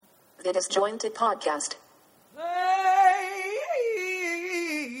The Disjointed Podcast.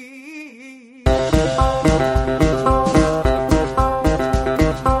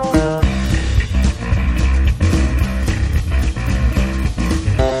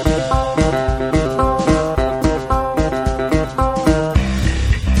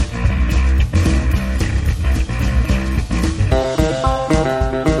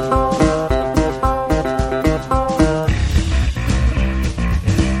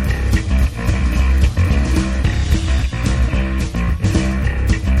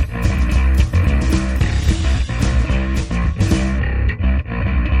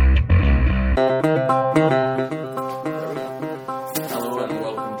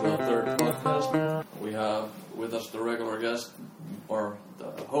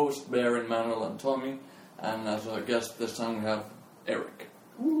 Berin, Manuel and Tommi, and as a guest this time we have Erik.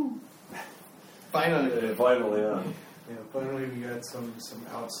 Woo. Finally, yeah. Yeah, finally we got some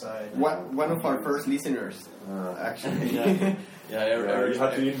outside. One of our first listeners, actually. Eric, you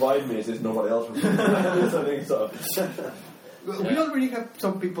had to invite me since nobody else was listening, so. We already have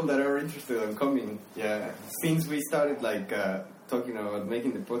some people that are interested in coming. Yeah, since we started talking about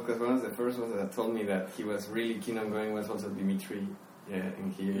making the podcast, one of the first ones that told me that he was really keen on going was also Dimitri. Yeah,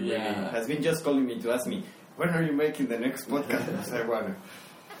 and he really has been just calling me to ask me, when are you making the next podcast? I want to.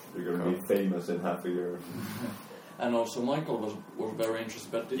 You're going to be famous in half a year. And also Michael was very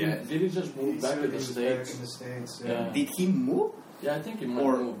interested, but did he just move back to the States? Back in the States, yeah. Did he move? Yeah, I think he might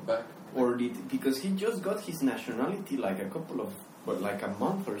move back. Or because he just got his nationality like a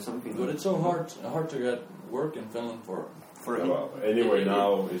month or something. But it's so hard to get work in Finland for him. Well, anyway,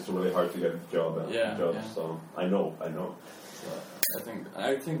 now it's really hard to get a job. Jobs, so I know. So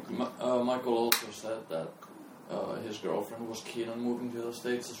I think Michael also said that his girlfriend was keen on moving to the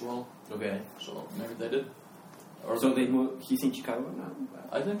States as well. Okay. So maybe they did. So they moved. He's in Chicago now.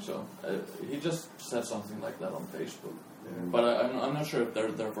 I think so. He just said something like that on Facebook. Yeah. But I'm not sure if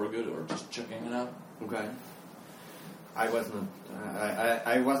they're there for good or just checking it out. Okay. I was not.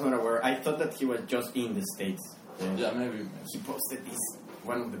 I was not aware. I thought that he was just in the States. Yeah, maybe. He posted this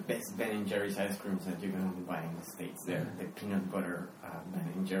one of the best Ben & Jerry's ice creams that you can buy in the States. There, the peanut butter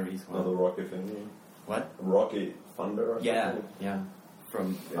Ben & Jerry's one. Oh, the Rocky thing. What? Rocky Thunder. Or something? Yeah.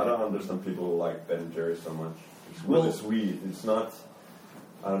 I don't understand people who like Ben & Jerry's so much. It's really sweet. It's not.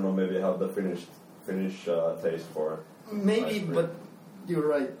 I don't know. Maybe I have the Finnish taste for it. Maybe, but you're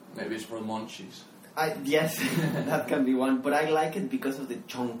right. Maybe it's for the munchies. Yes, that can be one. But I like it because of the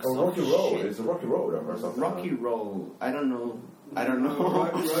chunks. Oh, Rocky Road. It's a Rocky Road or something. Rocky Road. I don't know. I don't know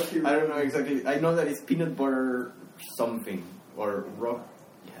exactly. I know that it's peanut butter something or rock.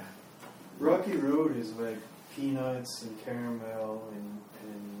 Yeah. Rocky Road is like peanuts and caramel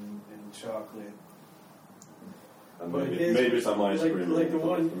and chocolate. And maybe some ice cream. Like the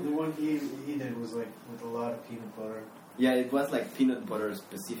one he did was like with a lot of peanut butter. Yeah, it was like peanut butter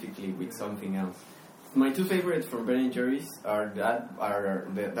specifically with something else. My two favorites from Ben & Jerry's are the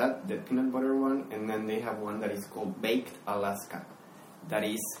peanut butter one, and then they have one that is called Baked Alaska. That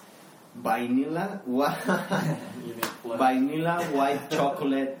is vanilla, white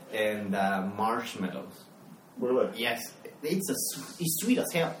chocolate, and marshmallows. Really? Yes, it's sweet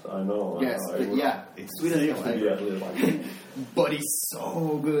as hell. I know. Yes, it's sweet as hell. But it's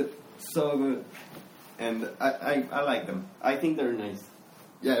so good. And I like them. I think they're nice.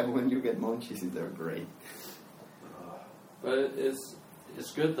 Yeah, when you get munchies, they're great. But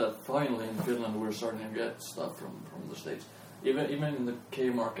it's good that finally in Finland we're starting to get stuff from the States. Even in the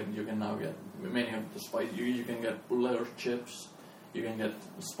K market, you can now get many of the spice. You can get leather chips. You can get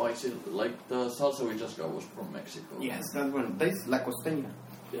spicy, like the salsa we just got was from Mexico. Yes, that one. That's La Costeña.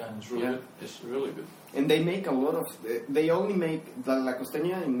 Yeah, and it's really good. It's really good. And they make a lot of. They only make the La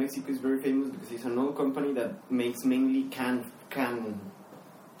Costeña in Mexico is very famous because it's an old company that makes mainly canned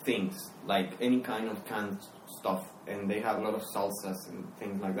things, like any kind of canned stuff, and they have a lot of salsas and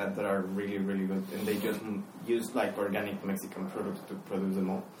things like that are really, really good, and they just use like organic Mexican products to produce them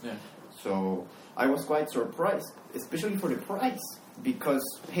all. Yeah. So I was quite surprised, especially for the price, because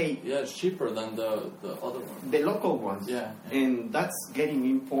it's cheaper than the other ones, the local ones. Yeah. And that's getting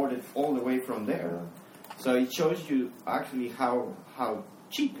imported all the way from there. So it shows you actually how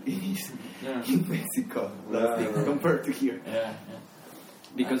cheap it is in Mexico compared to here. Yeah.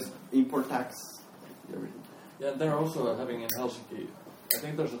 Because import tax, everything. Yeah, they're also having in Helsinki, I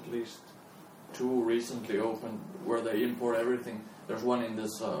think there's at least 2 recently opened where they import everything. There's one in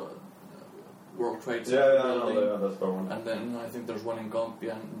this World Trade Center building. Yeah, that's the one. And then I think there's one in Kamppi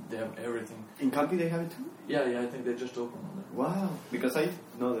and they have everything. In Kamppi they have it too? Yeah, I think they just opened one. Wow, because I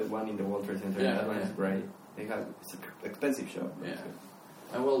know the one in the World Trade Center, that one is great. They have, it's an expensive shop. Yeah.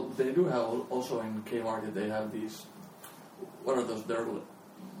 And well, they do have also in K-Market. They have these. What are those? They're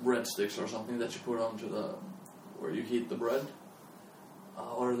breadsticks or something that you put onto the where you heat the bread.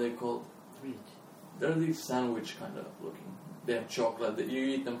 What are they called? They're these sandwich kind of looking. They have chocolate. You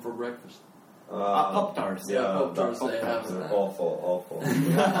eat them for breakfast. Pop-Tarts. Yeah, Pop-Tarts. They have awful.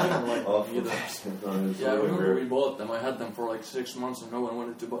 I don't like Awful. either. It's Yeah, I really remember weird. we bought them. I had them for like 6 months and no one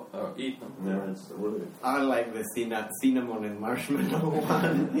wanted to eat them. Yeah, it's really. I like the cinnamon and marshmallow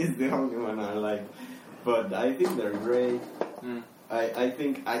one. It's the only one I like. But I think they're great. Mm. I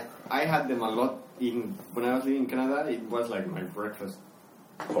think I had them a lot when I was living in Canada. It was like my breakfast.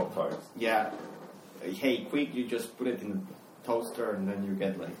 Pop-Tarts. Yeah. Hey, quick, you just put it in the toaster and then you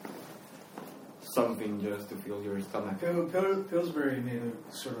get like something just to fill your stomach. Pillsbury made a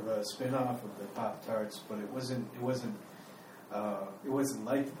sort of a spin-off of the Pop-Tarts, but it wasn't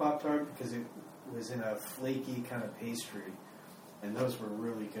like the Pop-Tart because it was in a flaky kind of pastry, and those were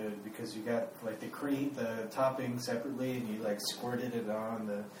really good because you got like the topping separately, and you like squirted it on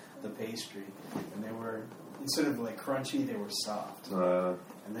the pastry, and they were, instead of like crunchy, they were soft, and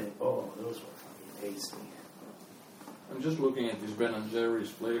those were fucking tasty. I'm just looking at these Ben and Jerry's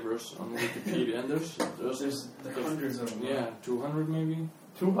flavors on Wikipedia, and there's hundreds of them. Yeah, 200 maybe.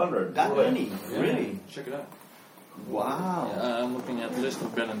 200. That really? many? Yeah, Really? check it out. Wow. Yeah, I'm looking at the list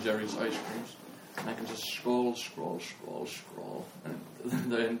of Ben and Jerry's ice creams, and I can just scroll, and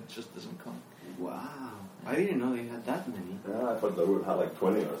then it just doesn't come. Wow. I didn't know they had that many. Yeah, I thought they would have like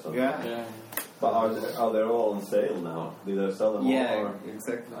 20 or something. Yeah. But are they all on sale now? Did they sell them all? Or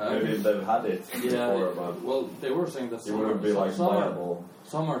exactly. maybe they've had it Yeah, before, but well, they were saying that it wouldn't be like viable.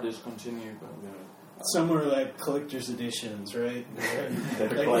 some are discontinued, but Some were like collector's editions, right?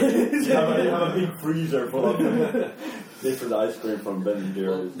 You have a big freezer full of different ice cream from Ben &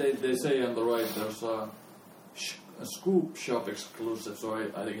 well, Jerry's. they say on the right there's a Scoop Shop exclusive, so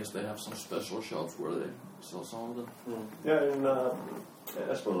I guess they have some special shops where they sell some of them. Yeah, in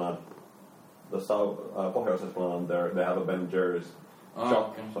Esplanade, the South Pohjois Esplanade, they have a Ben & Jerry's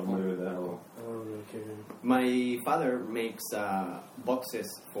shop, okay. so maybe they have a... I don't really care. My father makes boxes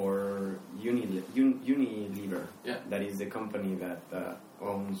for Unilever. Yeah. That is the company that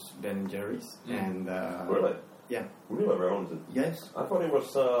owns Ben & Jerry's. Mm. And Really? yeah. Unilever owns it? Yes. I thought it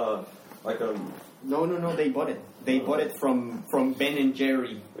was like a... No, they bought it. They bought it from Ben &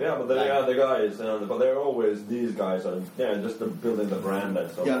 Jerry. Yeah, but the guys, but they're always, these guys are, just building the brand and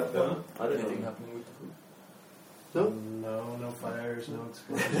stuff. Yeah. Like that. I didn't Anything know. happening with the food? No fires, no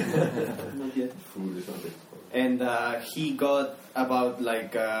explosions. Not yet. Food is not exposed. And he got about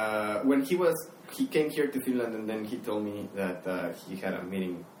like when he came here to Finland, and then he told me that he had a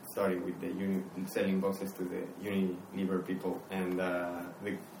meeting starting with the selling boxes to the Unilever people, and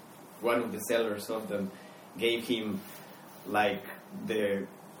one of the sellers of them gave him like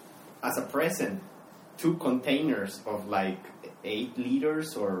as a present 2 containers of like 8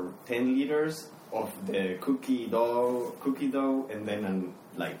 liters or 10 liters of the cookie dough, and then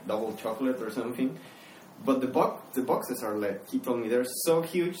like double chocolate or something. But the boxes are like, he told me, they're so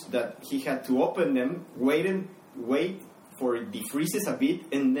huge that he had to open them, wait for it defreezes a bit,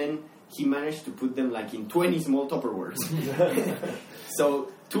 and then he managed to put them like in 20 small Tupperwares.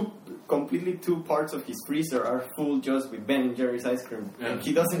 So completely 2 parts of his freezer are full just with Ben & Jerry's ice cream. Yeah. And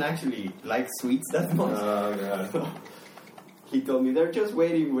he doesn't actually like sweets that much. Yeah. He told me, they're just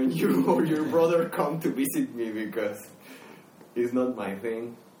waiting when you or your brother come to visit me because it's not my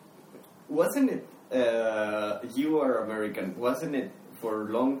thing. Wasn't it, you are American, wasn't it for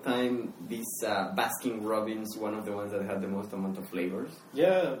a long time this Baskin Robbins, one of the ones that had the most amount of flavors?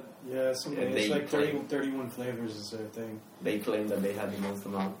 Yeah, something. And It's they like claim- 31 flavors is their thing. They claim that they had the most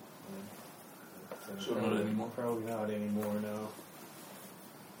amount. So not anymore. Probably not anymore, no.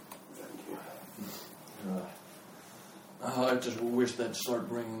 I just wish they'd start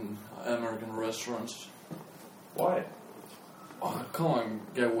bringing American restaurants. Why? Oh, come on,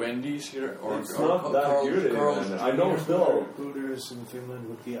 get Wendy's here or It's not that good. I know still. Hooters in Finland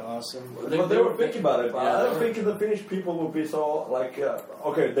would be awesome. But they were thinking about it, but I don't think the Finnish people would be so, like,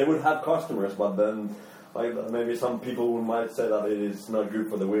 okay, they would have customers, but then, like, maybe some people might say that it is not good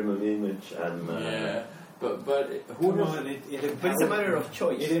for the women image, and... yeah, but Come on, it empowers, But it's a matter of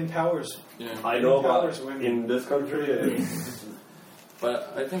choice. It empowers. yeah. I know, but empowers women. in this country, it's...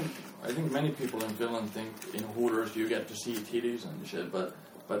 But I think many people in Finland think in Hooters you get to see titties and shit, but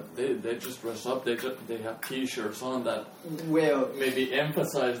But they just dress up. They have T-shirts on that Well, maybe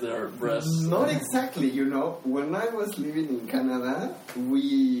emphasize their breasts. not exactly, you know. When I was living in Canada,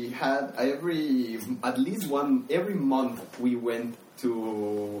 we had every month we went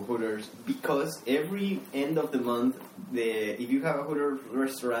to Hooters, because every end of the month, if you have a Hooters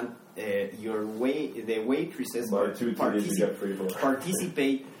restaurant, the waitresses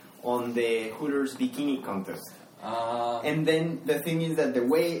participate on the Hooters bikini contest. And then the thing is that the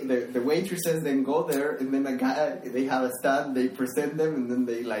waitresses then go there, and then they have a stand, they present them, and then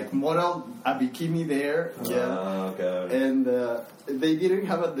they like model a bikini there. Okay. And they didn't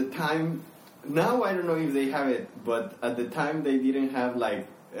have at the time. Now I don't know if they have it, but at the time they didn't have like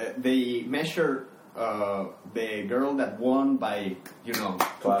they measure the girl that won by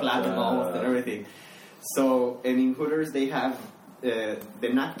platinum and everything. So, and in Hooters they have the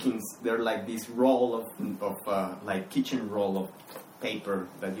napkins. They're like this roll of like kitchen roll of paper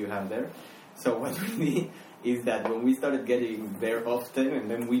that you have there. So what we did is that when we started getting there often, and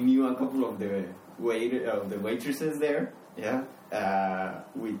then we knew a couple of the waitresses there,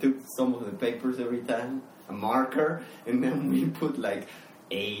 we took some of the papers every time, a marker, and then we put like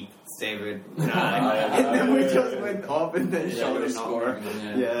 8, 7, 9, and then we just went up and then showed it over.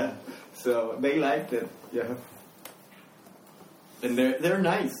 Yeah, so they liked it. Yeah, and they're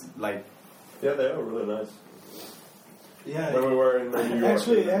nice. Like, yeah, they are really nice. Yeah. When we were in New York.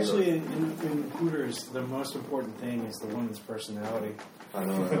 Actually, in Hooters, the most important thing is the woman's personality. I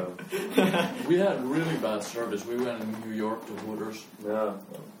know. We had really bad service. We went in New York to Hooters. Yeah.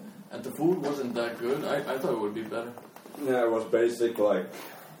 And the food wasn't that good. I thought it would be better. Yeah, it was basic, like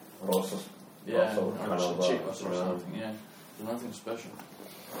rosas. Yeah, or chicos or something. Yeah, nothing special.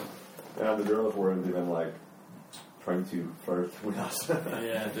 Yeah, the girls weren't even like trying to flirt with us.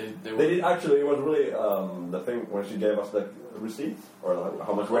 Yeah, they were. They did actually. It was really the thing when she gave us the receipt or like,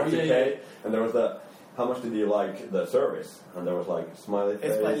 how much we had to pay, and there was how much did you like the service? And there was like smiley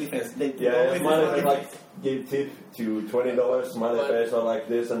face. Smiley face. Smiley face. Like gave tip to $20. Smiley face or like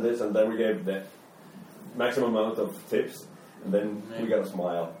this, and then we gave the maximum amount of tips, and then we got a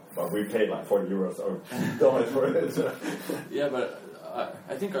smile. But we paid like €40 or dollars for it. Yeah, but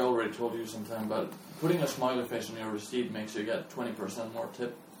I think I already told you sometime, but putting a smiley face on your receipt makes you get 20% more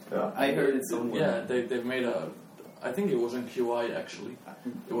tip. Yeah, I heard it somewhere. Yeah, they've made I think it was in QI actually,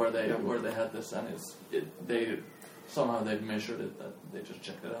 where they had this, and they somehow they've measured it. That they just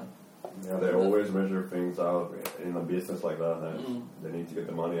checked it out. Yeah, they always measure things out in a business like that. And they need to get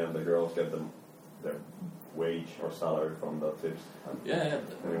the money, and the girls get their wage or salary from the tips. Yeah.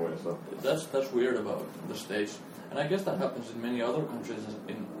 Anyway, so that's weird about the States, and I guess that happens in many other countries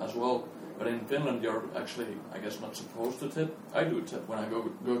as well. But in Finland, you're actually, I guess, not supposed to tip. I do tip when I go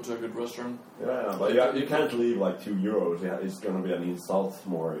to a good restaurant. Yeah, but you can't leave like €2. Yeah, it's going to be an insult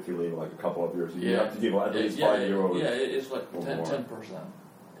more if you leave like a couple of euros. You have to give at least €5. Yeah, it's like 10%.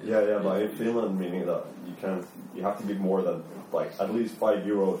 Yeah, but in Finland, meaning that you have to give more than like at least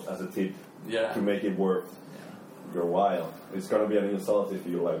 €5 as a tip to make it worth your while. It's going to be an insult if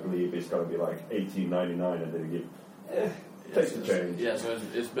you like leave. It's going to be like $18.99, and then you give. Takes the change. Yeah, so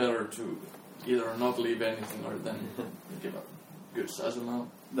it's better to either not leave anything or then give a good size amount.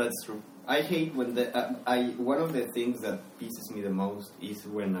 That's true. I hate when one of the things that pisses me the most is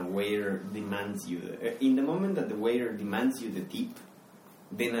when a waiter demands you. In the moment that the waiter demands you the tip,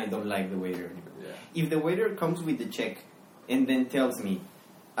 then I don't like the waiter anymore. Yeah. If the waiter comes with the check and then tells me,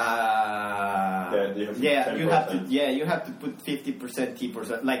 you have to put 50% tip or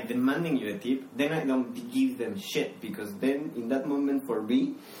something, like demanding you a tip, then I don't give them shit, because then in that moment for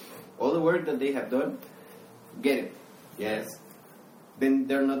me, all the work that they have done, get it, yes, then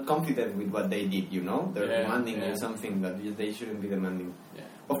they're not confident with what they did, they're demanding you something that they shouldn't be demanding. Yeah.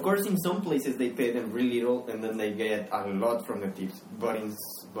 Of course, in some places they pay them really little and then they get a lot from the tips, but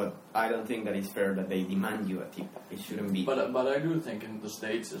I don't think that it's fair that they demand you a tip. It shouldn't be. But I do think in the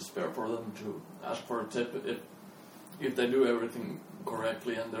States it's fair for them to ask for a tip if they do everything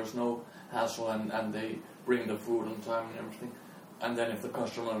correctly and there's no hassle and they bring the food on time and everything. And then if the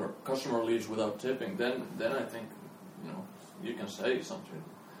customer leaves without tipping, then I think you can say something,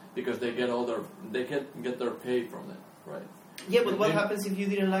 because they get get their pay from it, right? Yeah, but what happens if you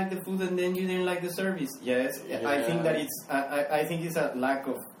didn't like the food and then you didn't like the service? Yes, yeah. I think that I think it's a lack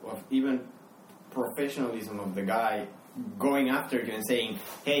of even professionalism of the guy going after you and saying,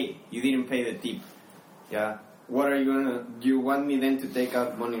 "Hey, you didn't pay the tip." Yeah, what are you gonna? Do you want me then to take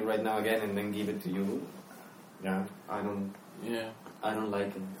out money right now again and then give it to you? Yeah, I don't. Yeah, I don't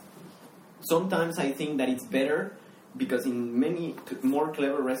like it. Sometimes I think that it's better because in many more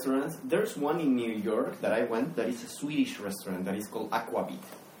clever restaurants, there's one in New York that I went that is a Swedish restaurant that is called Aquavit.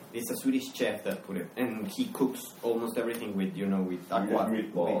 It's a Swedish chef that put it, and he cooks almost everything with with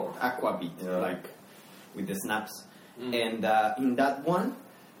aquavit, like with the snaps. And in that one,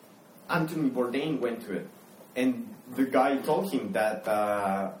 Anthony Bourdain went to it, and the guy told him that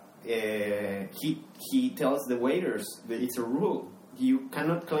he tells the waiters that it's a rule. You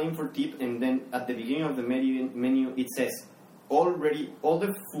cannot claim for tip, and then at the beginning of the menu it says already all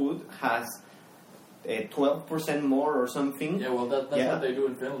the food has 12% more or something. Yeah, well, that's what they do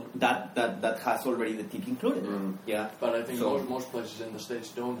in Finland. That has already the tip included. Yeah, but I think most places in the States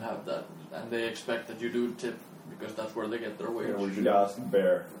don't have that, and they expect that you do tip because that's where they get their wage. We should ask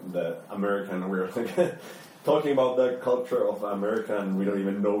Bear, the American. We're talking about the culture of America, and we don't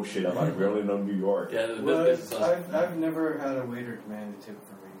even know shit about it. We only know New York. Yeah, I've never had a waiter demand a tip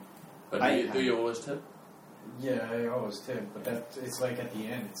for me. But do you always tip? Yeah, I always tip, but it's like at the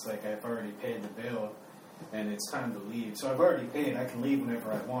end. It's like I've already paid the bill, and it's time to leave. So I've already paid. I can leave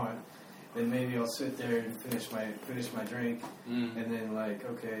whenever I want. Then maybe I'll sit there and finish my drink, and then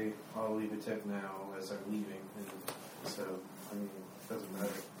okay, I'll leave a tip now as I'm leaving. And so I mean, it doesn't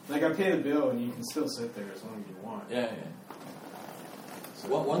matter. Like, I pay the bill, and you can still sit there as long as you want. Yeah. So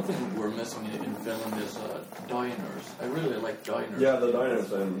one thing we're missing in Finland is diners. I really like diners. Yeah, the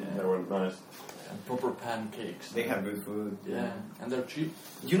diners, and they were nice. And proper pancakes. They have good food. Yeah, and they're cheap.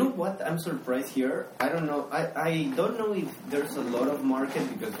 You know what? I'm surprised here. I don't know. I don't know if there's a lot of market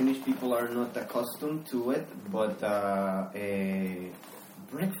because Finnish people are not accustomed to it, but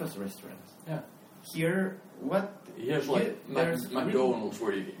breakfast restaurants. Yeah. Here, what? Here's McDonald's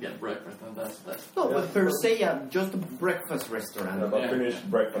where you get breakfast, and that's. No, but per se, just a breakfast restaurant. Yeah, but Finnish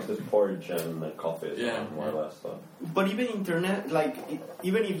breakfast is porridge and coffee, more or less. So. But even internet,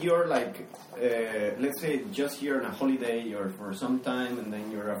 even if you're let's say just here on a holiday or for some time, and then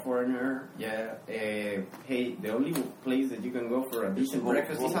you're a foreigner, hey, the only place that you can go for a decent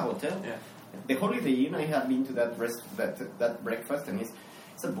breakfast is a hotel. Yeah. The Holiday Inn, I have been to that that breakfast, and it's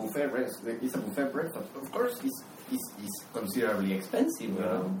a buffet breakfast. Of course, it's considerably expensive,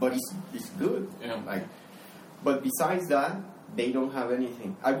 but it's good. Yeah. But besides that, they don't have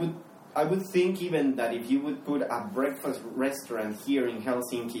anything. I would think even that if you would put a breakfast restaurant here in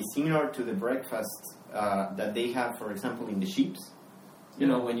Helsinki similar to the breakfast that they have, for example, in the ships.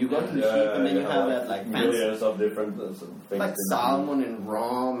 When you go to the ship and then you have that millions of different things, salmon and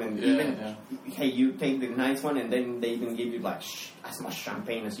rum, and hey, you take the nice one, and then they even give you as much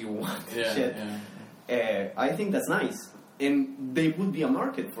champagne as you want. I think that's nice, and there would be a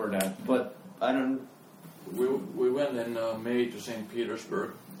market for that, but I don't. We went in May to St.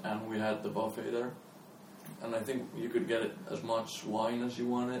 Petersburg, and we had the buffet there, and I think you could get it as much wine as you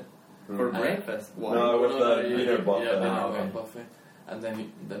wanted for breakfast. No, it was the dinner buffet. Yeah, dinner buffet. And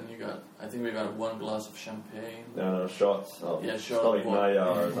then you got, I think we got one glass of champagne. Shots. Stolichnaya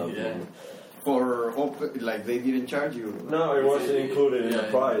or something. Yeah. They didn't charge you. No, it wasn't included in the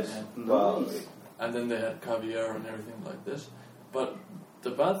price. Yeah. Nice. And then they had caviar and everything like this. But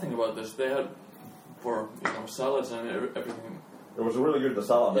the bad thing about this, they had for salads and everything. It was really good. The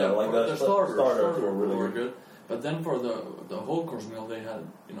salad. Yeah, the starters were really good. But then for the whole course meal, they had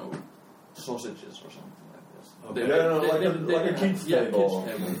sausages or something. Okay. Like a kids table.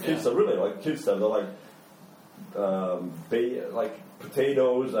 Kids are really like kids table. They're like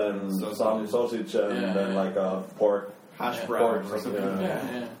potatoes and some sausage and then pork hash browns or something.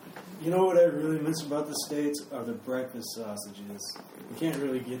 Yeah. You know what I really miss about the States are the breakfast sausages. You can't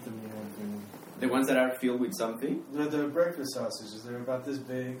really get them here. The ones that are filled with something. The breakfast sausages. They're about this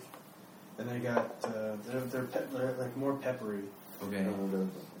big, and they got they're like more peppery. Okay.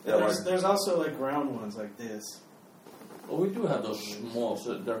 There's also round ones like this. Well, we do have those small.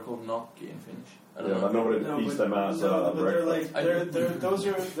 So they're called gnocchi in Finnish. But nobody eats them as breakfast.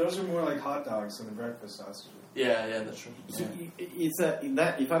 Those are more like hot dogs than the breakfast sausages. Yeah, that's true. It's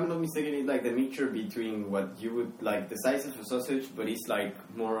if I'm not mistaken, it's like the mixture between what you would like the size of a sausage, but it's like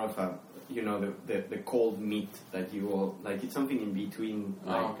more of a the cold meat that you will like. It's something in between.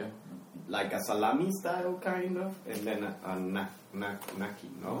 Like a salami style kind of, and then a naki,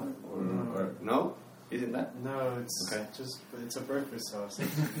 no? Or no? Isn't that? No, it's it's a breakfast sausage.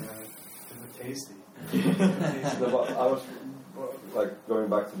 It's tasty. I was going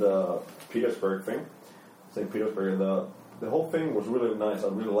back to the Petersburg thing, St. Petersburg, and the whole thing was really nice. I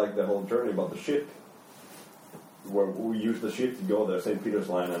really liked the whole journey about the ship, where we used the ship to go there, St. Peter's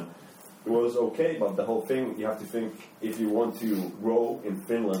line, and it was okay, but the whole thing, you have to think, if you want to grow in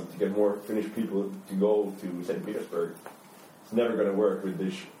Finland, to get more Finnish people to go to St. Petersburg, never going to work with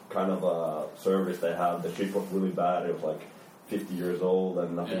this kind of service they have. The ship was really bad. It was like 50 years old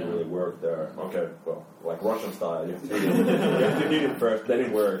and nothing really worked there. Okay, well, like Russian style, you have to heat it first, then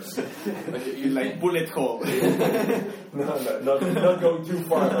it works. Like bullet hole. not going too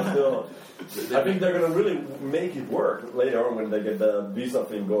far, but still. I think they're going to really make it work later on when they get the visa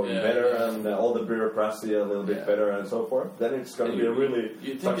thing going better and all the bureaucracy a little bit better and so forth. Then it's going to be a really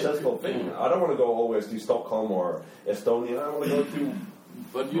successful thing. I don't want to go always to Stockholm or Estonia. I want to go to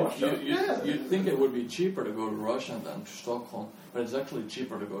But you'd think it would be cheaper to go to Russia than to Stockholm, but it's actually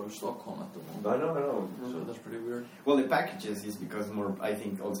cheaper to go to Stockholm at the moment. I know. So that's pretty weird. Well, the packages is because I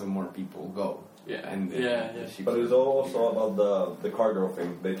think also more people go. But it's also about the cargo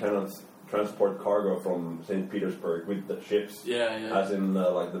thing. They cannot transport cargo from St. Petersburg with the ships, as in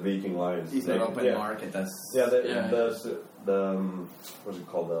like the Viking lines. It's an open market. That's there's the what's it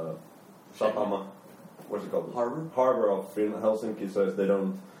called, the Satama. What's it called? Harbor of Helsinki says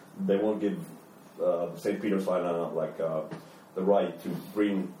they won't give St. Peter's line the right to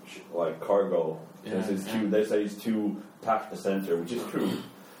bring like cargo. They say it's too packed the center, which is true.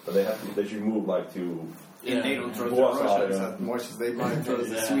 But they should move like to. And they don't trust the Russians as much as they might trust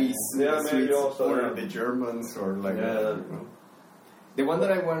the Swedes. Maybe also or the Germans or like. The one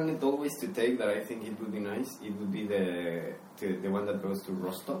that I wanted always to take that I think it would be nice. It would be the one that goes to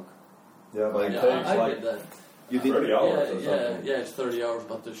Rostock. Yeah, but it takes like that. You did 30 hours or something. Yeah, it's 30 hours,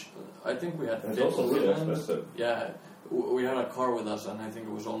 but I think we had... It's also really expensive. Yeah, we had a car with us, and I think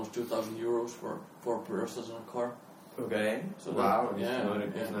it was almost 2,000 euros for 4 persons in a car. Okay. So wow,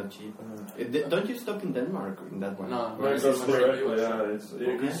 it's not cheap. Don't you stop in Denmark in that one? No, it's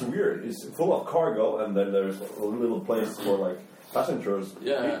weird. It's full of cargo, and then there's a little place for like passengers.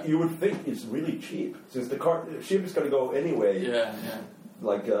 Yeah. You would think it's really cheap, since the ship is going to go anyway. Yeah.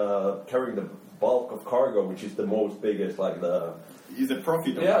 Like carrying the bulk of cargo, which is the most biggest, like the... Is the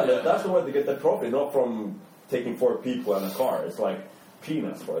profit. That's the way to get the profit, not from taking 4 people and a car. It's like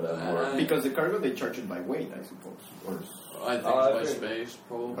peanuts for them. Because the cargo, they charge it by weight, I suppose. Or I think it's by space,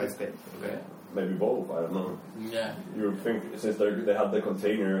 probably. By space, okay. Maybe both, I don't know. Yeah. You would think, since they have the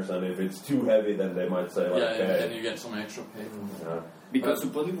containers, and if it's too heavy, then they might say, like, then you get some extra pay. Because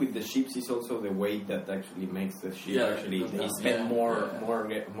supposedly with the ships is also the weight that actually makes the ship they spend more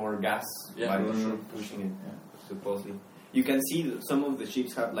gas by pushing it. Supposedly, you can see some of the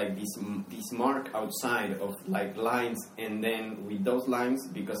ships have like this mark outside of like lines, and then with those lines,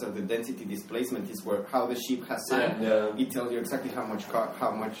 because of the density displacement, is where how the ship has sunk. It tells you exactly how much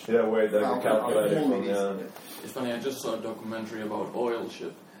weight they can calculate it. It's funny. I just saw a documentary about oil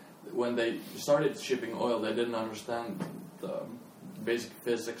ship. When they started shipping oil, they didn't understand the basic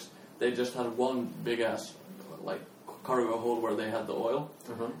physics. They just had one big ass like cargo hold where they had the oil,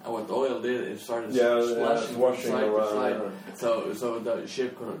 and what the oil did, it started splashing from side to side. So the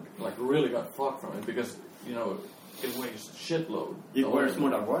ship could like really got fucked from it because it weighs shitload. It weighs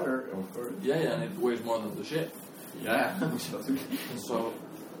more than water, of course. Yeah, and it weighs more than the ship. Yeah.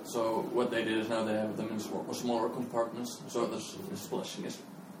 So what they did is now they have them in smaller compartments, so the splashing is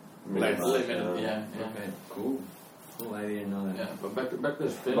limited. Yeah. Okay. Cool. I didn't know that. Yeah, but back to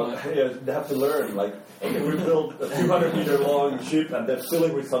this Finland. But they have to learn, like, okay, we build a 200-meter long ship and then fill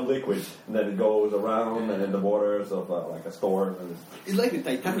it with some liquid, and then it goes around and in the waters of like a storm. And it's like the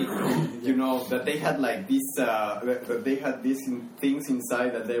Titanic, that they had like this, that they had these things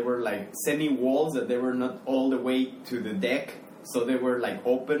inside that they were like semi-walls that they were not all the way to the deck, so they were like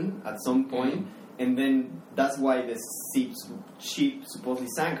open at some point, and then that's why the ship supposedly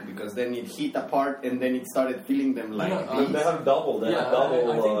sank, because then it hit apart and then it started filling them like. They have double. I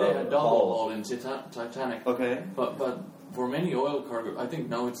think they had double hull in Titanic. Okay. But for many oil cargo, I think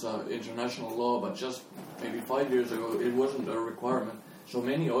now it's international law, but just maybe 5 years ago it wasn't a requirement. So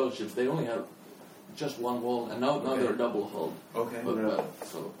many oil ships they only have just one hull, and now they're double hulled. Okay.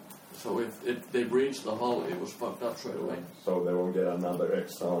 So if they breached the hull, it was fucked up straight away. So they won't get another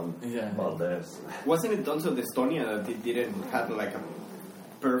Exxon Valdez. Wasn't it also the Estonia that it didn't have like a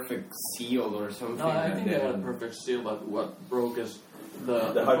perfect seal or something? No, I think they had a perfect seal, but what broke is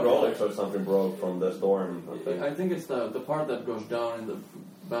the hydraulics or something broke from the storm. I think it's the part that goes down in the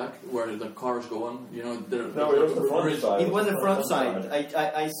back where the cars go on. It was the front side. It was the front side.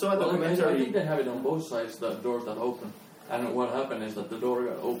 I saw a documentary. I think they have it on both sides, the doors that open. And what happened is that the door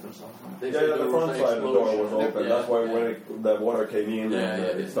got open somehow. The front side of the door was open. That's why when the water came in,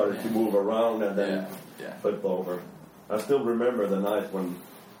 it started to move around and then flipped over. I still remember the night when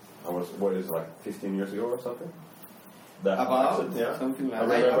I was, 15 years ago or something? Something like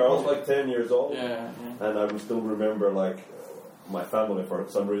that. I remember I was like 10 years old, and I still remember like my family for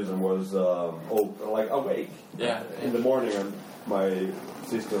some reason was awake in the morning, and my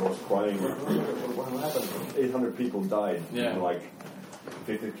sister was crying. What happened? 800 people died in like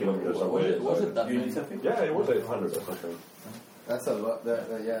 50 kilometers away. Was it that many? Yeah, it was 800 or something. That's a lot. That's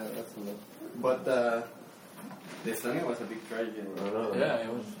a lot. But the Estonia was a big tragedy. I know. Yeah, it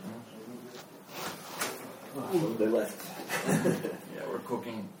was. They left. Yeah, we're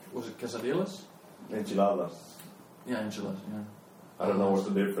cooking. Was it quesadillas? Enchiladas. Yeah, enchiladas. Yeah. I don't know what's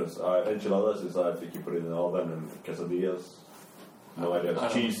the difference. Enchiladas is I think you put it in the oven, and quesadillas. No idea.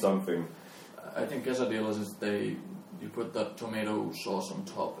 Cheese something. I think quesadillas is you put that tomato sauce on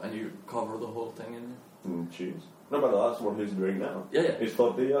top and you cover the whole thing in it. Cheese. No, but that's what he's doing now. Yeah. It's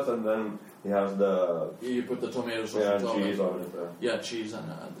tortillas, and then he has the... You put the tomato sauce on top. Cheese on it. Yeah, cheese and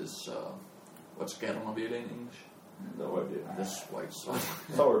this... what's garamavir in English? No idea. This white sauce.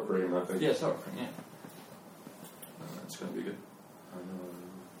 Sour cream, I think. Yeah, sour cream, yeah. That's going to be good.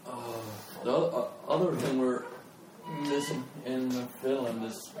 The other thing we're missing in Finland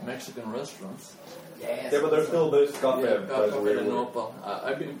is Mexican restaurants. Yes. Yeah, but there's still this cafe. Cafe de Nopal.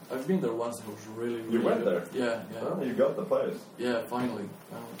 I've been there once. It was really. You went there? Yeah. Oh, you got the place. Yeah, finally.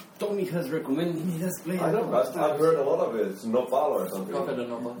 Tommi has recommended me this place. I know. I've heard a lot of it. It's Nopal or something. Cafe de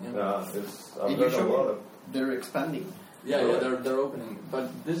Nopal. Yeah. I've heard a lot of. They're expanding. Yeah, they're opening. But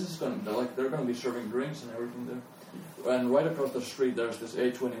this is they're going to be serving drinks and everything there. And right across the street, there's this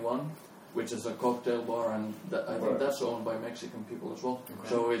A21. Which is a cocktail bar, and I think that's owned by Mexican people as well. Okay.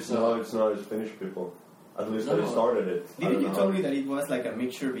 So it's no, it's not. It's Finnish people. At least they started it. Didn't you tell me that it was like a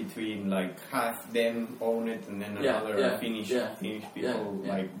mixture between like half them own it and then another Finnish people?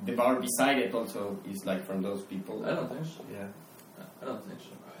 Yeah. Like the bar beside it also is like from those people. I don't think so. Yeah, I don't think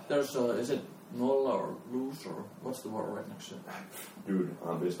so. There's is it Nolla or Luz or what's the bar right next to it? Dude,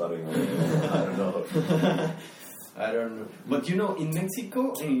 I'll be studying on it. I don't know. I don't know. But you know, in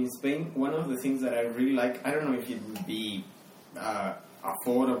Mexico and in Spain, one of the things that I really like, I don't know if it would be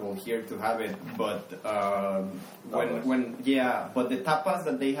affordable here to have it, but but the tapas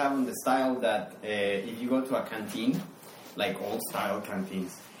that they have on the style that if you go to a canteen, like old style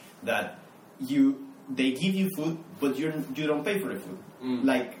canteens, that they give you food, but you don't pay for the food.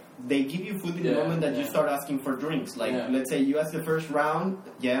 Like they give you food in the moment that you start asking for drinks. Like, let's say you ask the first round,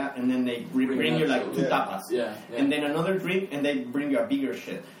 and then they bring you like two tapas. And then another drink, and they bring you a bigger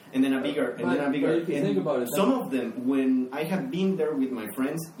shit. And then a bigger, and then a bigger. If you think about it, some of them, when I have been there with my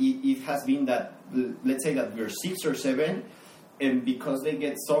friends, it has been that, let's say that we're 6 or 7, and because they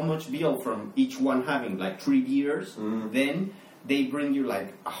get so much bill from each one having like 3 beers, then they bring you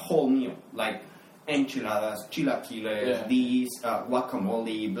like a whole meal. Like, enchiladas, chilaquiles,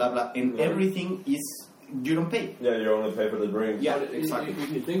 guacamole, blah blah, and everything is you don't pay. Yeah, you only pay for the drinks. Yeah, exactly.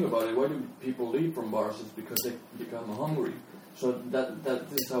 If you think about it, why do people leave from bars? It's because they become hungry. So that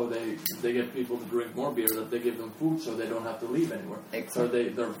is how they get people to drink more beer. That they give them food, so they don't have to leave anywhere. Exactly.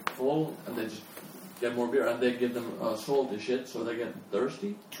 So they're full and they just get more beer, and they give them salty shit, so they get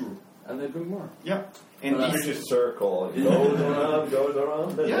thirsty. True. And they drink more. Yeah. And this is circle. It goes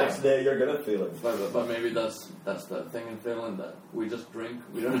around. The next day you're gonna feel it. But maybe that's the thing in Finland that we just drink.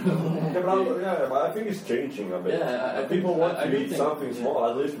 We don't know. But I think it's changing a bit. Yeah, people want to eat something small.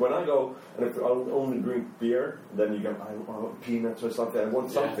 At least when I go, and if I only drink beer, then you get I want peanuts or something. I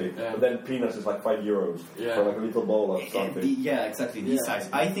want something. Yeah. But then peanuts is like €5 for like a little bowl of something. Exactly. This size.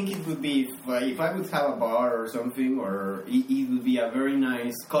 I think it would be if I would have a bar or something, or it would be a very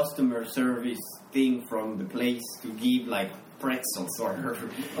nice customer service thing from the place to give like pretzels or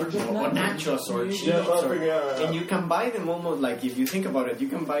nachos or chips, and you can buy them almost like, if you think about it, you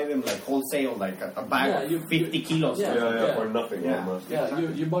can buy them like wholesale, like a bag of 50 kilos. For nothing almost. Yeah,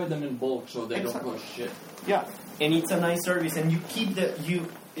 exactly. you buy them in bulk so they don't cost shit. Yeah, and it's a nice service, and you keep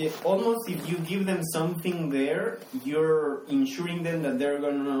almost if you give them something there, you're ensuring them that they're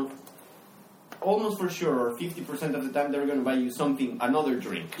gonna. Almost for sure, 50% of the time they're going to buy you another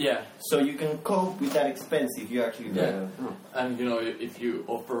drink. Yeah. So you can cope with that expense if you actually do it. And you know, if you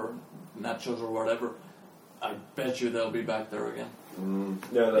offer nachos or whatever, I bet you they'll be back there again.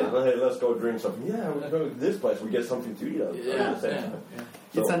 Hey, let's go drink something. Yeah, we're going to this place. We get something to eat at the same time.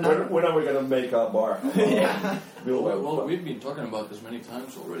 So when are we going to make a bar? Well, we've been talking about this many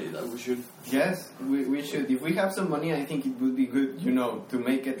times already, that we should. Yes, we should. If we have some money, I think it would be good, to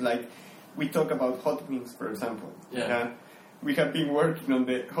make it like... We talk about hot wings, for example. Yeah. We have been working on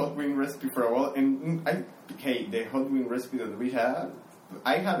the hot wing recipe for a while, and the hot wing recipe that we have,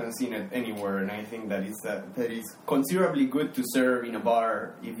 I haven't seen it anywhere, and I think that is considerably good to serve in a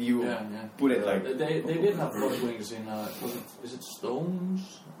bar if you put it like. They did have hot wings in. Is it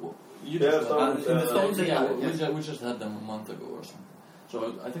Stones? we just had them a month ago or something.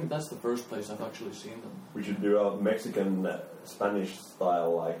 So I think that's the first place I've actually seen them. We should do a Mexican, Spanish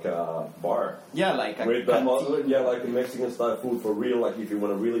style bar. Yeah, like a like a Mexican style food for real. Like if you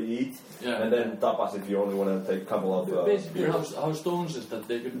want to really eat, and then tapas if you only want to take a couple of. Basically, how Stones is that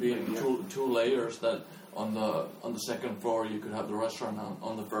they could be in two layers. That on the second floor you could have the restaurant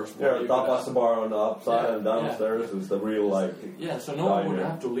on the first floor. Yeah, tapas bar on the upside and downstairs is the real so no one would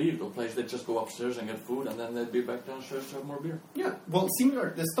have to leave the place. They'd just go upstairs and get food, and then they'd be back downstairs to have more beer. Yeah, well,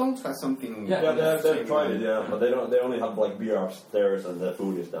 similar. The Stones has something. They've tried it. Yeah, but they don't. They only have beer upstairs and the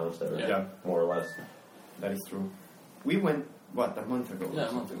food is downstairs. Yeah, more or less. That is true. We went a month ago. Yeah,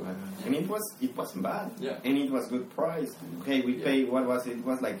 a month ago. And it wasn't bad. Yeah. And it was good price. Okay, we paid, what was it? It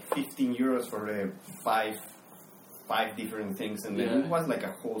was like 15 euros for the five different things, and then it was like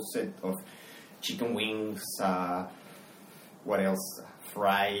a whole set of chicken wings, what else?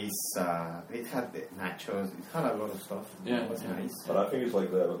 Fries, it had the nachos, it had a lot of stuff. It was nice. But I think it's like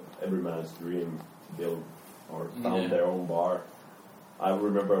every man's dream to build or found their own bar. I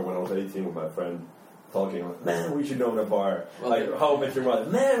remember when I was 18 with my friend talking like, man, we should own a bar. Well, How I Met Your Mother,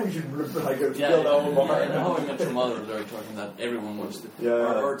 man, we should build our own bar. How I Met Your Mother, they're talking that everyone wants to,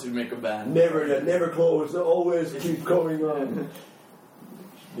 or to make a band. Never close, always keep going on.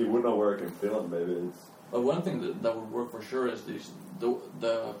 It would not work in Finland, maybe. But one thing that would work for sure is the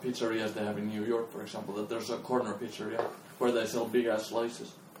pizzerias they have in New York, for example, that there's a corner pizzeria where they sell big ass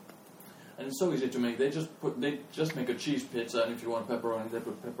slices. And it's so easy to make. They just make a cheese pizza, and if you want pepperoni, they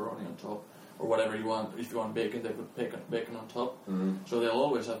put pepperoni on top. Or whatever you want. If you want bacon, they put bacon on top. Mm-hmm. So they'll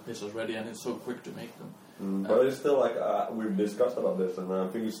always have pizzas ready, and it's so quick to make them. But it's still we've discussed about this, and I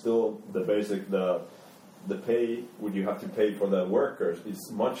think it's still the basic the pay what you have to pay for the workers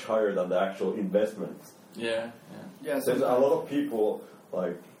is much higher than the actual investment. Yeah. There's a lot of people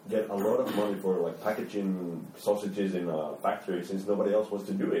get a lot of money for packaging sausages in a factory since nobody else wants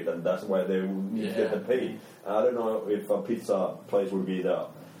to do it, and that's why they need to get the pay. I don't know if a pizza place would be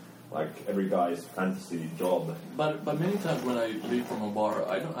every guy's fantasy job. But many times when I leave from a bar,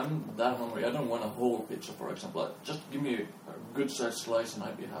 I'm that hungry. I don't want a whole pizza, for example. Just give me a good sized slice and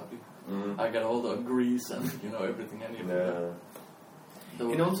I'd be happy. I get all the grease and everything I need.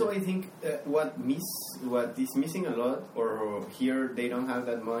 And also, I think what is missing a lot, or here they don't have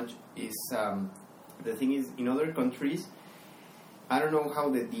that much, is the thing is in other countries. I don't know how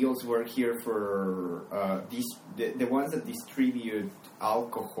the deals work here for the ones that distribute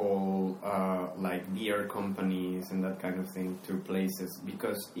alcohol, like beer companies and that kind of thing, to places.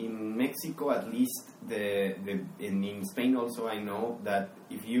 Because in Mexico, at least, and in Spain also, I know that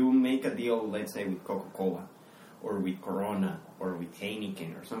if you make a deal, let's say with Coca-Cola, or with Corona, or with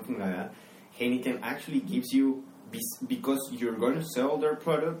Heineken, or something like that, Heineken actually gives you, because you're going to sell their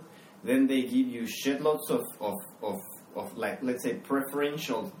product, then they give you shitloads of let's say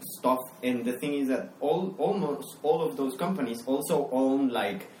preferential stuff. And the thing is that almost all of those companies also own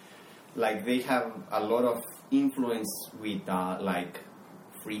like they have a lot of influence with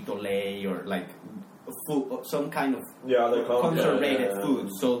Frito-Lay or food, some kind of conservated food.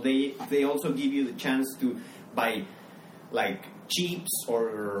 So they also give you the chance to buy chips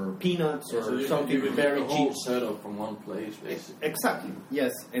or peanuts or something very cheap. Whole setup from one place, basically. Exactly.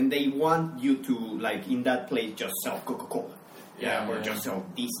 Yes, and they want you to in that place just sell Coca-Cola, or just sell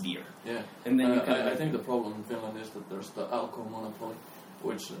this beer. Yeah, and then I think the problem in Finland is that there's the alcohol monopoly,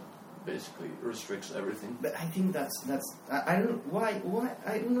 which basically restricts everything. But I think that's I don't why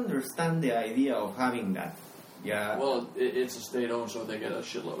I don't understand the idea of having that. Yeah. Well, it's a state-owned, so they get a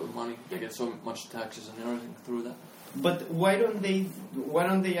shitload of money. They get so much taxes and everything through that. But why don't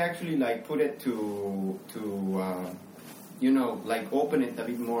they actually put it to open it a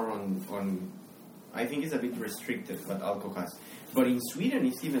bit more on I think it's a bit restricted what alcohol has. But in Sweden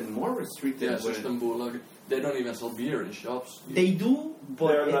it's even more restricted. Yeah, Systembolag. They don't even sell beer in shops. They do,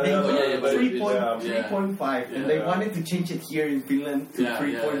 but they do 3.5, and they wanted to change it here in Finland to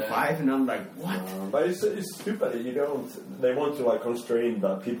 3.5, and I'm like, what? But it's stupid. They want to constrain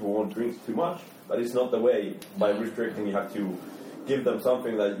that people won't drink too much, but it's not the way. By restricting, you have to give them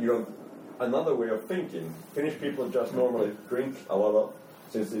something that you don't. Another way of thinking. Finnish people just normally drink a lot of,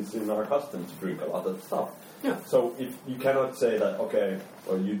 since it's in our custom to drink a lot of stuff. Yeah. So if you cannot say that, okay,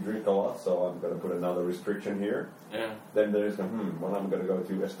 well you drink a lot, so I'm going to put another restriction here. Yeah. Then there's well I'm going to go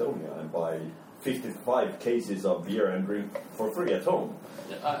to Estonia and buy 55 cases of beer and drink for free at home.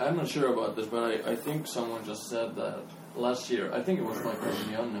 Yeah, I'm not sure about this, but I think someone just said that last year. I think it was my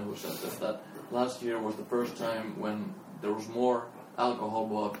cousin Janne who said this, that last year was the first time when there was more alcohol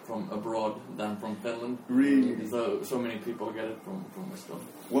bought from abroad than from Finland. Really? So many people get it from Estonia.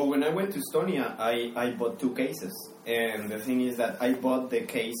 Well, when I went to Estonia, I bought 2 cases, and the thing is that I bought the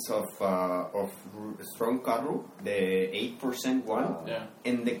case of Strong Karru, the 8% one,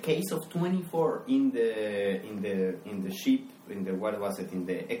 and the case of 24 in the ship in the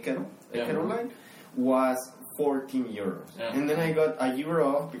Ekero line was 14 euros, and then I got a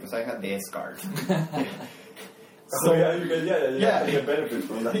euro off because I had the S card. So you get benefits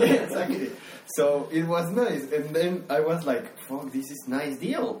from that. Yeah, exactly. So it was nice, and then I was like, "Fuck, this is nice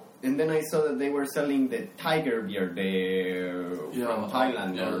deal." And then I saw that they were selling the tiger beer, from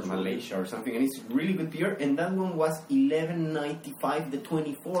Thailand or Malaysia or something, and it's really good beer. And that one was $11.95, the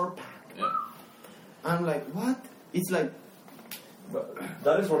 24 pack. Yeah. I'm like, what? It's like. But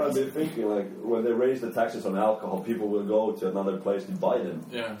that is what I've been thinking. Like when they raise the taxes on alcohol, people will go to another place to buy them.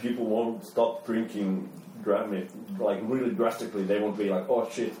 Yeah. People won't stop drinking. Like really drastically, they won't be like, oh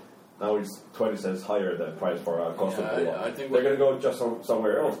shit, now it's 20 cents higher than price for a cost of beer. I think they're gonna go just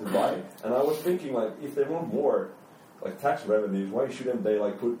somewhere else to buy. And I was thinking, like, if they want more like tax revenues, why shouldn't they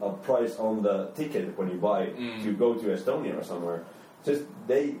like put a price on the ticket when you buy to go to Estonia or somewhere? Since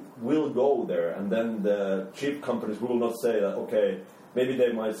they will go there, and then the ship companies will not say that. Okay, maybe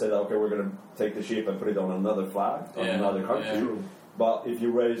they might say that. Okay, we're gonna take the ship and put it on another flag on another country. Yeah. But if you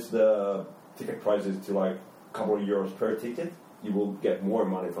raise the ticket prices to like a couple of euros per ticket, you will get more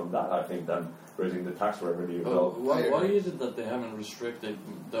money from that, I think, than raising the tax revenue. Why is it that they haven't restricted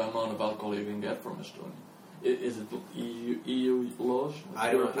the amount of alcohol you can get from Estonia? Is it EU laws?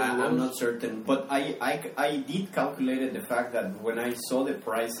 I'm not certain, but I did calculate the fact that when I saw the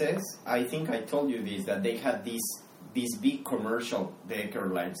prices, I think I told you this, that they had this big commercial, the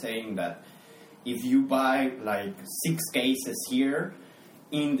airline, saying that if you buy like 6 cases here,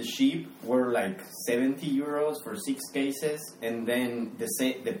 in the ship were like 70 euros for 6 cases, and then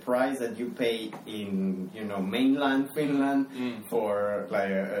the price that you pay in mainland Finland for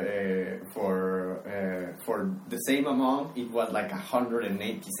the same amount, it was like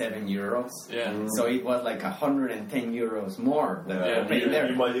 187 euros. Yeah. So it was like 110 euros more than you pay there.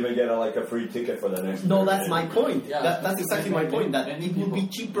 You might even get a free ticket for the next. No, that's my point. Yeah, that's exactly my point. That it would be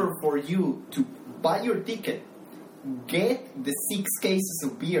cheaper for you to buy your ticket, get the 6 cases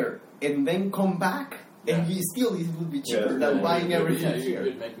of beer, and then come back, and it would be cheaper than buying everything here.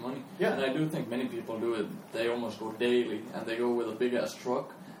 You could make money. Yeah. And I do think many people do it. They almost go daily, and they go with a big ass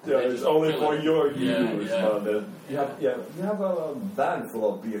truck. Yeah, it's only for your use. You have a van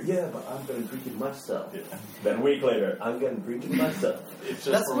full of beer. Yeah, but I'm going to drink it myself. Yeah. Then a week later, I'm going to drink it myself. It's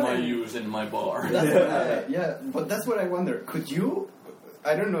just for my use in my bar. But that's what I wonder. Could you?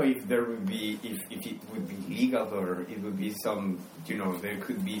 I don't know if there would be, if it would be legal, or it would be some, there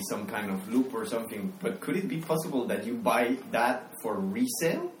could be some kind of loop or something, but could it be possible that you buy that for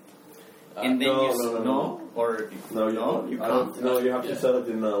resale? And then No, you can't. No, you have to sell it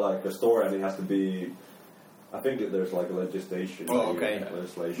in a store, and it has to be, I think there's like a legislation. Oh, okay.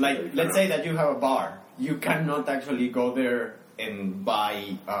 Like, let's say that you have a bar. You cannot actually go there and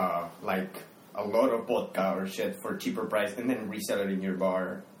buy, a lot of vodka or shit for cheaper price and then resell it in your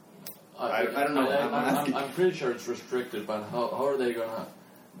bar. I don't know. I'm pretty sure it's restricted, but how are they gonna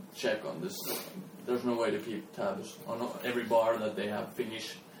check on this? There's no way to keep tabs on every bar that they have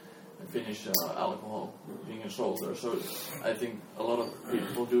Finnish alcohol being sold there. So I think a lot of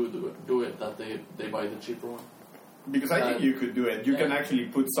people do it that they buy the cheaper one. Because I think you could do it. You can actually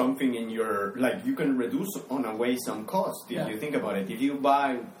put something in your, you can reduce on a way some cost if you think about it. If you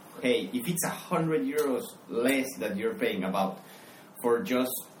buy, if it's 100 euros less that you're paying for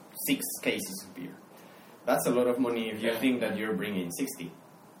just 6 cases of beer, that's a lot of money if you think that you're bringing 60.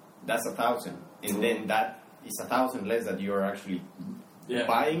 That's 1,000. And then that is 1,000 less that you're actually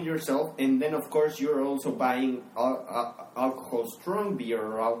buying yourself. And then, of course, you're also buying alcohol strong beer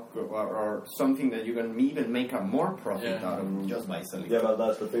or something that you can even make a more profit out of just by selling. Yeah, but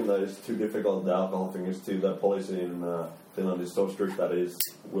that's the thing that is too difficult. The alcohol thing is too. The policy in Finland is so strict that it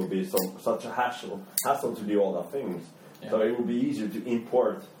will be such a hassle to do all the things. Yeah. So it will be easier to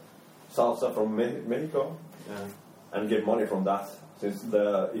import salsa from Mexico and get money from that. Since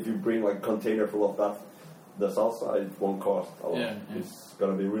if you bring a container full of that, the salsa, it won't cost a lot. Yeah. It's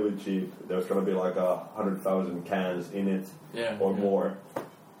going to be really cheap. There's going to be 100,000 cans in it or more.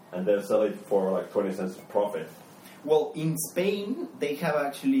 And they'll sell it for 20 cents profit. Well, in Spain, they have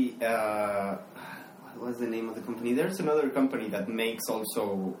actually... what's the name of the company? There's another company that makes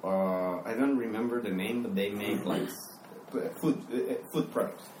also... I don't remember the name, but they make food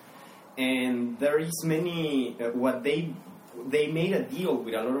products. And there is many... They made a deal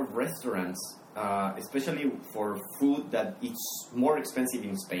with a lot of restaurants especially for food that it's more expensive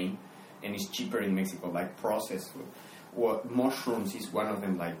in Spain and it's cheaper in Mexico, like processed food. Well, mushrooms is one of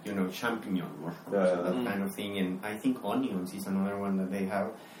them, like, you know, champignon mushrooms, that kind of thing. And I think onions is another one that they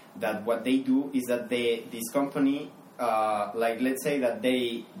have. That what they do is that this company, like, let's say that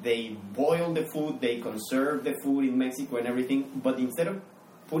they boil the food, they conserve the food in Mexico and everything, but instead of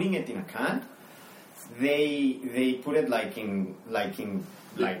putting it in a can, they put it like in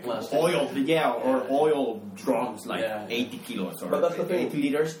oil, or oil drums, like 80 kilos or 80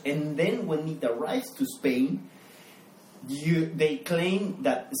 liters. And then when it arrives to Spain, they claim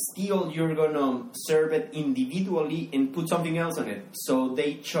that still you're gonna serve it individually and put something else on it. So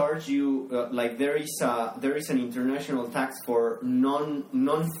they charge you like there is an international tax for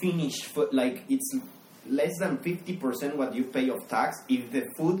non-finished food. Like it's less than 50% what you pay of tax if the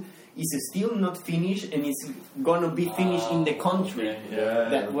food is still not finished and it's gonna be finished in the country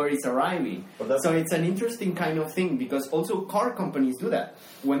where it's arriving. So it's an interesting kind of thing, because also car companies do that.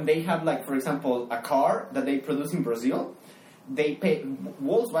 When they have, like, for example, a car that they produce in Brazil, they pay.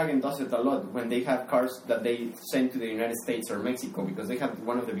 Volkswagen does it a lot when they have cars that they send to the United States or Mexico, because they have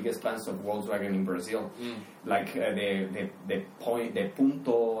one of the biggest plants of Volkswagen in Brazil, like the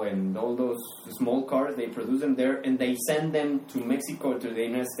Punto and all those small cars. They produce them there and they send them to Mexico, to the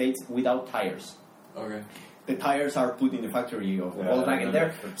United States, without tires. Okay. The tires are put in the factory of Volkswagen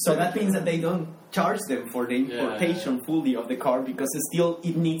there, so that means that they don't charge them for the importation fully of the car, because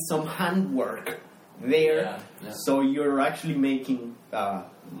it needs some handwork there. So you're actually making a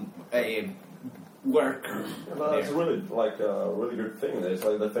work. Well, it's really like a really good thing. It's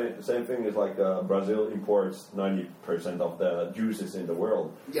like the same thing is like Brazil imports 90% of the juices in the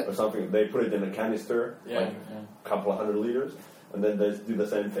world or something. They put it in a canister, a couple of 100 liters. And then they do the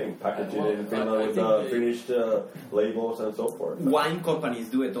same thing, package it in Finland with finished labels and so forth. Wine companies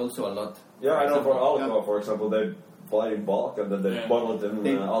do it also a lot. Yeah, I know for alcohol, for example, they buy in bulk and then they bottle it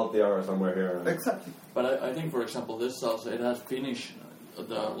in Altia or somewhere here. Exactly. But I think, for example, this salsa, it has Finnish,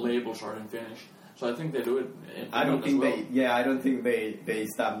 the labels are in Finnish. So I think they do it in Finland. I don't think they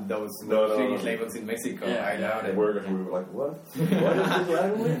stamp those Finnish labels in Mexico. I doubt it. Workers we were like, what? What is this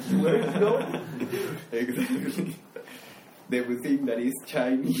language? Where is it going? Exactly. They would think that it's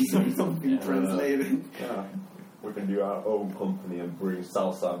Chinese or something translated. Yeah. We can do our own company and bring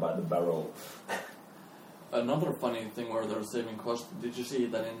salsa by the barrel. Another funny thing where they're saving cost, did you see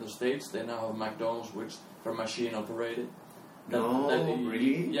that in the States they now have McDonald's which are machine operated?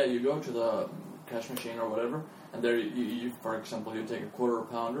 Really? Yeah, you go to the cash machine or whatever, and there you for example, you take a quarter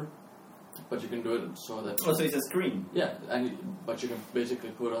pounder, but you can do it so that... Oh, so it's a screen? Yeah, but you can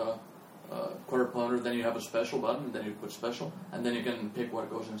basically put a quarter pounder, then you have a special button, then you put special, and then you can pick what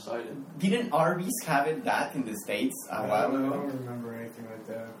goes inside it. Didn't Arby's have that in the States a while ago? I don't remember anything like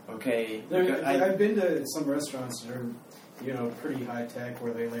that. Okay. I've been to some restaurants that are, pretty high tech,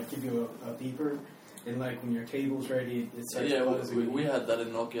 where they like give you a beeper, and like when your table's ready, it starts buzzing. we had that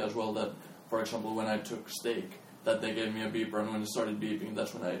in Nokia as well. That, for example, when I took steak, that they gave me a beeper, and when it started beeping,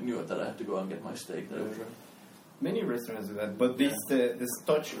 that's when I knew that I had to go and get my steak. That it was ready. Many restaurants do that, but this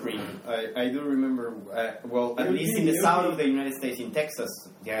touch screen, I do remember, at least in the south of the United States, in Texas,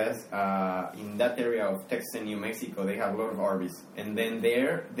 in that area of Texas and New Mexico, they have a lot of Arby's. And then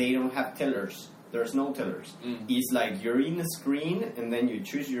there, they don't have tellers. There's no tellers. It's like you're in a screen, and then you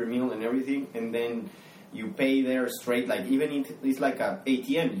choose your meal and everything, and then you pay there straight. Like, even it's like an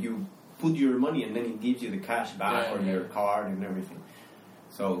ATM. You put your money, and then it gives you the cash back on your card and everything.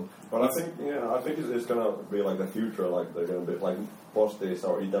 So, but I think it's gonna be like the future. Like they're gonna be like Postis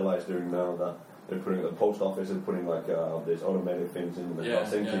or Itella is doing now, that they're putting, the post office is putting like these automated things in the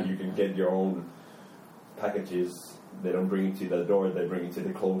same thing. You can get your own packages. They don't bring it to the door; they bring it to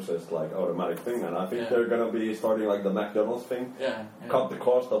the closest like automatic thing. And I think they're gonna be starting like the McDonald's thing. Cut the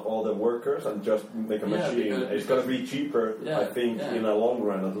cost of all the workers and just make a machine. It's gonna be cheaper, I think, in the long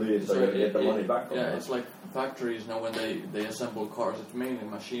run at least. So you get the money back from that. It's like factories now when they assemble cars. It's mainly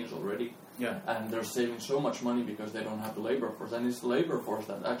machines already. And they're saving so much money because they don't have the labor force, and it's the labor force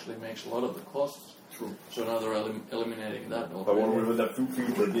that actually makes a lot of the costs. True. So now they're eliminating that. But when we're with the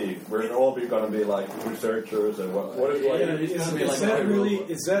future gig, we're all going to be like researchers and what is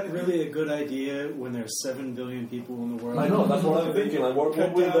is that really a good idea when there's 7 billion people in the world? I know, that's what I'm thinking.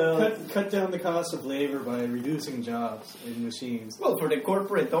 Like, cut down the cost of labor by reducing jobs in machines. Well, for the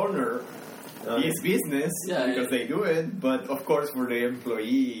corporate owner, it's business because they do it, but of course for the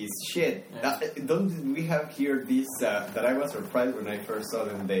employee, it's shit. Don't we have here this that I was surprised when I first saw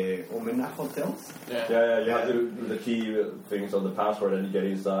them, the Homenage hotels? You have to do the key things on the password and you get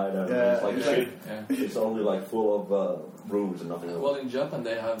inside, and it's like shit. It's only like full of rooms and nothing else. Well, in Japan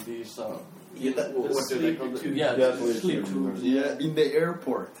they have these what do they call it? Yeah, sleep tubes. Yeah, in the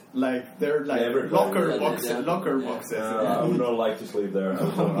airport, like they're like locker boxes. I would not like to sleep there.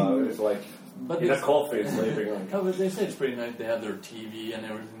 It's like in a coffee sleeping. Oh, but they say it's pretty nice. They have their TV and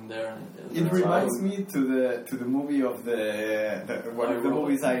everything there. It reminds me to the movie of one of the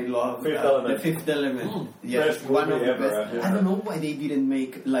movies I love, The Fifth Element. Yes, one of the best. I don't know why they didn't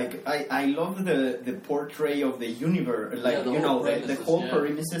make I love the portray of the universe, the whole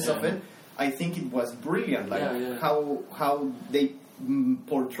premises of it. I think it was brilliant, how they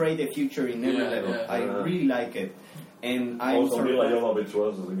portray the future in every level. I really like it. And I also Mila Jovovich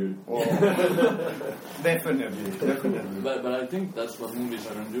was a good. Definitely. But I think that's what movies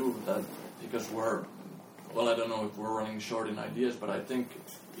are going to do. That because I don't know if we're running short in ideas, but I think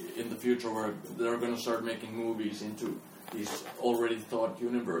in the future they're going to start making movies into these already thought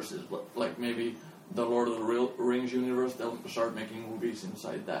universes, like maybe the Lord of the Rings universe. They'll start making movies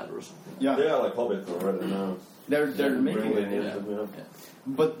inside that or something. Yeah, like Hobbit already now. They're making it.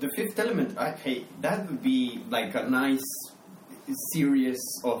 But The Fifth Element, that would be like a nice series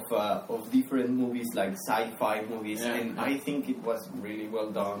of different movies, like sci-fi movies, and I think it was really well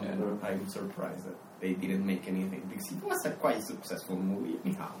done. And I'm surprised that they didn't make anything because it was a quite successful movie,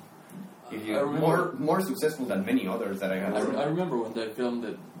 anyhow. More successful than many others that I had. I remember when they filmed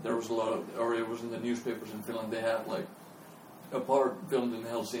it, there was a lot of, or it was in the newspapers in Finland. They had like a part filmed in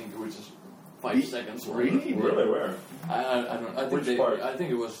Helsinki, which is 5 seconds long. Really? Where? I don't. I think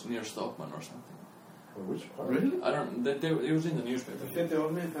it was near Stockman or something. Which part? Really? I don't. It was in the newspaper. The Fifth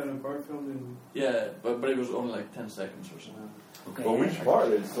Element had a part filmed in. Yeah, but it was only like 10 seconds or something. Okay. But which part?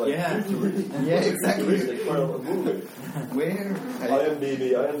 It's like exactly. It's part of a movie. Where?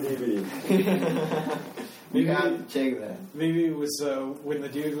 IMDb. You have to check that. Maybe it was when the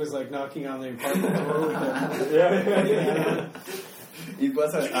dude was like knocking on the apartment door with the. Yeah. It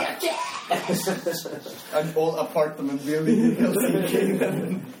was an old apartment building in Helsinki.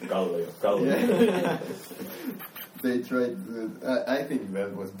 Kallio. Yeah. They tried. I think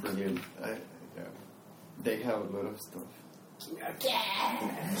that was brilliant. They have a lot of stuff. That's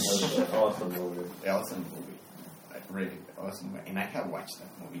an awesome movie. Awesome movie. Really awesome. And I have watched that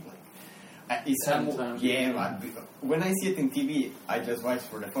movie it's 10 times. Yeah, when I see it in TV, I just watch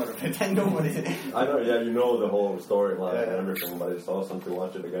for the fun of it. I know what it is. I know, yeah, you know the whole storyline and everything, but it's awesome to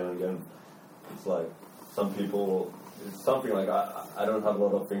watch it again and again. It's like some people, it's something like I don't have a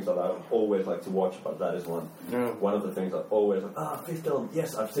lot of things that I always like to watch, but that is one. Yeah. One of the things I always Fifth Element,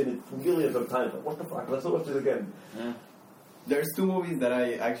 yes, I've seen it millions of times, but what the fuck, let's watch it again. Yeah. There's 2 movies that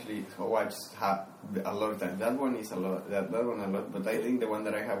I actually watched a lot of times. That one is a lot, that one a lot, but I think the one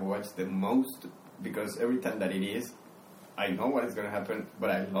that I have watched the most, because every time that it is, I know what is going to happen,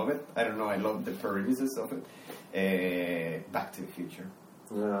 but I love it. I don't know, I love the premises of it. Back to the Future.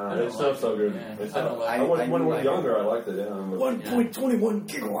 Yeah, it's so good. Yeah. When we were younger, I liked it. Yeah, 1.21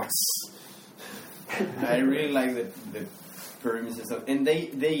 gigawatts. I really like the premises of, and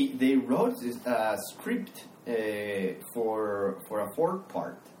they wrote this script for a 4th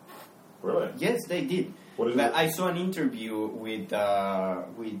part. Really? Yes, they did. What is it? I saw an interview with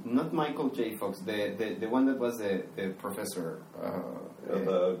not Michael J. Fox, the one that was the professor. I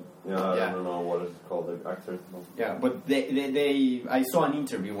don't know what it's called, the actor. Yeah, but I saw an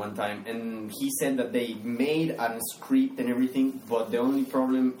interview one time, and he said that they made a script and everything, but the only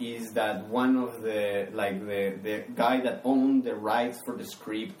problem is that one of the guy that owned the rights for the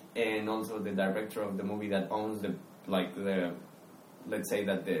script, and also the director of the movie that owns let's say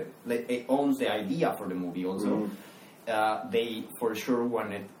that it owns the idea for the movie also. They for sure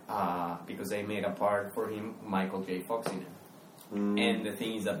wanted, because they made a part for him, Michael J. Fox in it. And the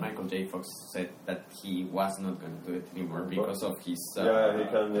thing is that Michael J. Fox said that he was not going to do it anymore because of his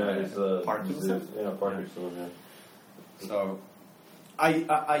his Parkinson. Parkinson. Yeah. So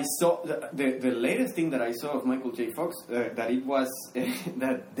I saw the latest thing that I saw of Michael J. Fox, that it was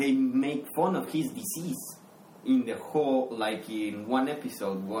that they make fun of his disease in the whole, like in one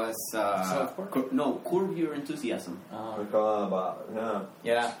episode was Curb Your Enthusiasm.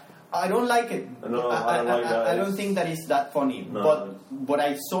 Yeah. I don't like it. No, I don't like that. I don't think that is that funny. No. But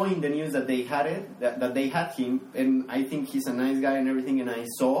I saw in the news that they had it, that they had him, and I think he's a nice guy and everything. And I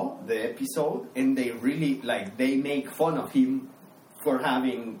saw the episode, and they really they make fun of him for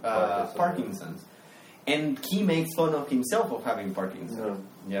having Parkinson's, and he makes fun of himself of having Parkinson's.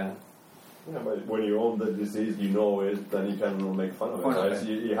 Yeah. Yeah, but when you own the disease, you know it, then you can make fun of it. Right?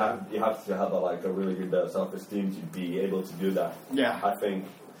 You have to have a really good self-esteem to be able to do that. Yeah. I think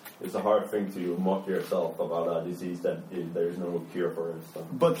it's a hard thing to mock yourself about a disease that there is no cure for it. So.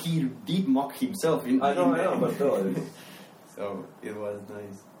 But he did mock himself. I know, but still. So it was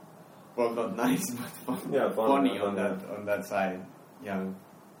nice. well, not nice, but funny on that side. Yeah,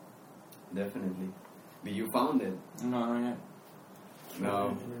 definitely. But you found it? No, yeah.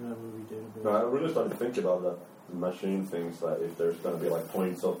 No. No, I really started to think about that machine things. That if there's going to be like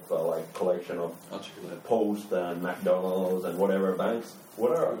points of like collection of Post and McDonald's and whatever banks,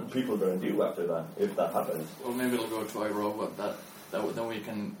 what are people going to do after that if that happens? Well, maybe it'll go to iRobot. Then we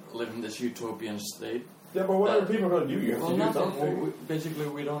can live in this utopian state. Yeah, but what are people going to do? You have to do something. Basically,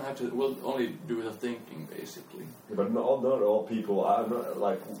 we don't have to. We'll only do the thinking, basically. Yeah, but not all people.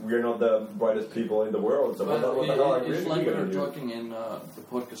 We're not the brightest people in the world. So what the hell are it's like we were do? talking in the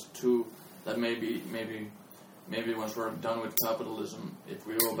podcast too. That maybe once we're done with capitalism, if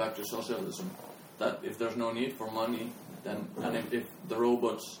we go back to socialism, that if there's no need for money, then and if the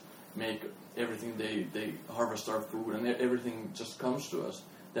robots make everything, they harvest our food and everything just comes to us,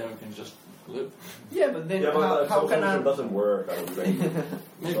 then we can just live. Yeah, but then how can it doesn't work, I don't think.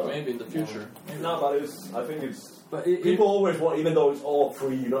 maybe in the future. Maybe. No, but I think it's... people always want, even though it's all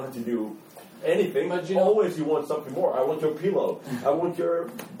free, you don't have to do anything, but you want something more. I want your pillow, I want your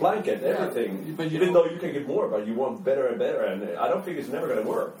blanket, everything. But even though you can get more, but you want better and better, and I don't think it's never going to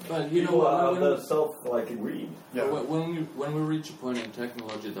work. But people have the self-greed. Yeah. When we reach a point in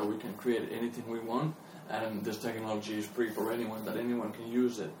technology that we can create anything we want, and this technology is free for anyone, that anyone can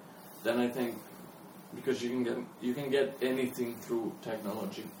use it, then I think, because you can get anything through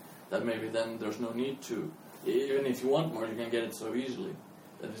technology, that maybe then there's no need to, even if you want more, you can get it so easily.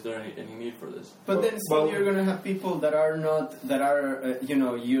 Then is there any need for this? But then still you're going to have people that are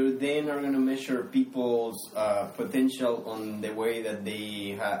you then are going to measure people's potential on the way that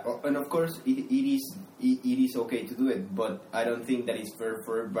they have, and of course it is okay to do it, but I don't think that it's fair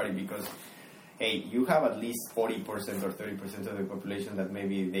for everybody, because hey, you have at least 40% or 30% of the population that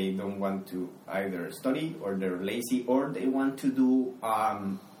maybe they don't want to either study, or they're lazy, or they want to do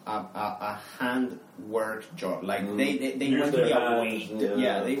a hand work job. Like they want to be a wait.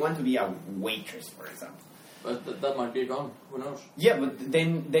 Yeah, they want to be a waitress, for example. But that might be gone. Who knows? Yeah, but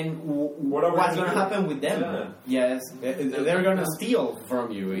then what's going to happen with them? Yeah. Yes, they're going to steal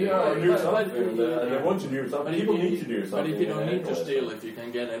from you. Yeah, or do something. They want to do something. People need to do something. But if you don't need to steal, if you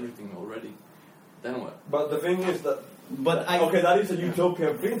can get everything already, then what? But the thing is that... that is a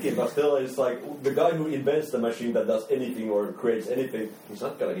utopian thinking, but still it's like the guy who invents the machine that does anything or creates anything, he's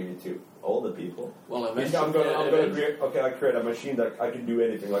not going to give it to all the people. Well, eventually... I'm going to create a machine that I can do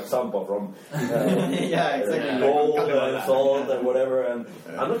anything, like Sampa from gold and salt and whatever, and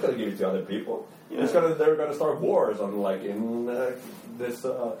I'm not going to give it to other people. Yeah. They're going to start wars on this...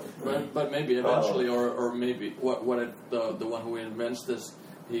 but maybe eventually, or maybe, what if the one who invents this,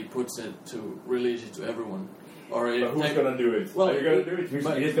 he puts it to release it to everyone. Or who's going to do it? Well, are you going to do it? He's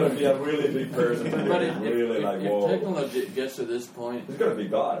going to be a really big person. If technology gets to this point... He's going to be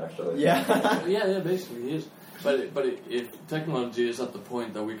God, actually. Yeah. yeah, basically he is. But if technology is at the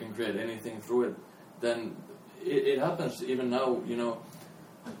point that we can create anything through it, then it happens even now,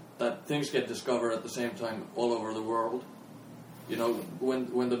 that things get discovered at the same time all over the world.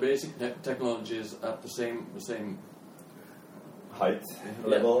 When the basic technology is at the same height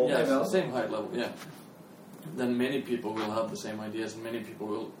level. Yeah, the same height level, yeah. Then many people will have the same ideas, and many people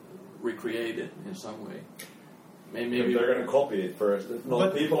will recreate it in some way. Maybe they're going to copy it first.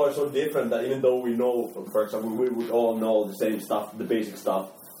 But people are so different that even though we know, for example, we would all know the same stuff, the basic stuff,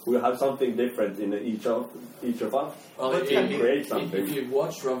 we'll have something different in each of us. Well, if you create something. If you've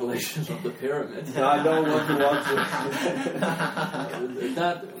watched Revelations of the Pyramid, I don't want to watch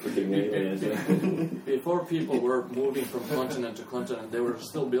it. Before people were moving from continent to continent, they were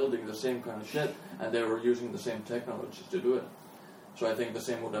still building the same kind of shit, and they were using the same technologies to do it. So I think the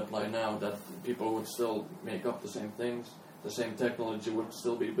same would apply now, that people would still make up the same things, the same technology would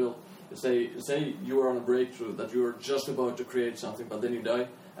still be built. Say you were on a breakthrough, that you were just about to create something, but then you die,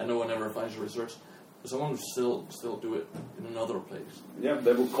 and no one ever finds your research. Someone would still do it in another place. Yeah,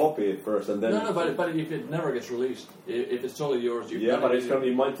 they will copy it first, and then... No, but if it never gets released, if it's totally yours... but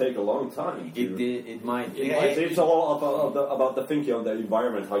it might take a long time. It might. It's all about the thinking on the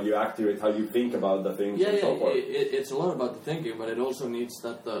environment, how you act to it, how you think about the things, and so forth. It's a lot about the thinking, but it also needs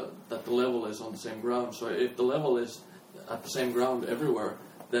that the level is on the same ground. So if the level is at the same ground everywhere,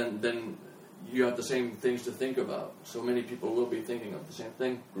 then you have the same things to think about. So many people will be thinking of the same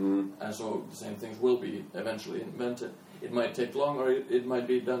thing, and so the same things will be eventually invented. It might take long, or it might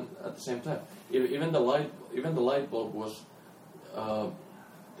be done at the same time. Even the light bulb was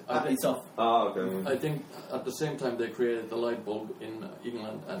It's off. Okay. I think at the same time they created the light bulb in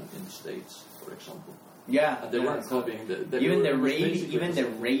England and in the States, for example. Yeah, and they weren't copying even the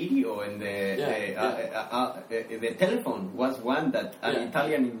radio and the telephone was one that an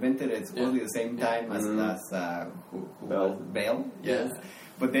Italian invented at supposedly the same time as who was Bell. Yes.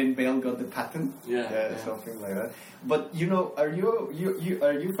 But then Bell got the patent, something like that. But are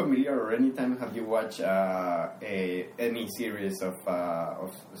you familiar, or anytime have you watched any series of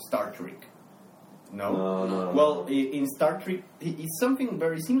Star Trek? No. Well, in Star Trek, it's something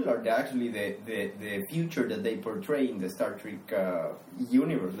very similar. Actually, the future that they portray in the Star Trek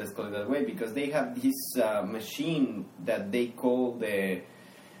universe, let's call it that way, because they have this machine that they call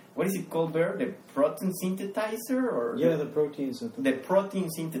what is it called there? The protein synthesizer, or the protein synthesizer. The protein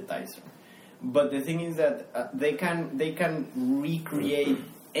synthesizer. But the thing is that they can recreate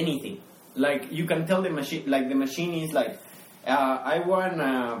anything. Like you can tell the machine, like the machine is like, I want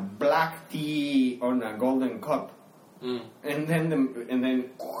a black tea on a golden cup, and then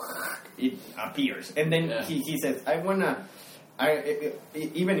it appears, and then he says, I wanna.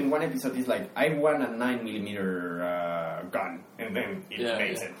 Even in one episode, he's like, I want a 9mm gun, and then it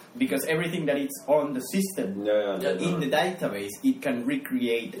makes it. Because everything that is on the system, in the database, it can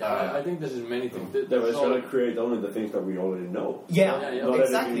recreate. I think this is many things. They were trying to create only the things that we already know.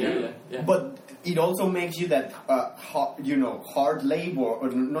 Exactly. But it also makes you that, hard labor, or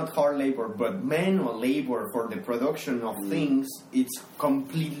not hard labor, but manual labor for the production of things, it's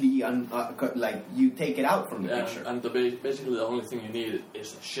completely, like, you take it out from the picture. And basically the only thing you need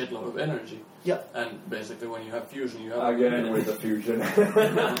is a shitload of energy. Yeah. And basically when you have fusion, you have... Again with the fusion.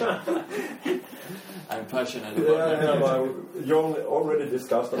 I'm passionate about it. You already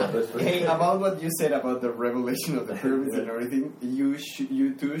discussed about this. Hey, about what you said about the revelation of the pyramids and everything, you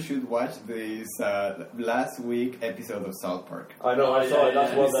too should watch this last week episode of South Park. I know, I saw it.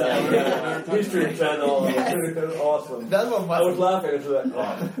 That's what the History Channel. Yes. Awesome. That one was... I was laughing. I was like,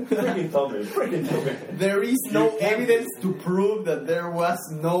 freaking Tommy. There is no evidence to prove that there was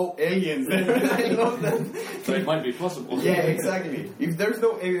no aliens there. I know that. So it might be possible. Yeah, exactly. If there's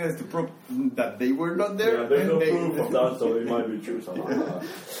no evidence to prove that they were not there, there's no proof of that, so it might be true somehow.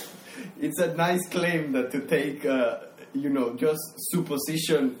 It's a nice claim that to take, just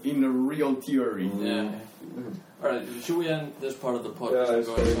supposition in a real theory. Yeah. All right, should we end this part of the podcast?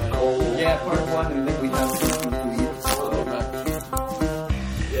 Part one, and then we have to eat.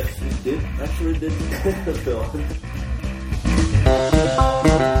 Yes, it did. Actually, did.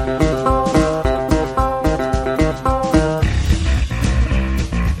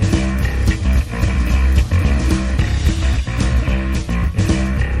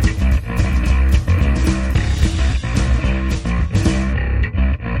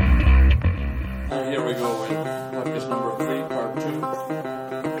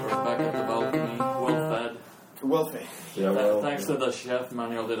 Thanks to the chef,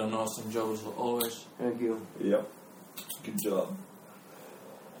 Manuel did an awesome job as always. Thank you. Yep. Good job.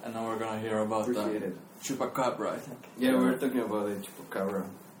 And now we're going to hear about the chupacabra, I think. Yeah, we're talking about the chupacabra.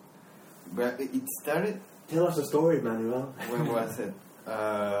 But it started... Tell us a story, Manuel. When was it?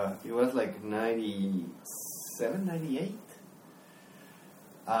 It was like 97, 98?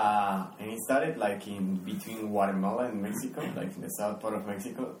 And it started like in between Guatemala and Mexico, like in the south part of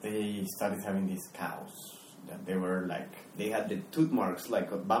Mexico. They started having these cows. That they were like, they had the tooth marks, like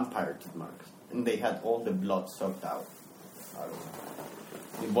vampire tooth marks, and they had all the blood sucked out.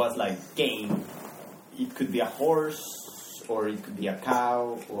 It was like game. It could be a horse, or it could be a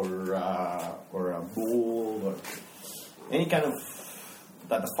cow, or a bull, or any kind of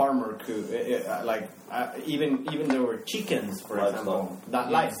that a farmer could even there were chickens, for example,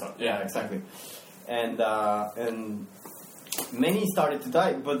 livestock. Yeah, exactly, and. Many started to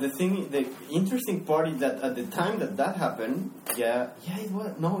die, but the interesting part is that at the time that happened, it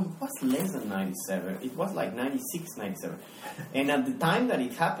was less than 97. It was like 96, 97. And at the time that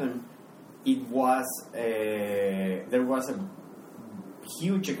it happened, it was there was a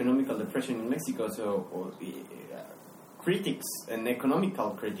huge economical depression in Mexico. So critics and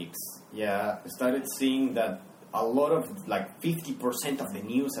economical critics, started seeing that a lot of, like 50% of the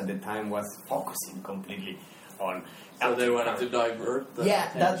news at the time was focusing completely on. So they wanted to divert the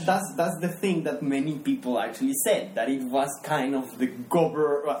attention. That's the thing that many people actually said, that it was kind of the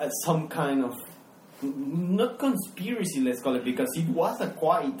some kind of, not conspiracy, let's call it, because it was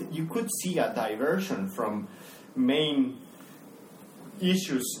you could see a diversion from main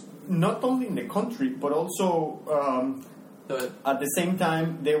issues, not only in the country, but also at the same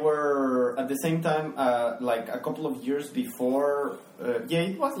time, like a couple of years before,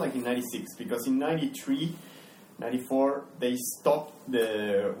 it was like in 96, because in 93, 94, they stopped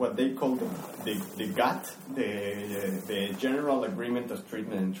what they call the GATT, the General Agreement of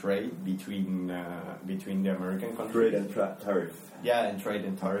Treatment and Trade between the American countries. Trade and tariff. Yeah, and trade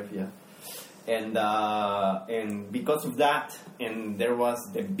and tariff. Yeah, and because of that, and there was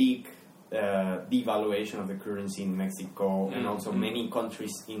the big devaluation of the currency in Mexico, and also many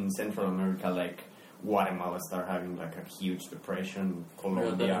countries in Central America, like Guatemala, start having like a huge depression.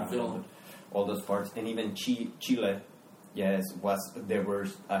 Colombia, all those parts, and even Chile, yes, there were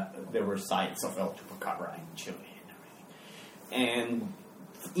sites of El Chupacabra in Chile and everything. And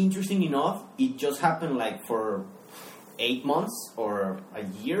interesting enough, it just happened like for 8 months or a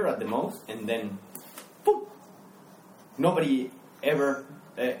year at the most, and then boop, nobody ever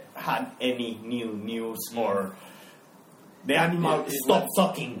had any new news or the animal stopped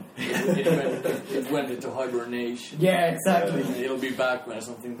sucking. It went into hibernation. Yeah, exactly. It'll be back when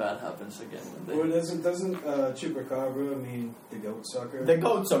something bad happens again. Well, doesn't Chupacabra mean the goat sucker? The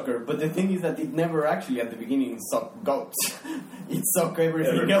goat sucker, but the thing is that it never actually at the beginning sucked goats. It sucked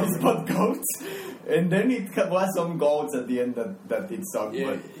everything else but goats. And then it was some goats at the end that it sucked.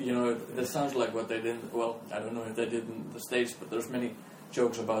 Yeah, but this sounds like what they did. Well, I don't know if they did in the States, but there's many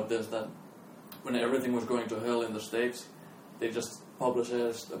jokes about this, that when everything was going to hell in the States, they just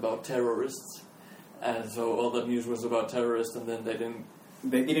publicized about terrorists, and so all the news was about terrorists, and then they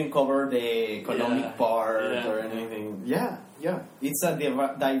didn't cover the economic part or anything. Yeah. It's a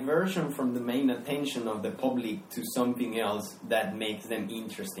diversion from the main attention of the public to something else that makes them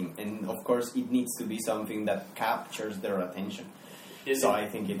interesting, and of course it needs to be something that captures their attention. I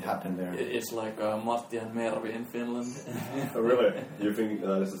think it happened there. It's like Matti and Mervi in Finland. Oh, really? You think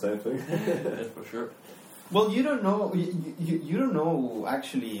that is the same thing? Yes, for sure. Well, you don't know. You don't know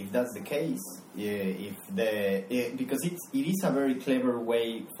actually if that's the case. Because it is a very clever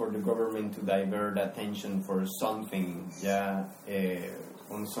way for the government to divert attention for something.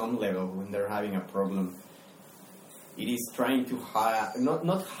 On some level, when they're having a problem, it is trying to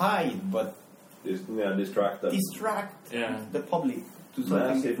not hide, but distract them. The public to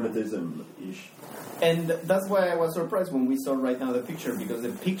something mass hypnotism-ish. And that's why I was surprised when we saw right now the picture, because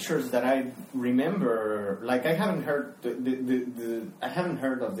the pictures that I remember, like I haven't heard I haven't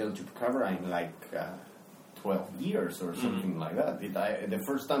heard of the El Chupacabra in like 12 years or something like that. The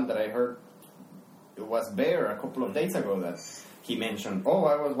first time that I heard it was Bear a couple of days ago that he mentioned, I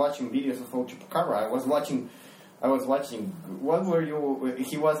was watching videos of El Chupacabra. I was watching. What were you?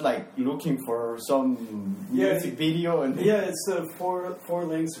 He was like looking for some music video, and it's the four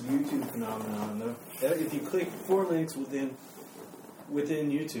links of YouTube phenomenon. Though, if you click 4 links within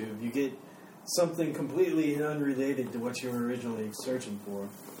YouTube, you get something completely unrelated to what you were originally searching for.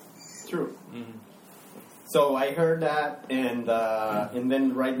 True. Mm-hmm. So I heard that, and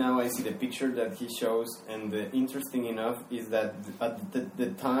then right now I see the picture that he shows, and interesting enough is that at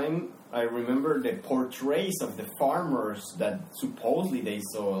the time I remember the portraits of the farmers that supposedly they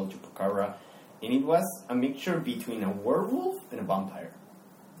saw El Chupacabra, and it was a mixture between a werewolf and a vampire,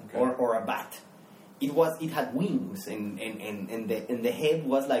 or a bat. It had wings, and the head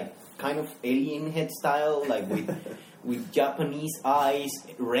was like kind of alien head style, like with Japanese eyes,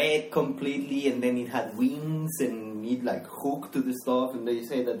 red completely, and then it had wings, and it like hooked to the stuff, and they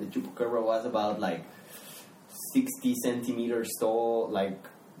say that the Chupacabra was about like 60 centimeters tall, like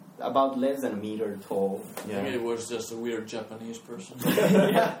about less than a meter tall. Yeah. I think it was just a weird Japanese person.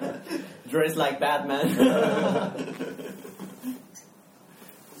 Dressed like Batman.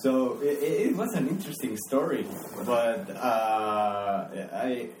 So it was an interesting story, but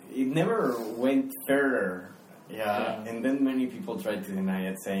it never went further. Yeah, and then many people tried to deny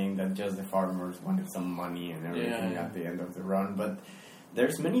it, saying that just the farmers wanted some money and everything at the end of the run. But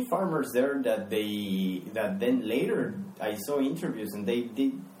there's many farmers there that then later I saw interviews, and they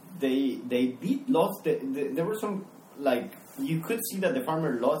lost. There were some, like, you could see that the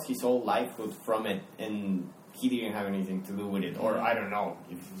farmer lost his whole livelihood from it, and he didn't have anything to do with it, or I don't know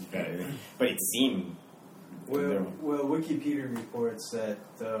if he's got anything, but it seemed. Well, Wikipedia reports that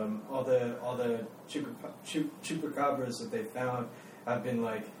all the chupacabras that they found have been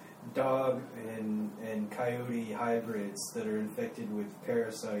like dog and coyote hybrids that are infected with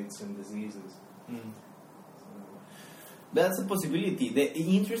parasites and diseases. Mm. That's a possibility. The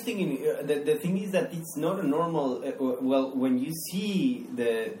thing is that it's not a normal. When you see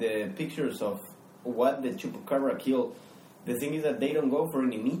the pictures of what the chupacabra killed, the thing is that they don't go for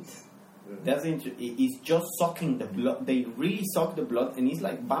any meat. It's just sucking the blood. They really suck the blood, and it's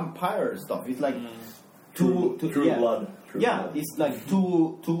like vampire stuff. It's like true blood. It's like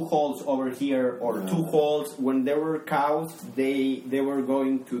two holes over here, or 2 holes. When there were cows, they were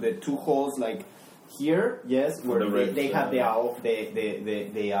going to the 2 holes, like Here, yes, where they have the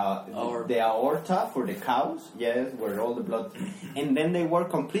aorta for the cows, yes, where all the blood, and then they were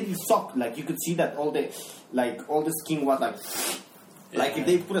completely soaked. Like you could see that all the skin was like if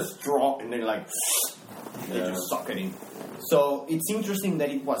they put a straw and then they just suck it in. So it's interesting that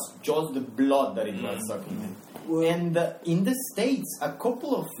it was just the blood that it was sucking in. And in the States, a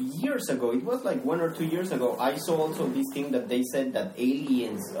couple of years ago, it was like 1 or 2 years ago, I saw also this thing that they said that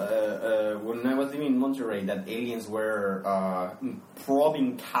aliens, when I was living in Monterrey, that aliens were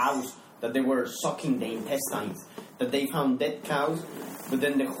probing cows, that they were sucking the intestines, that they found dead cows, but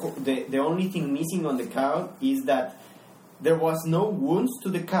then the only thing missing on the cow is that there was no wounds to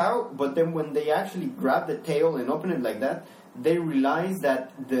the cow, but then when they actually grabbed the tail and opened it like that, they realized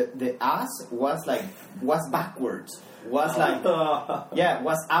that the ass was backwards, was out. Wow.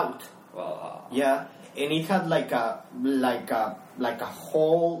 Yeah, and it had like a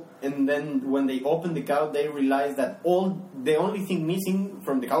hole, and then when they opened the cow, they realized that the only thing missing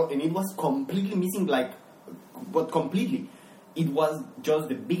from the cow, and it was completely missing, but completely, it was just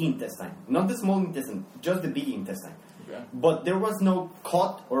the big intestine, not the small intestine, just the big intestine. Okay. But there was no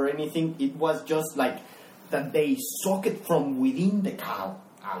cut or anything. It was just like that they suck it from within the cow.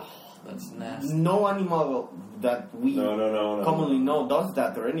 Oh, that's nasty. No animal that we commonly know does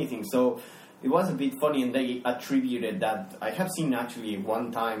that or anything. So it was a bit funny, and they attributed that. I have seen actually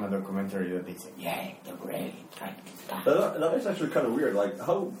one time a documentary that they said, yeah, they were aliens trying to get that. That is actually kind of weird. Like,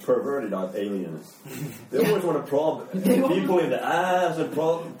 how perverted are aliens? They always want to probe people in the ass and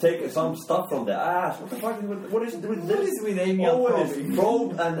take some stuff from the ass. What the fuck? What is with this? What is with alien always probing?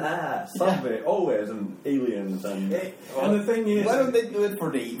 probe and ass. Something. Always. And aliens. And the thing is... Why don't they do it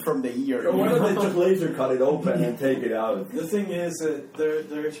from the ear? Why don't they just laser cut it open and take it out? The thing is that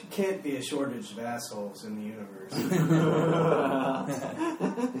there can't be a shortage of assholes in the universe.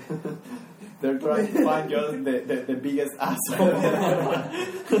 They're trying to find just the biggest asshole.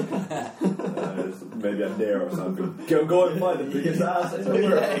 Maybe a dare or something. Go and find the biggest ass.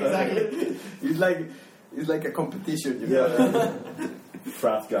 Exactly. It's like a competition. You know?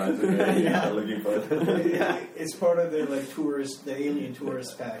 Frat guys are looking for it. It's part of their the alien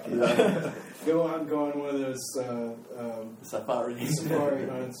tourist package. Go on one of those safari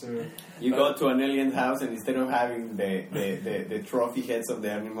hunts, or you go to an alien house, and instead of having the trophy heads of the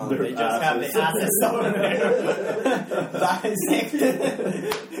animal, they just have the asses over there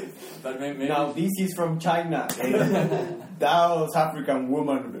dissected. But maybe now this is from China. Those African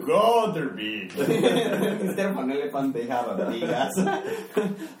women, God, they're big. Instead of an elephant, they have a big ass.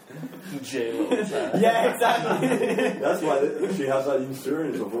 J-Lo. Yeah, exactly. That's why she has an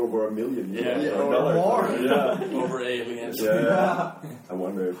insurance of over $1 million. Or more. Over aliens. Yeah. I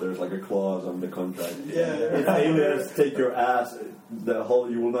wonder if there's like a clause on the contract. Yeah. If aliens take your ass,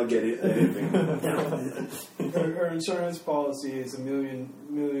 you will not get anything. Her insurance policy is $1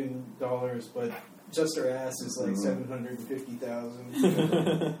 million, but just her ass is like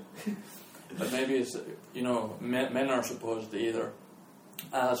 $750,000. But maybe it's men are supposed to either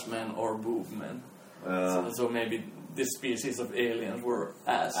ass men or boob men. So maybe this species of aliens were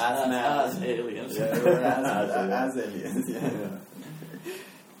ass aliens. Yeah, they were ass aliens. Yeah.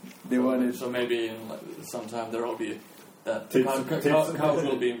 They wanted. So maybe sometime there will be that cows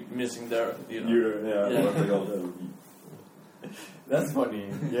will be missing their. That's funny.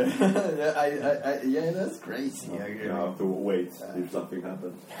 Yeah, that's crazy. You have to wait if something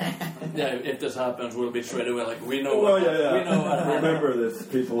happens. Yeah, if this happens, we'll be straight away like we know. We know. Remember this,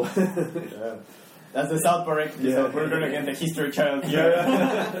 people. That's the South Park episode. We're gonna get the History Channel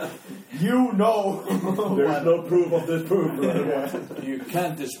here. You know. There's no proof of this proof. You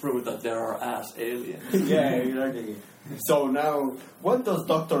can't disprove that there are ass aliens. Yeah, exactly. So now, what does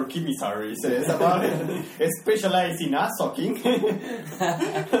Dr. Kimisari says about it? Specialize in ass sucking.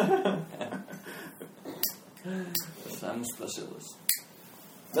 Sans bacillus.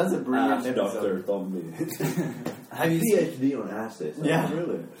 That's a brilliant Dr. episode. Tommi. Have you PhD on asses. Yeah.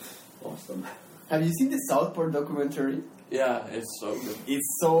 Really awesome. Have you seen the South Park documentary? Yeah, it's so good.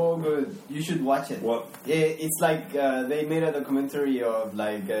 It's so good. You should watch it. What? It's like they made a documentary of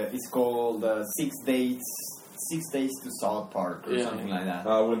it's called 6 Days to South Park or something like that.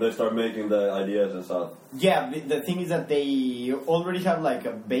 When they start making the ideas and stuff. Yeah, the thing is that they already have like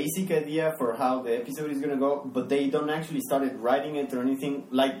a basic idea for how the episode is gonna go, but they don't actually started writing it or anything.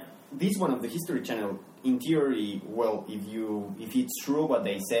 Like this one of the History Channel, in theory, well, if it's true what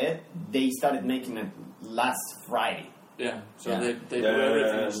they said, they started making it last Friday. Yeah, so they do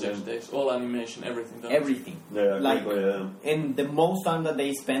everything in 6 days. All animation, everything done. Everything. And the most time that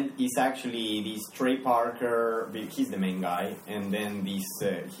they spent is actually this Trey Parker, he's the main guy, and then this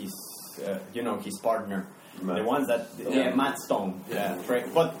his his partner. Matt. The ones that Matt Stone. Yeah,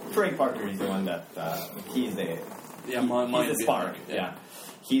 but Trey Parker is the one that he's the spark. Yeah.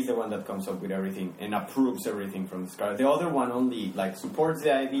 He's the one that comes up with everything and approves everything from the start. The other one only supports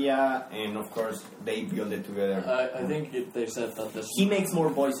the idea, and of course they build it together. I think they said that he makes more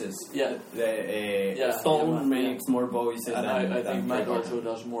voices. Yeah, Stone makes more voices, and I think Matt also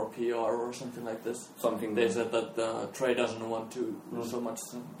does more PR or something like this. They said that Trey doesn't want to so much.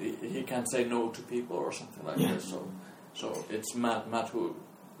 He can't say no to people or something like this. So it's Matt who.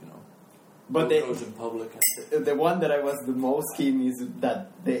 But goes in public. The one that I was the most keen is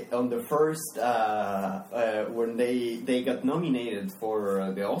that on the first when they got nominated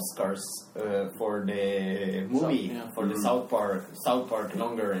for the Oscars for the movie the South Park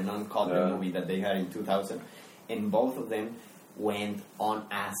longer and uncut movie that they had in 2000, and both of them went on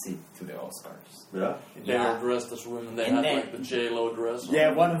acid to the Oscars. Yeah, they were dressed as women. They had the J-Lo dress.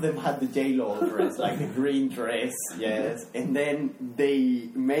 Yeah, one of them had the J-Lo dress, like the green dress. Yes, and then they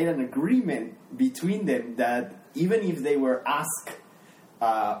made an agreement between them that even if they were asked,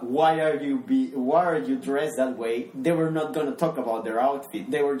 why are you dressed that way, they were not going to talk about their outfit.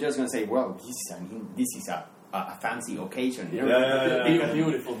 They were just going to say, well, this is a fancy occasion. A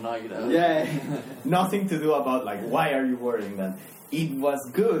beautiful night. Nothing to do about why are you wearing that. It was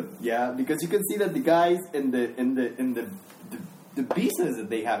good, because you can see that the guys and the business that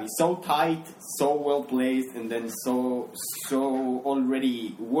they have is so tight, so well placed, and then so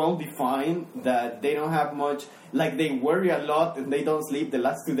already well defined that they don't have much. They worry a lot and they don't sleep the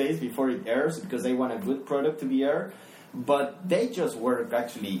last 2 days before it airs because they want a good product to be aired. But they just work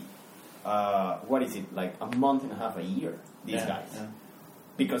actually. What is it, a month and a half a year, these guys. Yeah.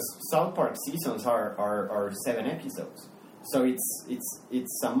 Because South Park seasons are 7 episodes. So it's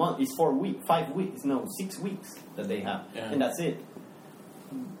a month, it's 6 weeks that they have. Yeah. And that's it.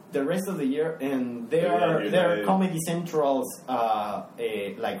 The rest of the year, and they're Comedy Central's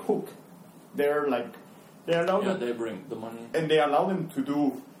hook. They allow them, they bring the money. And they allow them to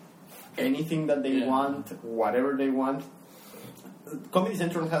do anything that they want, whatever they want. Comedy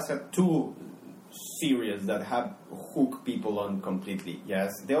Central has had 2 series that have hooked people on completely. Yes,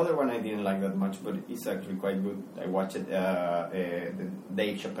 the other one I didn't like that much, but it's actually quite good. I watched it, the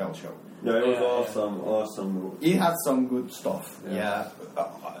Dave Chappelle show. Yeah, it was awesome. It had some good stuff.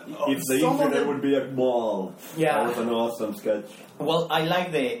 If the internet would be a mall, that was an awesome sketch. Well, I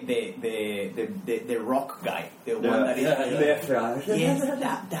like the rock guy, the one that is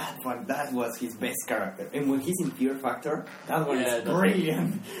that one. That was his best character. And when he's in Fear Factor, that one is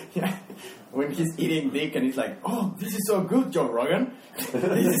brilliant. When he's eating dick and he's like, "Oh, this is so good, Joe Rogan.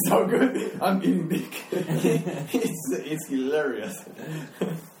 This is so good. I'm eating dick." It's hilarious.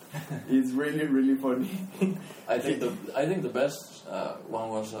 It's really, really funny. I think the best one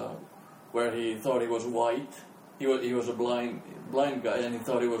was where he thought he was white. He was a blind guy and he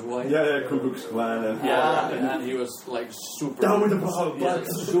thought he was white. Ku Klux Klan and he was super down with the ball,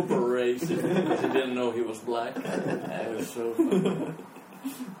 super racist because he didn't know he was black. It was so funny.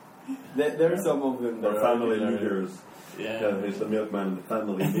 There are some of them that are family leaders. Yeah, he's the milkman. The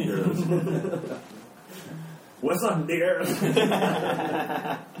family leaders. What's up, nigger?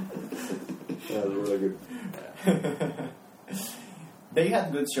 That was really good. They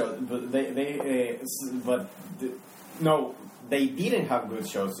had good shows, but they didn't have good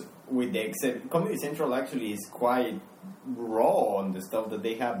shows. With the except, Comedy Central actually is quite raw on the stuff that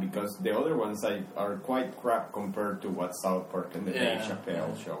they have because the other ones are quite crap compared to what South Park and the Dave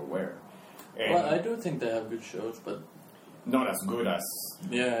Chappelle show were. And well, I do think they have good shows, but not as good as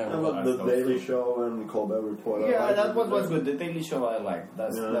the Daily Show and Colbert Report. That was good. The Daily Show I like.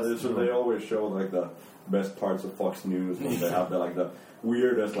 They always show the best parts of Fox News when they have the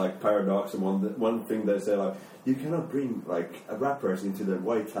weirdest paradox. And one thing they say you cannot bring rappers into the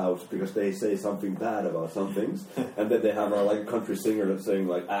White House because they say something bad about some things, and then they have a country singer that's saying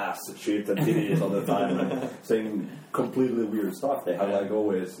ass, shit, and titties all the time, and saying completely weird stuff. They have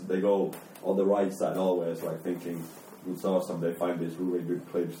always they go on the right side always thinking. It's awesome. They find these really good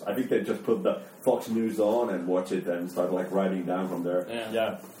clips. I think they just put the Fox News on and watch it and start writing down from there.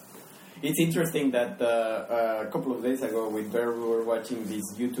 Yeah. It's interesting that a couple of days ago with Berin we were watching this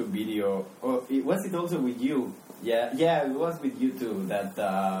YouTube video. Was it also with you? Yeah, it was with you too. That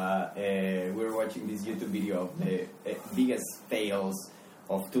we were watching this YouTube video of the biggest fails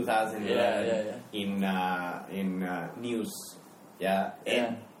of 2011 in news.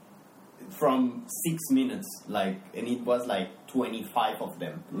 And from 6 minutes, and it was 25 of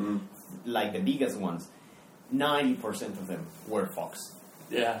them, the biggest ones. 90% of them were Fox.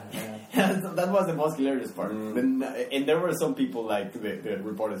 Yeah. That was the most hilarious part. And there were some people like the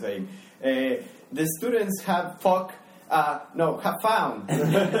reporter saying, the students have have found.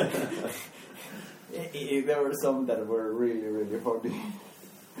 There were some that were really, really funny.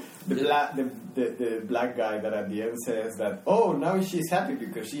 The black guy that at the end says that, oh, now she's happy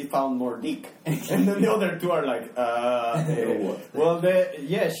because she found more dick. And then the other two are like,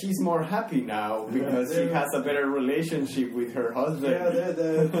 she's more happy now because she has a better relationship with her husband. Yeah,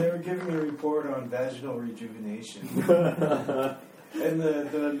 they were giving a report on vaginal rejuvenation. And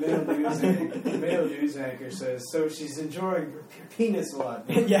the male news anchor says, so she's enjoying her penis a lot.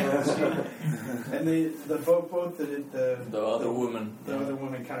 And the other woman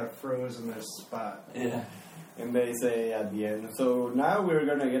kind of froze in their spot. Yeah. And they say at the end, so now we're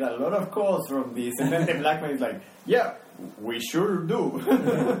going to get a lot of calls from this. And then the black man is like, yeah, we sure do.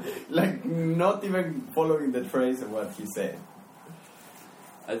 Like, not even following the trace of what he said.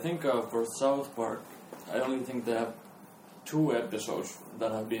 I think for South Park, I only think they have 2 episodes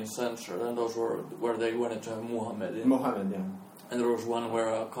that have been censored, and those were where they wanted to have Muhammad in. Yeah. And there was one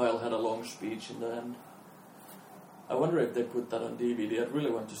where Kyle had a long speech in the end. I wonder if they put that on DVD. I'd really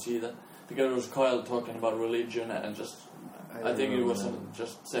want to see that. Because it was Kyle talking about religion and just... I think it was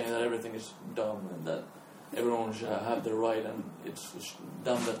just saying that everything is dumb and that everyone should have the right, and it's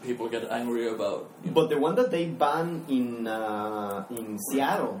dumb that people get angry about. But the one that they banned in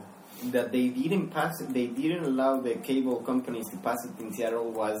Seattle, that they didn't allow the cable companies to pass it in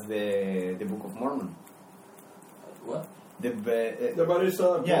Seattle, was the Book of Mormon. What? But it's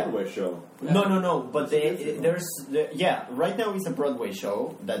a Broadway show. No. But right now it's a Broadway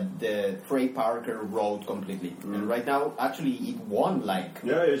show that Trey Parker wrote completely, and right now actually it won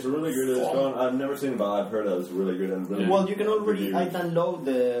Yeah, it's really good. It's gone. I've never seen it, but I've heard that it's really good and really. Well, you can already download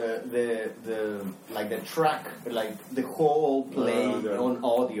the track, like the whole play on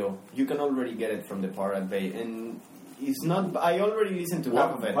audio. You can already get it from the Pirate Bay, and. It's not. I already listened to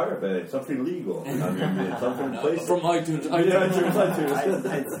half of it. Pirate Bay, something legal. I mean, something from iTunes.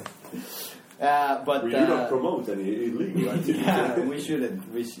 iTunes. But we do not promote any illegal. Yeah, we shouldn't.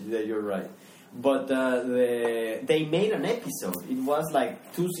 You're right. But they made an episode. It was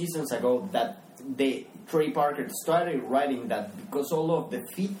like 2 seasons ago that Trey Parker started writing that because all of the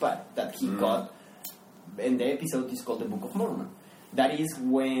feedback that he got, and the episode is called The Book of Mormon. That is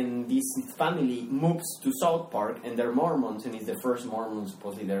when this family moves to South Park, and they're Mormons, and it's the first Mormons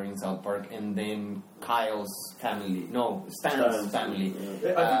supposedly there in South Park, and then Kyle's family, Stan's family.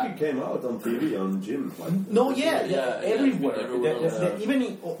 Yeah. I think it came out on TV on Jim. Everywhere.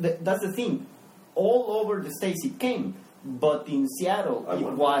 That's the thing. All over the States it came, but in Seattle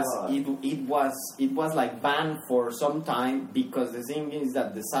it was like banned for some time because the thing is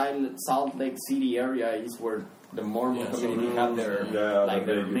that the Salt Lake City area is where the Mormon community have their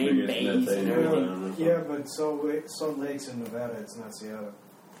main base and everything. Yeah, but Salt Lake's in Nevada. It's not Seattle.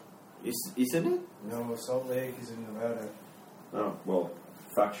 Isn't it? No, Salt Lake is in Nevada. Oh, well,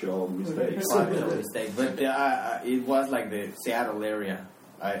 factual mistake. But it was like the Seattle area.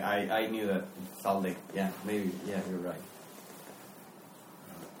 I knew that Salt Lake. Yeah, maybe. Yeah, you're right.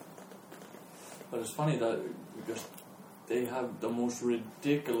 But it's funny that because they have the most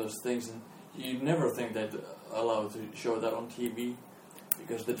ridiculous things, and you never think they'd allow to show that on TV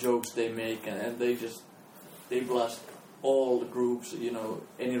because the jokes they make, and they blast all the groups,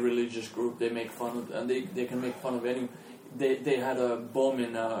 any religious group they make fun of, and they can make fun of any. They had a bomb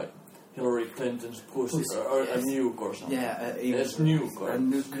in Hillary Clinton's pussy or a nuke or something. Yeah, it's nuke or a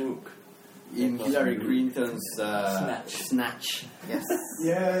nuke. In Hillary Clinton's snatch. Yes.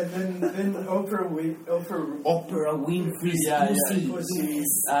 Yeah, and then Oprah Winfrey's pussy.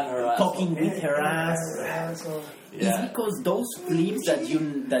 And her ass. Talking with her ass. It's because those clips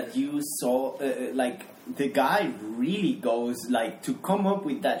that you saw, like the guy really goes like to come up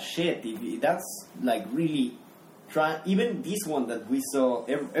with that shit. That's like really. Even this one that we saw,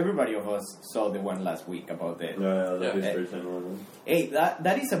 everybody of us saw the one last week about the History Channel one. Hey,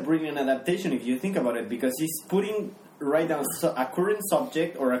 that is a brilliant adaptation if you think about it, because he's putting right down a current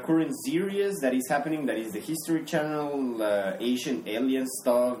subject or a current series that is happening, that is the History Channel, Asian alien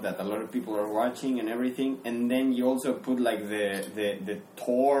stuff that a lot of people are watching and everything, and then you also put like the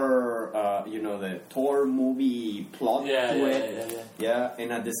Thor, the Thor movie plot to it. Yeah,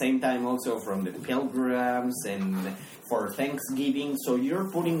 and at the same time also from the Pilgrims and for Thanksgiving, so you're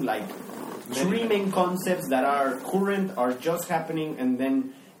putting like three main concepts that are current, are just happening, and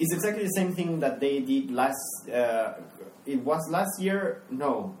then it's exactly the same thing that they did it was last year?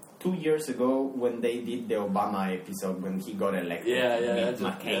 No, 2 years ago when they did the Obama episode when he got elected.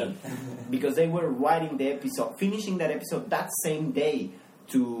 McCain. Because they were writing the episode, finishing that episode that same day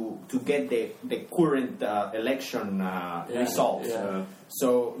to get the current election results. Yeah.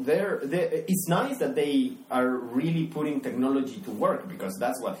 So it's nice that they are really putting technology to work, because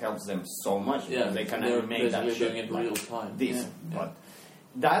that's what helps them so much. Yeah, they can animate that shit doing it in real time. But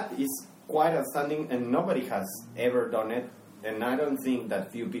that is quite outstanding, and nobody has ever done it. And I don't think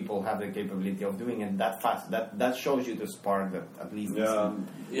that few people have the capability of doing it that fast. That shows you the spark that at least...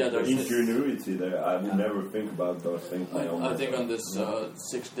 there's ingenuity there. I would never think about those things. I think on this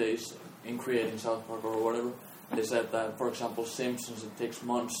 6 days in creating South Park or whatever, they said that, for example, Simpsons, it takes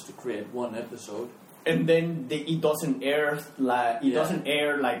months to create one episode. And then it doesn't air like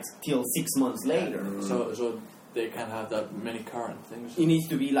till 6 months later. So they can't have that many current things. It needs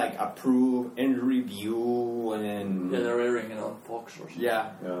to be like approved and review and... Yeah, they're airing it on Fox or something.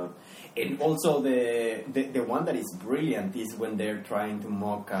 Yeah. And also the one that is brilliant is when they're trying to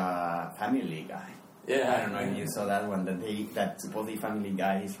mock Family Guy. Yeah, I don't know if you saw that one. That supposedly Family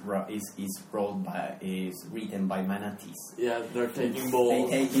Guy is written by manatees. Yeah, they're taking balls.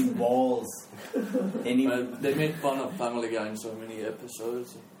 They're taking balls. They made fun of Family Guy in so many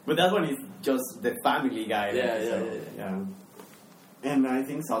episodes. But that one is just the Family Guy. Yeah. And I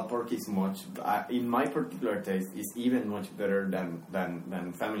think South Park is much, in my particular taste, is even much better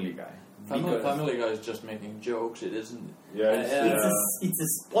than Family Guy. Family Guy is just making jokes. It isn't. It's a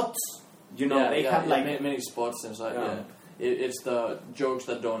spot. They have like many spots inside. Yeah. It's the jokes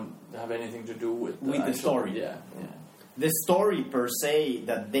that don't have anything to do with the story. Yeah. The story per se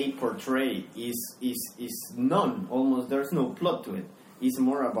that they portray is none. Almost there's no plot to it. It's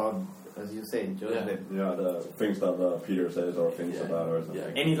more about, as you say, just the things that Peter says or things about or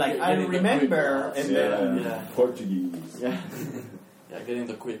something. And he's like, I remember, and then Portuguese. Yeah, getting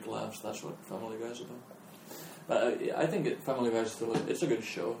the quick laughs. That's what Family Guy's about. But I think Family Guy is still it's a good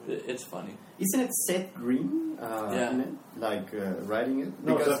show. It's funny. Isn't it Seth Green? In it? Like writing it?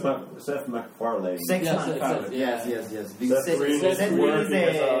 No, Seth MacFarlane. Seth MacFarlane. Yes. Seth Green is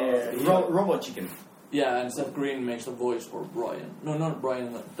the Robot Chicken. Yeah, and Seth Green makes the voice for Brian. No, not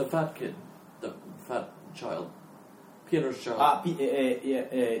Brian. The fat kid, the fat child, Peter's child.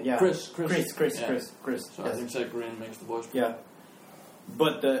 Chris. So I think Seth Green makes the voice.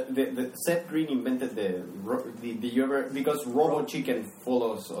 But the Seth Green invented because Robot Chicken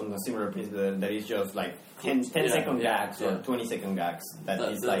follows on a similar principle that is just like 10-second gags or 20-second gags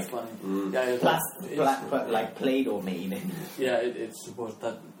is like funny. like Play-Doh made. It's supposed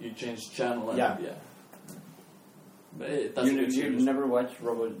that you change channel. And, But you never watched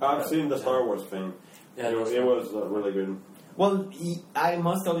Robot? I've seen the Star Wars thing. Yeah, it was really good. Well, I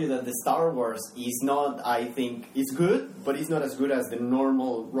must tell you that the Star Wars is not, I think, it's good, but it's not as good as the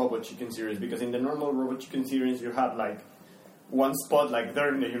normal Robot Chicken series, because in the normal Robot Chicken series you have like one spot like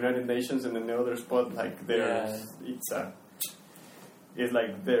they're in the United Nations and then the other spot like it's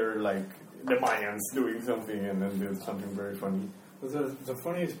like they're like the Mayans doing something and then there's something very funny. The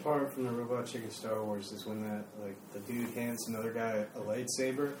funniest part from the Robot Chicken Star Wars is when the dude hands another guy a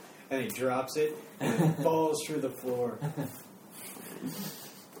lightsaber and he drops it and it falls through the floor.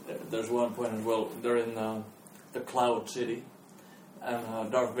 There's one point as well. They're in the Cloud City,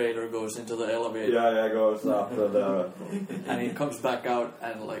 and Darth Vader goes into the elevator. Goes after the... and he comes back out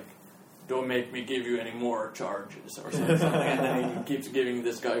and like, don't make me give you any more charges or something. And then he keeps giving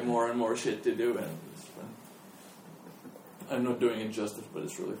this guy more and more shit to do, and it's fun. I'm not doing it justice, but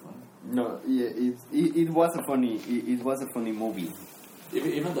it's really funny. No, it was a funny movie.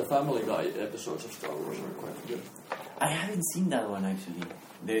 Even the Family Guy episodes of Star Wars are quite good. I haven't seen that one actually.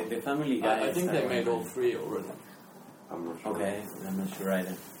 The Family Guy. I think they made all three already. I'm not sure. Okay, I'm not sure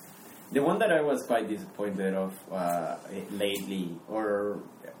either. The one that I was quite disappointed of lately, or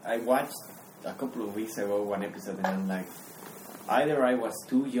I watched a couple of weeks ago one episode and I'm like, either I was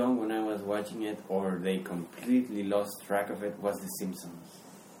too young when I was watching it or they completely lost track of it, was The Simpsons.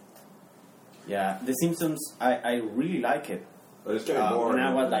 Yeah, The Simpsons, I really like it. But it's getting boring.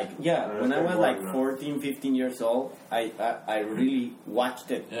 When I was like 14, 15 years old, I really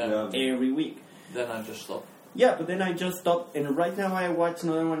watched it every week. Then I just stopped. Yeah, but then I just stopped, and right now I watch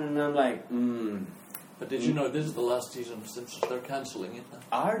another one, and I'm like, But did you know this is the last season of Simpsons? They're cancelling it now.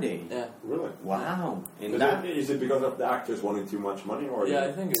 Are they? Yeah. Really? Wow. And is it because of the actors wanting too much money? Or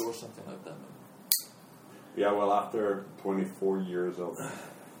I think it was something like that. Yeah, well, after 24 years of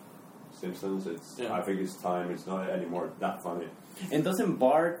Simpsons, I think it's time. It's not anymore that funny. And doesn't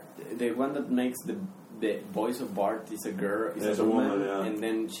Bart, the one that makes the voice of Bart, is a girl, is a woman, and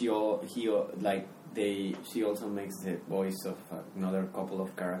then she also makes the voice of another couple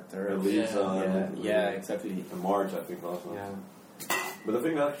of characters. Lisa, exactly. And Marge, I think also. Yeah. But the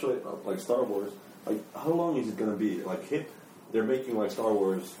thing actually, like Star Wars, like how long is it gonna be like hip? they're making like Star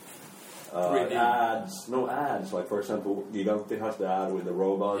Wars ads. No ads. Like for example, Gigante has the ad with the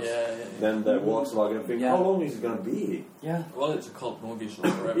robots. Then the Volkswagen thing. How long is it gonna be? Yeah. Well, it's a cult movie, so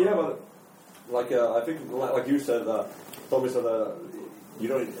forever. Yeah, but like I think, like you said, Tommi said you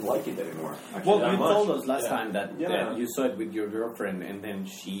don't like it anymore. Well, you told us last time that you saw it with your girlfriend, and then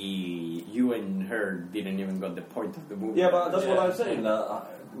you and her didn't even got the point of the movie. Yeah, but that's what I'm saying.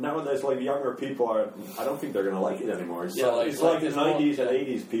 Nowadays, like younger people I don't think they're gonna like it anymore. It's like the 90s and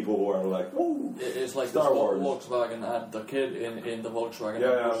 80s people who are like, whoa, it's like Star Wars. Volkswagen ad. The kid in the Volkswagen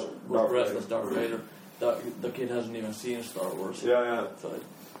was dressed as Darth Vader. The kid hasn't even seen Star Wars. Yeah. So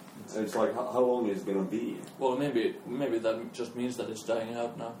it's like how long is it gonna be? Well, maybe that just means that it's dying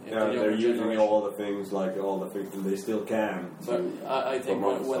out now. They're using all the things, and they still can. But I think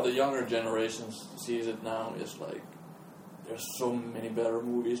when the younger generation sees it now, it's like there's so many better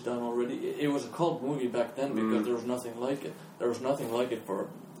movies done already. It was a cult movie back then because there was nothing like it. There was nothing like it for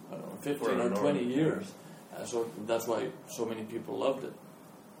 15 or 20 years. So that's why so many people loved it.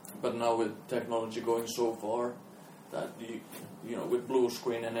 But now with technology going so far, that you know, with blue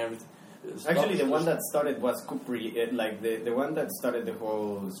screen and everything. Actually, the one that started was Kupri. The one that started the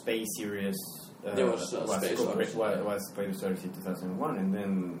whole space series was Space Odyssey 2001, and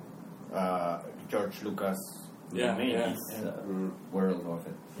then George Lucas made his world of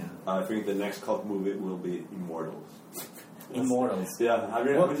it. Yeah. I think the next cult movie will be Immortals. Immortals. Yeah,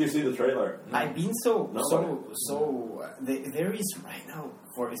 did you see the trailer? I've been there is right now,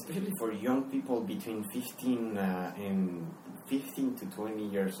 especially for young people between 15 to 20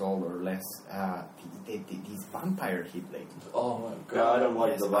 years old or less, these vampire hit lately. Oh my god! Yeah, I don't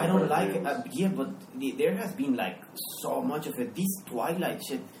like the vampire. I don't like it. But there has been like so much of it. This Twilight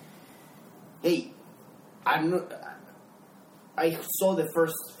shit. Hey, I saw the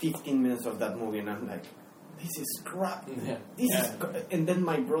first 15 minutes of that movie and I'm like, this is crap. And then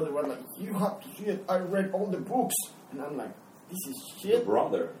my brother was like, you have to see it. I read all the books. And I'm like, this is shit. Your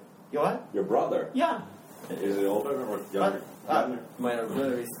brother? Your what? Your brother? Yeah. Is it older or younger? My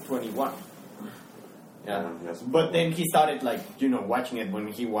brother is 21. Yeah. But then he started watching it when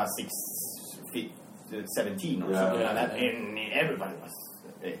he was 17 or something like that. And everybody was.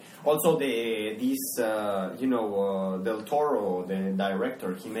 Also, Del Toro, the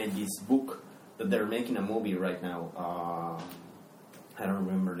director, he made this book that they're making a movie right now. I don't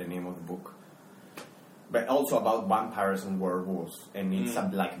remember the name of the book, but also about vampires and werewolves, and it's a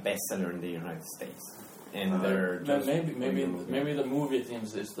bestseller in the United States. And they're just maybe the movie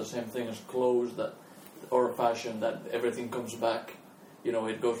things is the same thing as clothes or fashion, that everything comes back. You know,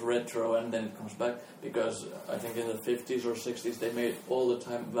 it goes retro and then it comes back, because I think in the 50s or 60s they made all the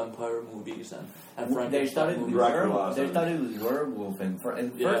time vampire movies and Frankenstein. They started with werewolf and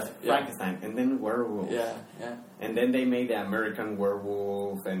first Frankenstein and then werewolf. Yeah. And then they made the American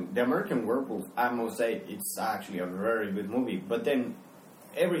Werewolf, and the American Werewolf, I must say, it's actually a very good movie. But then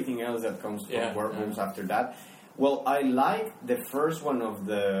everything else that comes from werewolves after that. Well, I like the first one of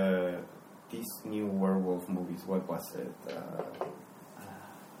these new werewolf movies. What was it?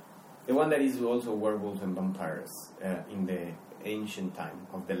 The one that is also werewolves and vampires in the ancient time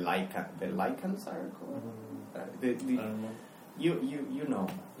of the Lycans. The Lycans are called. You know.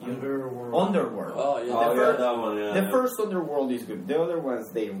 Underworld. Oh yeah. That one. Yeah. The first Underworld is good. The other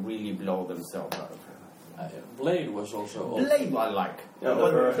ones they really blow themselves out of it. Blade was also. Blade I like. Yeah,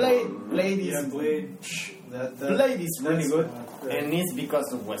 but Blade is Blade is really good, and it's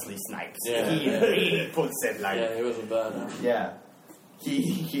because of Wesley Snipes. Yeah. He really puts it like. Yeah, he was a bad. Yeah.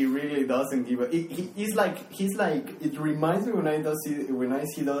 He really doesn't give a. He's like it reminds me when I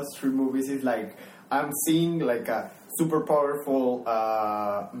see those three movies. It's like I'm seeing like a super powerful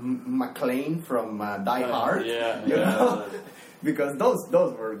McClane from Die Hard. Yeah, you know? Because those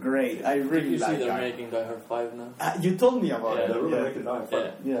were great. I really like. You see, they're making Die Hard 5 now. You told me about it. They're making Die Hard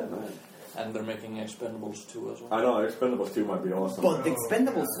 5. Yeah. And they're making Expendables 2 as well. I know, Expendables 2 might be awesome. But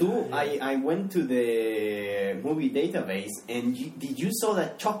Expendables 2, I went to the movie database, and did you saw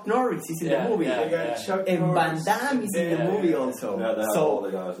that Chuck Norris is in the movie? And Van Damme is in the movie also. Yeah, they have all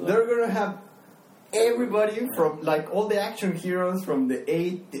the guys. They're going to have everybody from, like, all the action heroes from the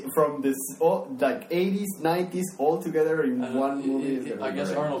 80s, 90s, all together in one movie. I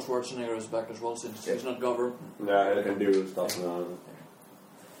guess Arnold Schwarzenegger is back as well, since he's not governed. Yeah, he can do stuff now.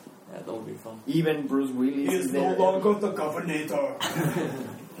 Yeah, that'll be fun. Even Bruce Willis is there. no longer the Governator.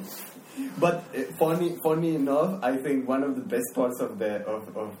 But funny enough, I think one of the best parts of that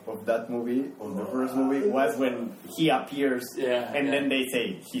movie, of the first movie, was when he appears, and then they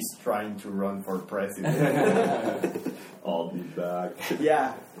say he's trying to run for president. I'll be back.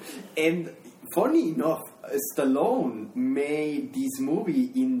 Yeah, and funny enough, Stallone made this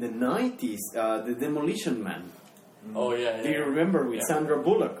movie in the 90s, The Demolition Man. Oh, yeah. Do you remember with Sandra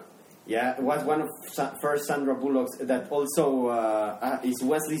Bullock? Yeah, it was one of first Sandra Bullock's that also is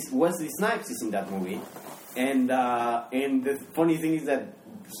Wesley Snipes is in that movie. And the funny thing is that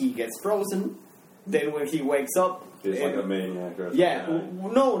he gets frozen, then when he wakes up... He's like a maniac or something. Yeah,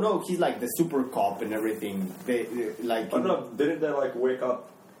 no, he's like the super cop and everything. Oh no, didn't they like wake up?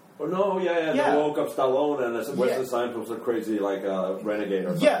 Oh no, yeah. They woke up Stallone and Wesley Snipes was a crazy like renegade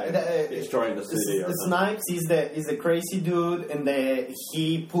or something. Destroying the city. Snipes is the crazy dude, and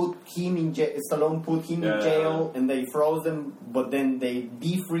he put him in jail. Stallone put him in jail, and they froze him. But then they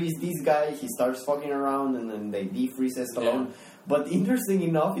defreeze this guy. He starts fucking around, and then they defreeze Stallone. Yeah. But interesting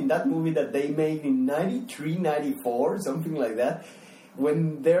enough, in that movie that they made in 93, 94, something like that,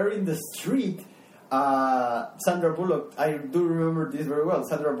 when they're in the street. Sandra Bullock, I do remember this very well.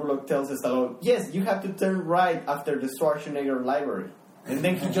 Sandra Bullock tells Stallone, yes, you have to turn right after the Schwarzenegger library. And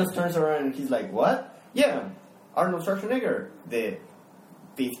then he just turns around and he's like, what? Yeah, Arnold Schwarzenegger, the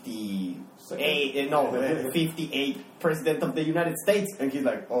 58th president of the United States. And he's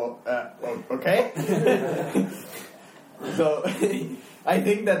like, okay. So I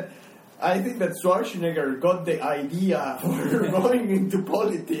think that Schwarzenegger got the idea for going into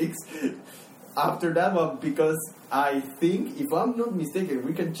politics after that one, because I think, if I'm not mistaken,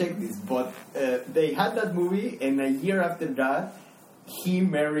 we can check this, but they had that movie, and a year after that, he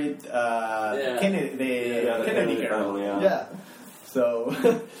married Kennedy, the Kennedy girl. Yeah. So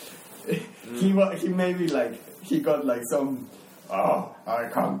he maybe like he got like some. Oh, I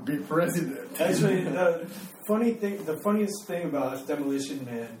can't be president. Actually, the funniest thing about Demolition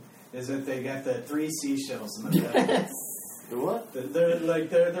Man is that they got the 3 seashells in the back. Yes. What?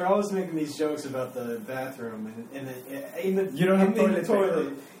 They're always making these jokes about the bathroom and you don't have toilet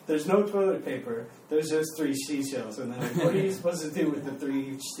paper. There's no toilet paper. There's just 3 seashells, and then like, what are you supposed to do with the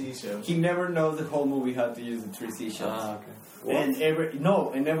 3 seashells? He never knows the whole movie how to use the 3 seashells. Ah, okay. What?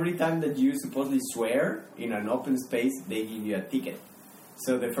 And every time that you supposedly swear in an open space, they give you a ticket.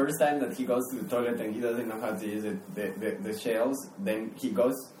 So the first time that he goes to the toilet and he doesn't know how to use the shells, then he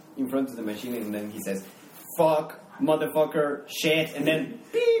goes in front of the machine and then he says, "Fuck, motherfucker, shit," and then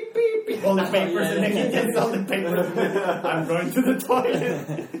beep, beep, beep, all the papers, and then he gets all the papers. I'm going to the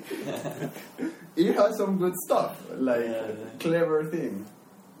toilet. It has some good stuff, like clever things.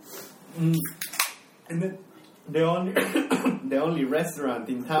 And then the only restaurant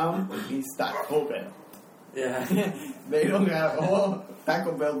in town is Taco Bell. Yeah. They don't have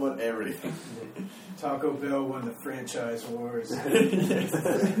Taco Bell, but everything. Taco Bell won the franchise wars. Yes.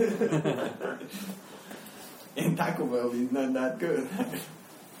 And Taco Bell is not that good.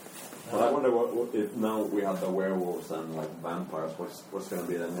 But I wonder what if now we have the werewolves and like vampires, what's going to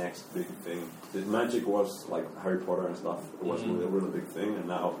be the next big thing? This magic was like Harry Potter and stuff. It was really, a really big thing, and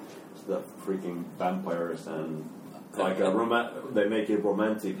now it's the freaking vampires and like they make it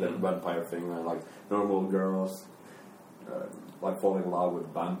romantic, that vampire thing, and like normal girls like fall in love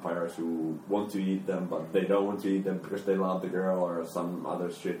with vampires who want to eat them, but they don't want to eat them because they love the girl or some other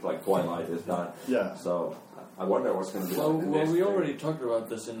shit like Twilight is that. Yeah. So I wonder what's going to be. Well, we already talked about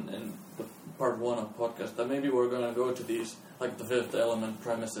this in the part 1 of the podcast, that maybe we're going to go to these, like the Fifth Element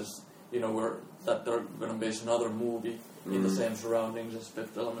premises, where that they're going to base another movie in the same surroundings as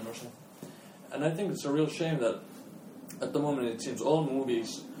Fifth Element or something. And I think it's a real shame that at the moment it seems all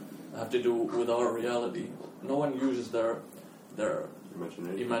movies have to do with our reality. No one uses their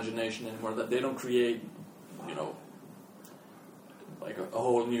imagination anymore, that they don't create, like a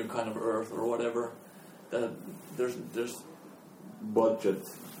whole new kind of Earth or whatever. That there's budget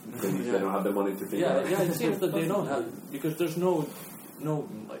things. They don't have the money to think about. Yeah, it seems that they don't have, because there's no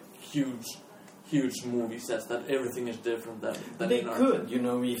like huge movie sets that everything is different than they could,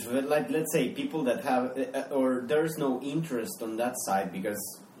 if like let's say people that have or there's no interest on that side, because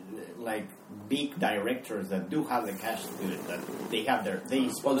like big directors that do have the cash to do it, that they have they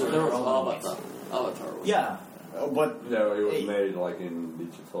sponsor their own movies. Avatar. Yeah, but it was made like in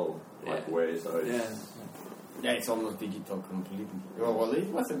digital way, so it's yeah, it's almost digital completely. Well, it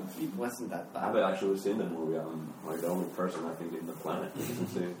wasn't that bad. I haven't actually seen the movie. I'm like the only person I think in the planet who hasn't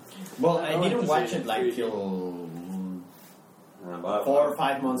seen it. Well, I didn't watch it like till 4 or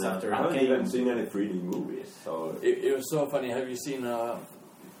 5 months after. I haven't even seen any 3D movies, so it was so funny. Have you seen?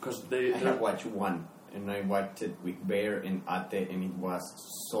 Because I have watched one, and I watched it with Bear and Ate, and it was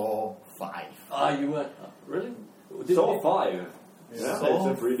Saw 5. You went really? Saw 5. Yeah,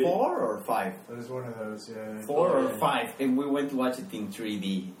 Saw 4 or 5? It was one of those, yeah. 4 or 5, and we went to watch it in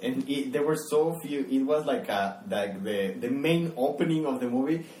 3D, and there were so few. It was like the main opening of the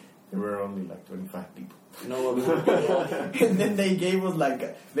movie. There were only like 25 people. You know what? And then they gave us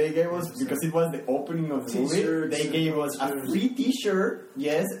because it was the opening of the movie. They gave us a free T-shirt,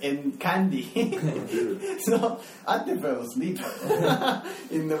 yes, and candy. So I fell asleep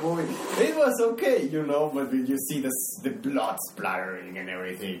in the movie. It was okay, you know, but when you see the blood splattering and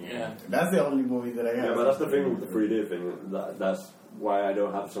everything, that's the only movie that I have. Yeah, but that's the thing with the 3D thing. That's why I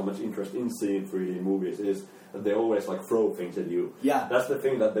don't have so much interest in seeing 3D movies. Is that they always like throw things at you. Yeah, that's the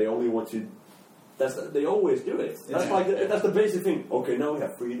thing that they only want to. They always do it. That's the basic thing. Okay, now we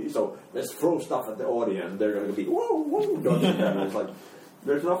have 3D, so let's throw stuff at the audience. They're going to be whoa, dodging them. It's like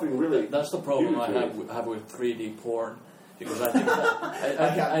there's nothing really. That's the problem I have with 3D porn, because I think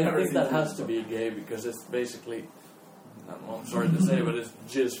I think that has to be gay, because it's basically. I'm sorry to say, but it's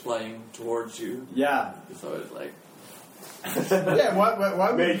just flying towards you. Yeah. So it's like. Yeah,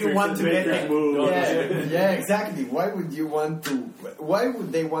 why would you want to get that? Yeah, exactly. Why would you want to? Why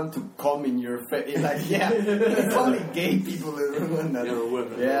would they want to come in your face? Like, it's only gay people that want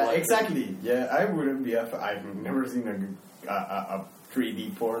that. Yeah, exactly. Yeah, I wouldn't be. I've never seen a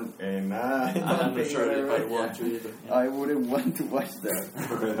 3D porn, and I'm not sure if I want to either. I wouldn't want to watch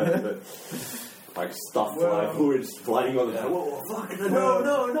that. Like stuff like fluids flying on the head. Whoa, fuck!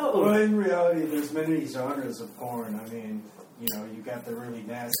 No. Well, in reality, there's many genres of porn. I mean, you know, you got the really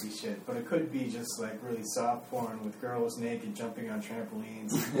nasty shit, but it could be just like really soft porn with girls naked jumping on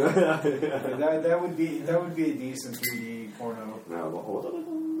trampolines. that would be a decent 3D porno.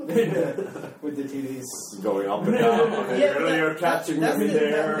 With the titties going up and down. You're catching them in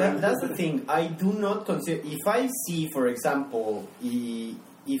there. That's the thing. I do not consider. If I see, for example,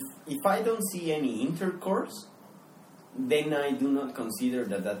 if I don't see any intercourse, then I do not consider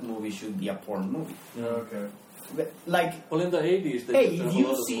that movie should be a porn movie. Okay. Like, well, in the 80s,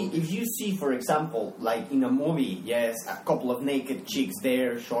 if you see, for example, like in a movie, yes, a couple of naked chicks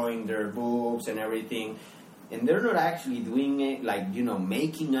there showing their boobs and everything, and they're not actually doing it, like, you know,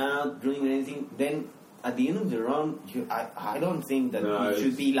 making out, doing anything, then at the end of the run, I don't think that it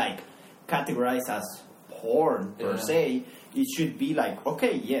should be like categorized as porn per se. It should be like,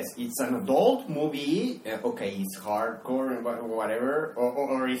 okay, yes, it's an adult movie. Okay, it's hardcore and whatever,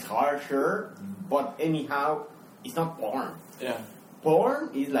 or it's harsher, but anyhow, it's not porn. Yeah. Porn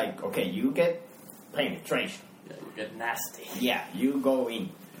is like, okay, you get penetration. Yeah, you get nasty. Yeah, you go in.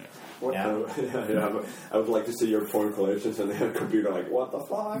 I would like to see your porn collections, and they have a computer like, what the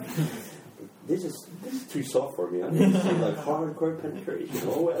fuck? This is too soft for me. I need to see like hardcore penetration.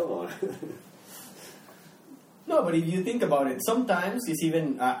 Oh well. No, but if you think about it, sometimes it's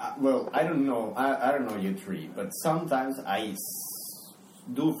even well. I don't know. I don't know you three, but sometimes I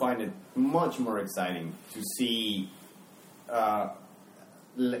do find it much more exciting to see,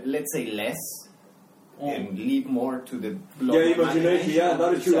 let's say, less and leave more to the imagination. Yeah,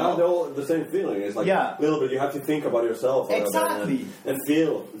 that is true. I have the same feeling. It's like a little bit. You have to think about yourself exactly and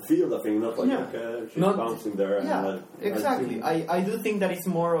feel the thing, not like she's bouncing there. Yeah, exactly. I do think that it's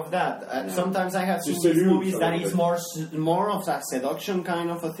more of that. Sometimes I have seen these movies that is more of a seduction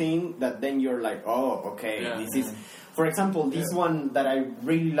kind of a thing. That then you're like, oh, okay, this is. For example, this one that I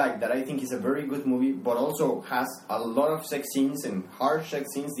really like, that I think is a very good movie, but also has a lot of sex scenes and harsh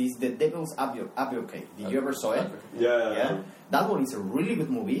sex scenes, is The Devil's Advocate. Did you ever saw it? Yeah. That one is a really good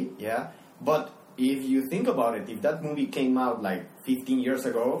movie, but if you think about it, if that movie came out like 15 years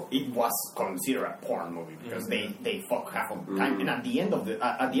ago, it was considered a porn movie because they fuck half of the time, and at the end of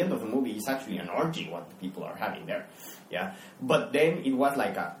the movie, it's actually an orgy what the people are having there, But then it was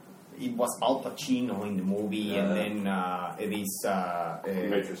like it was Al Pacino in the movie, and then the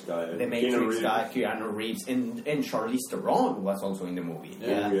Matrix guy, Keanu Reeves, and Charlize Theron was also in the movie.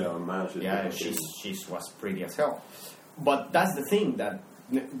 She was pretty as hell. But that's the thing, that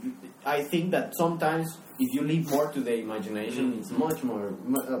I think that sometimes if you leave more to the imagination, it's much more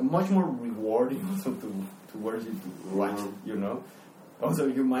rewarding also towards you to watch. You know, also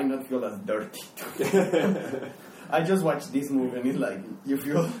you might not feel as dirty. I just watched this movie and it's like you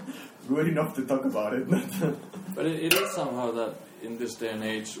feel good enough to talk about it. But it is somehow that in this day and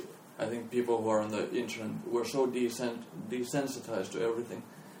age, I think people who are on the internet, we're so desensitized to everything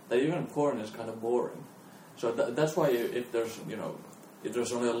that even porn is kind of boring. So that's why if there's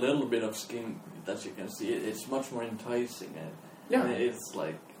only a little bit of skin that you can see, it's much more enticing, and it's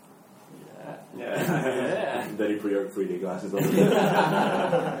like. Yeah. Then you put your 3D glasses on.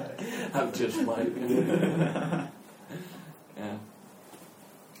 I'm just like.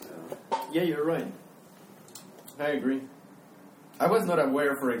 Yeah, you're right. I agree. I was not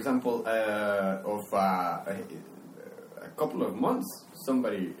aware, for example, of a couple of months.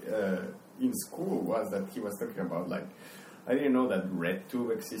 Somebody in school he was talking about like, I didn't know that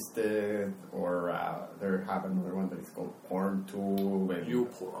RedTube existed, or they have another one that is called PornTube and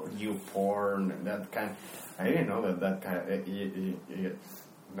YouPorn. That kind. I didn't know that kind.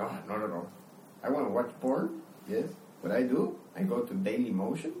 No, not at all. I want to watch porn. Yes. What I do, I go to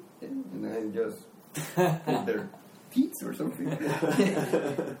Dailymotion and I just put their teeth or something.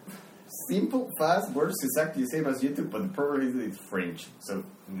 Simple, fast, works exactly the same as YouTube, but the problem is it's French. So,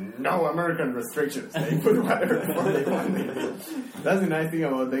 no American restrictions. They put whatever they want. That's the nice thing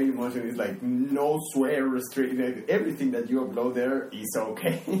about Dailymotion. It's like no swear restriction. Everything that you upload there is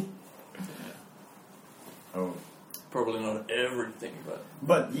okay. Oh. Probably not everything,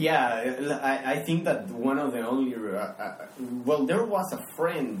 but yeah, I think that one of the only well, there was a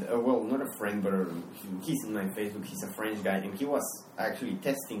friend, well, not a friend, but he's in my Facebook. He's a French guy, and he was actually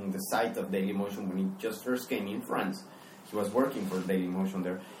testing the site of Dailymotion when he just first came in France. He was working for Dailymotion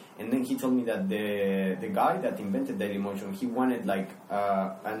there, and then he told me that the guy that invented Dailymotion, he wanted like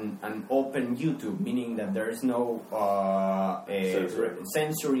an open YouTube, meaning that there is no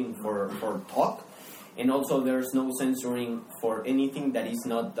censoring for talk. And also, there's no censoring for anything that is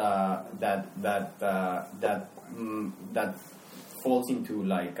not that falls into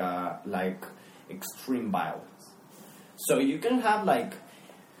like extreme violence. So you can have like,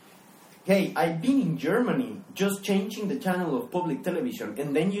 hey, I've been in Germany just changing the channel of public television,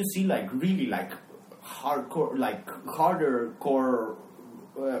 and then you see like really like hardcore, like harder core.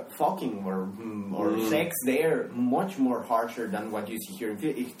 Fucking or sex there much more harsher than what you see here in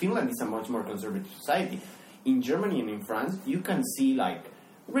Finland. Finland is a much more conservative society. In Germany and in France, you can see like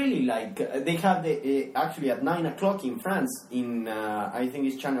really like they have the actually at 9 o'clock in France in I think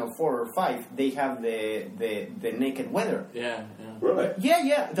it's channel 4 or 5 they have the naked weather. Yeah. Really?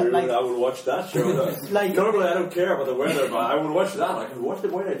 Yeah. Like, I would watch that show. Like, normally I don't care about the weather, but I would watch that. I can watch the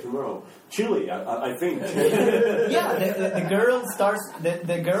weather tomorrow. Chilly, I think. Yeah, the girl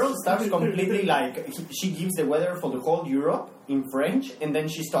starts completely like she gives the weather for the whole Europe in French, and then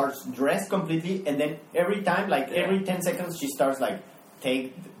she starts dressed completely, and then every time like every 10 seconds she starts like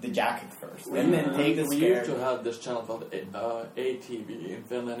take the jacket first, and then take the skirt. We used to have this channel called ATV in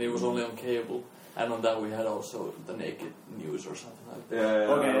Finland. It was only on cable, and on that we had also the naked news or something like that.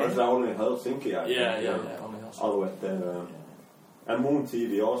 Yeah. Okay. It was only in Helsinki. Yeah, only Helsinki. All the way there. And Moon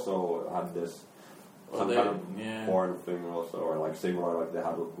TV also had this kind of porn thing also, or like similar, like they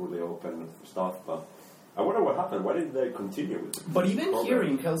had really open stuff, but I wonder what happened. Why didn't they continue with it? But even here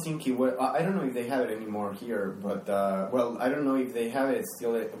in Helsinki, I don't know if they have it anymore here, but, well, I don't know if they have it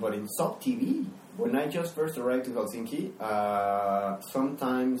still, but in Sub TV, when I just first arrived to Helsinki,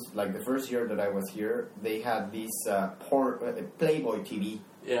 sometimes, like the first year that I was here, they had this Playboy TV,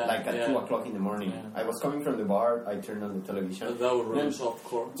 like at 2 o'clock in the morning. Yeah. I was coming from the bar, I turned on the television. But that was really soft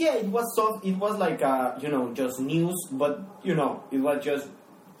core. Yeah, it was soft. It was like, just news, but, it was just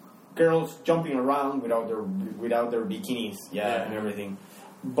girls jumping around without their bikinis, and everything.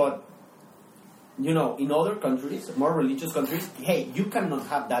 But in other countries, more religious countries, hey, you cannot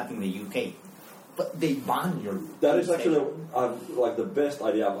have that in the UK. But they ban your. That is actually like the best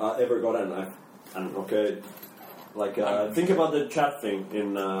idea I've ever gotten. And okay, like think about the chat thing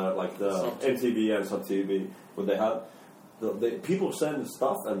in like the NTV and Sub TV, where they have the people send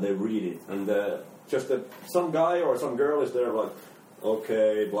stuff and they read it, and some guy or some girl is there like.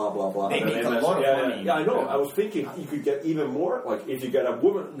 Okay, blah blah blah. They make a lot of money. Yeah, I know. I was thinking you could get even more. Like if you get a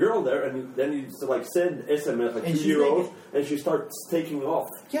girl there, and then you like send SMS like €2, and she starts taking off.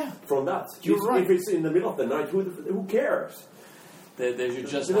 Yeah, from that. You're right. If it's in the middle of the night, who cares? They should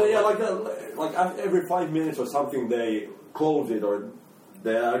just like every 5 minutes or something they close it or.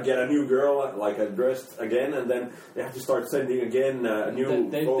 They get a new girl, like dressed again, and then they have to start sending again new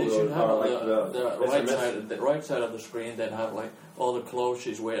photos. They should have like the right side of the screen. Then have like all the clothes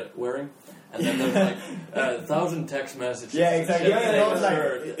she's wearing, and then there's like 1,000 text messages. Yeah, exactly.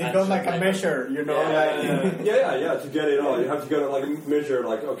 It goes like a measure, Yeah. To get it all, you have to go like measure.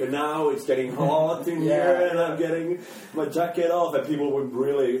 Like, okay, now it's getting hot in here, and I'm getting my jacket off, and people would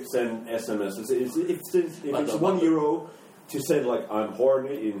really send SMS. If it's €1. To say like I'm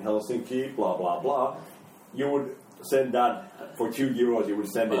horny in Helsinki, blah blah blah, you would send that for €2. You would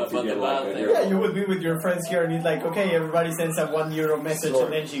send it to get you would be with your friends here, and it's like, okay, everybody sends a €1 message,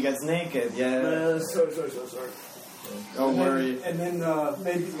 and then she gets naked. Yeah. Sorry. Don't worry. And then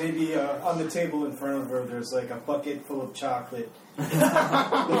maybe on the table in front of her, there's like a bucket full of chocolate. Like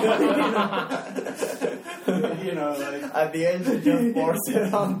at the end, she just pours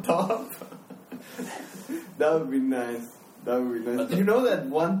it on top. That would be nice. That would be nice. You know that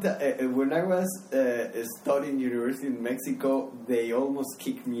when I was studying university in Mexico, they almost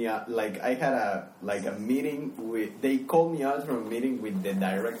kicked me out. Like I had a meeting with. They called me out from a meeting with the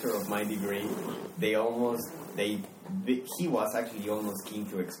director of my degree. He was actually almost keen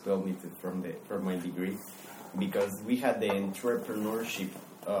to expel me from my degree because we had the entrepreneurship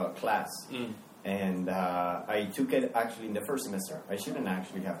class. And I took it actually in the first semester. I shouldn't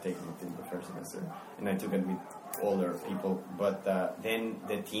actually have taken it in the first semester. And I took it with older people. But then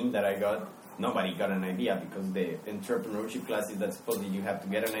the team that I got, nobody got an idea because the entrepreneurship class is that supposedly you have to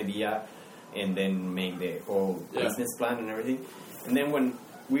get an idea and then make the whole business plan and everything. And then when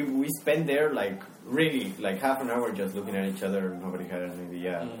we spent there really half an hour just looking at each other, nobody had an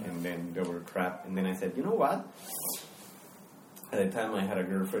idea, and then they were crap. And then I said, you know what? At the time, I had a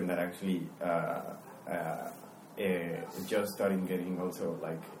girlfriend that actually just started getting also,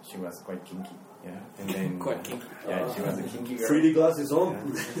 she was quite kinky. Yeah, and then... quite kinky. Yeah, she was a kinky girl. 3D glasses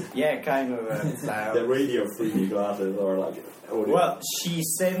on? Yeah, kind of style. The radio 3D glasses or audio. Well, she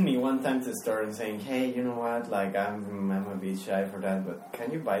sent me one time to the store and saying, hey, you know what, I'm a bit shy for that, but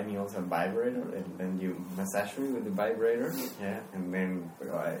can you buy me also a vibrator? And then you massage me with the vibrator? Yeah, and then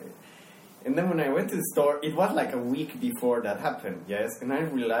And then when I went to the store, it was like a week before that happened, yes? And I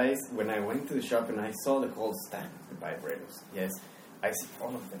realized when I went to the shop and I saw the whole stand of the vibrators, yes? I see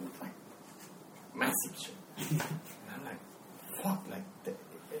all of them, massive shit. And I'm like, fuck,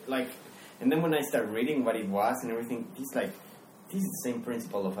 and then when I started reading what it was and everything, this is the same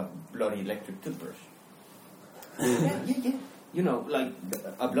principle of a bloody electric toothbrush. Yeah. You know,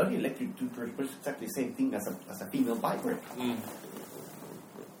 a bloody electric toothbrush is exactly the same thing as a female vibrator.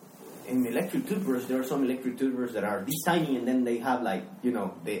 In the electric toothbrush, there are some electric toothbrushes that are this tiny, and then they have the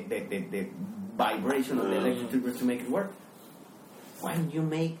vibration of the electric toothbrush to make it work. Why don't you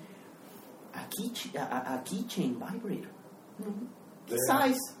make a keychain vibrator?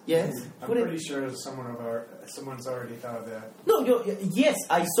 Size, yes. I'm pretty sure someone's already thought of that. No, yes,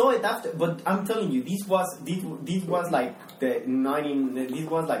 I saw it after, but I'm telling you, this was like this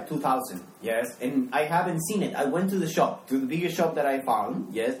was like 2000, yes, and I haven't seen it. I went to the shop, to the biggest shop that I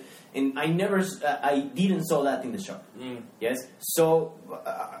found, yes. And I didn't saw that in the shop. Yes, so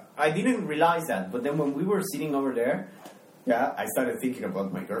I didn't realize that. But then when we were sitting over there, I started thinking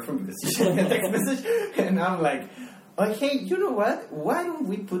about my girlfriend because she sent me a text message, and I'm like, oh, hey, you know what? Why don't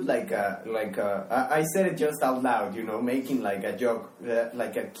we put I said it just out loud, making a joke,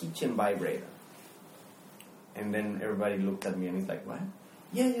 like a kitchen vibrator. And then everybody looked at me and it's like, what?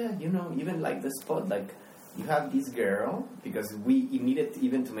 Yeah, even the spot, you have this girl, because we needed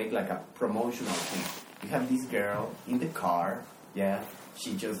even to make a promotional thing. You have this girl in the car,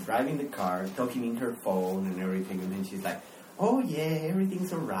 she just driving the car, talking in her phone and everything, and then she's like, oh yeah,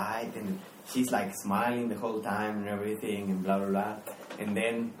 everything's alright, and she's smiling the whole time and everything, and blah blah blah. And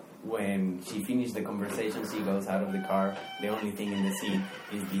then when she finished the conversation, she goes out of the car. The only thing in the seat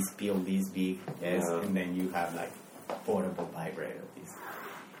is this pill this big, and then you have a portable vibrator.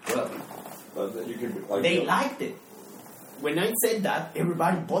 Well, they liked it. When I said that,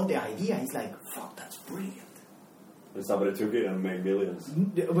 everybody bought the idea. It's like, fuck, that's brilliant. And somebody took it and made millions.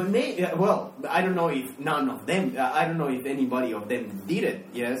 Well, I don't know if none of them, I don't know if anybody of them did it,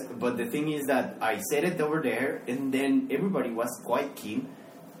 yes. But the thing is that I said it over there, and then everybody was quite keen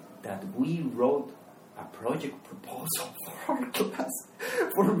that we wrote a project proposal for our class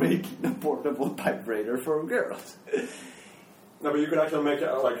for making a portable vibrator for girls. No, but you could actually make it,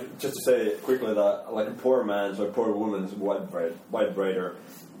 just to say quickly that, a poor man's or poor woman's vibrator,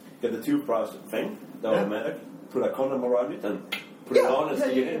 get the toothbrush thing, the automatic, put a condom around it, and put it on and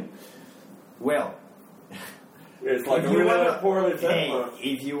stick it in. Well, it's like a really poorly thing.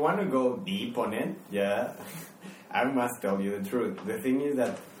 If you want to go deep on it, I must tell you the truth. The thing is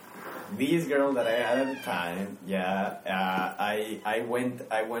that this girl that I had at the time, I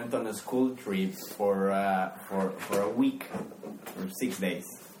went on a school trip for a week, for 6 days.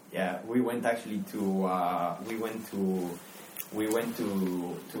 Yeah, we went actually to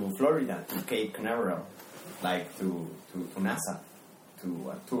Florida, to Cape Canaveral, to NASA,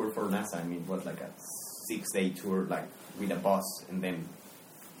 to a tour for NASA. I mean, it was a 6-day tour, with a bus, and then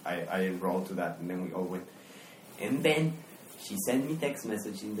I enrolled to that, and then we all went, and then she sent me text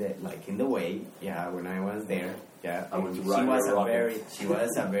message in the way, when I was there, she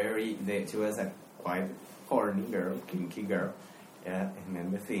was a quite horny girl, kinky girl, and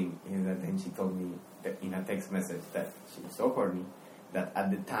then the thing is that then she told me in a text message that she was so horny that at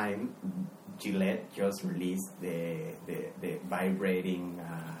the time Gillette just released the vibrating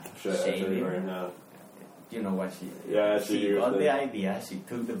shaving. You know what she got the idea, she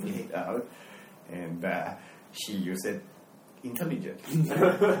took the blade out, and she used it intelligent.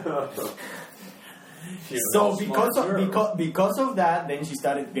 So because of that, then she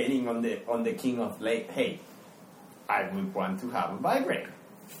started getting on the king of like, hey, I would want to have a vibrator.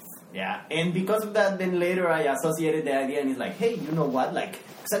 Yeah, and because of that, then later I associated the idea, and it's like, hey, you know what? Like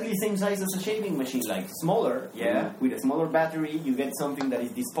exactly the same size as a shaving machine, like smaller. Yeah, with a smaller battery, you get something that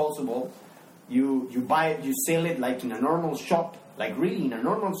is disposable. You buy it, you sell it like in a normal shop, like really in a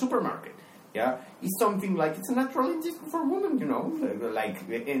normal supermarket. Yeah, it's something like it's a natural instinct for women, you know. Like,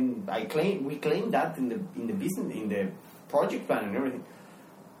 and we claim that in the business, in the project plan and everything.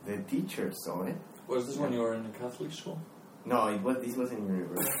 The teacher saw it. Was this when you were in the Catholic school? No, this was in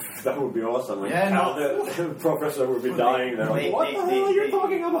university. That would be awesome. Like, yeah, no. The professor would be dying there. Like, what the hell are you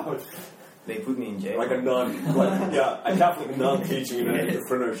talking about? They put me in jail. Like a nun. A Catholic nun teaching in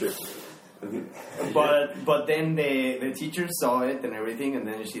entrepreneurship. But then the teacher saw it and everything, and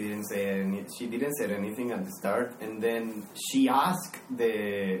then she didn't say anything at the start, and then she asked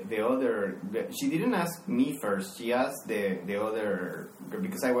the other. She didn't ask me first. She asked the other,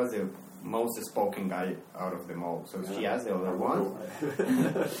 because I was the most spoken guy out of them all. So she asked the other ones.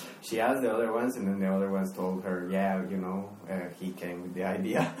 She asked the other ones, and then the other ones told her, yeah, you know, he came with the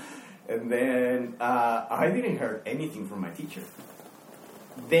idea. And then I didn't hear anything from my teacher.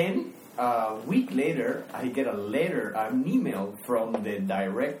 Then a week later, I get an email from the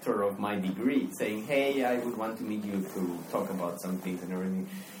director of my degree saying, hey, I would want to meet you to talk about some things and everything.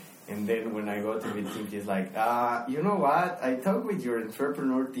 And then when I go to meet him, he's like, you know what? I talked with your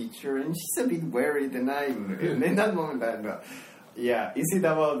entrepreneur teacher, and she's a bit worried. And in that moment, I know, yeah, is it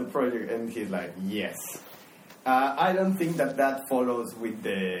about the project? And he's like, yes. I don't think that follows with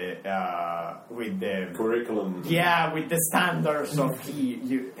the curriculum. Yeah, with the standards of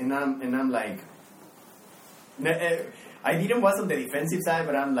and I'm like, I was on the defensive side,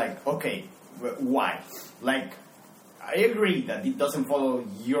 but I'm like, okay, why? Like, I agree that it doesn't follow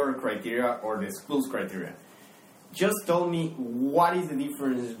your criteria or the school's criteria. Just tell me what is the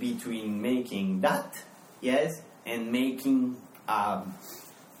difference between making that, yes, and making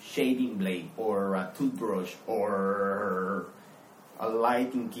shaving blade or a toothbrush or a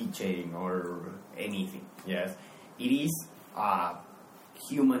lighting keychain or anything. Yes, it is a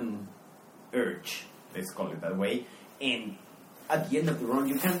human urge, let's call it that way, and at the end of the run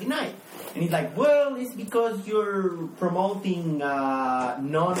you can't deny it. And it's like, well, it's because you're promoting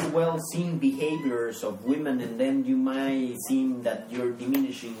non-well-seen behaviors of women, and then you might seem that you're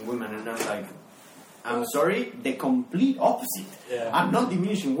diminishing women. And I'm like, I'm sorry, the complete opposite. Yeah. I'm not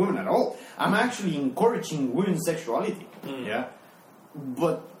diminishing women at all. I'm actually encouraging women's sexuality. Yeah,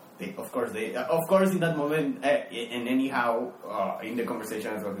 but of course, in that moment, and anyhow, in the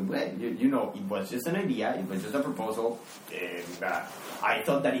conversation, I was like, you know, it was just an idea, it was just a proposal, and I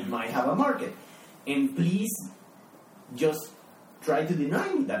thought that it might have a market. And please, just try to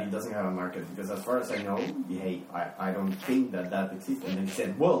deny me that it doesn't have a market, because as far as I know, hey, I don't think that exists. And then he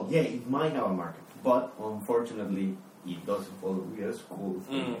said, well, yeah, it might have a market, but unfortunately, it doesn't follow your school.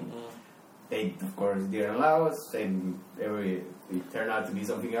 They, of course, didn't allow us, and it turned out to be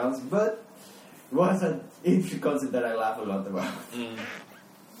something else, but it was an interesting concept that I laugh a lot about.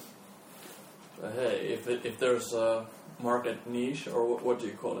 Hey, if there's a market niche, or what do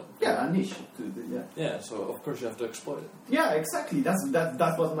you call it? Yeah, a niche. Yeah, so of course you have to exploit it. Yeah, exactly.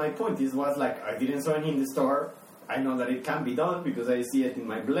 That was my point. It was like, I didn't saw it in the store. I know that it can be done because I see it in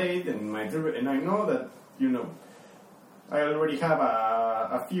my blade and in my dribble, and I know that, you know, I already have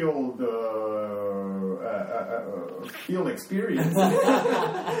a field experience.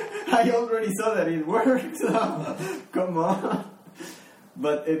 I already saw that it works. So, come on.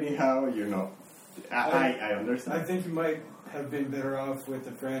 But anyhow, you know, I understand. I think you might have been better off with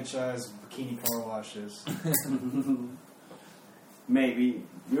the franchise bikini car washes. Maybe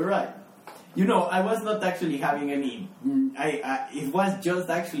you're right. You know, I was not actually having any. It was just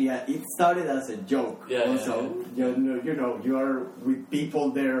actually. It started as a joke. Yeah. Also, yeah. You know, you are with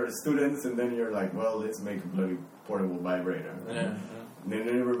people, they're students, and then you're like, well, let's make a bloody portable vibrator. Yeah. And then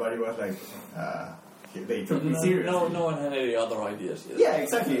everybody was like, they took me seriously. No one had any other ideas yet. Yeah,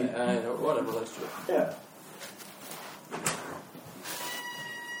 exactly. Whatever, that's true. Yeah.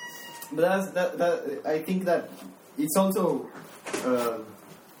 But that. I think that it's also.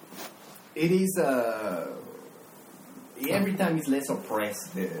 It is every time it's less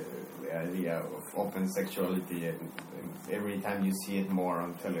oppressed, the idea of open sexuality, and every time you see it more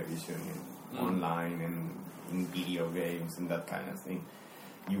on television and online and in video games and that kind of thing.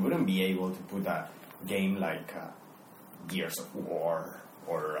 You wouldn't be able to put a game like Gears of War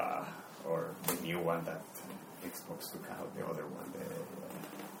or the new one that Xbox took out, the other one,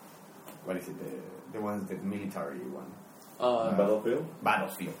 what is it, the military one.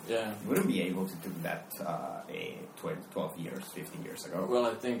 Battlefield. Yeah. You wouldn't be able to do that 12 years, 15 years ago. Well,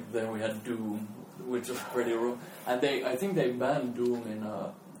 I think then we had Doom, which was pretty raw. And I think they banned Doom in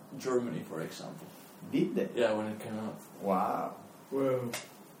Germany, for example. Did they? Yeah, when it came out. Wow. Well,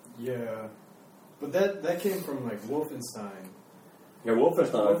 yeah. But that came from like Wolfenstein. Yeah,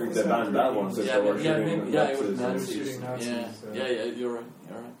 Wolfenstein, I think they banned that one since they were shooting it was Nazis. Nazis. Yeah, you're right.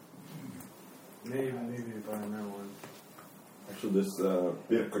 Maybe buying that one. Actually, this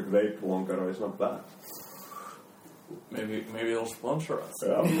Pirkka grape lonkero is not bad. Maybe they'll sponsor us.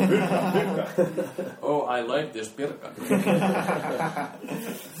 Yeah, Pirkka. Oh, I like this Pirkka.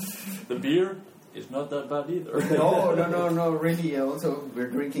 The beer is not that bad either. No, really. Also, we're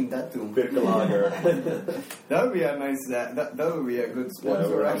drinking that too. Pirkka lager. That would be a nice. That would be a good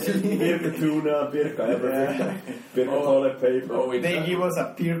sponsor, actually. Pirkka tuna, Pirkka everything. Pirkka toilet paper. They give us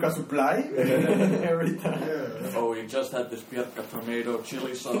a Pirkka supply every time. Yeah. Oh, we just had this Pirkka tomato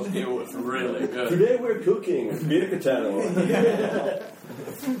chili sauce. It was really good. Today we're cooking. Pirkka channel.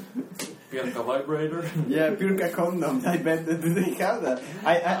 Pirkka vibrator. Yeah, Pirkka condoms. I bet that they have that.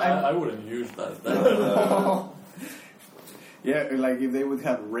 I wouldn't use that. Yeah, like if they would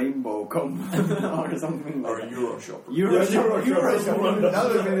have rainbow condom or something like or that. Euroshopper. Euroshopper.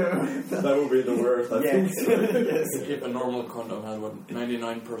 That would be the worst. I think. Yes. If a normal condom had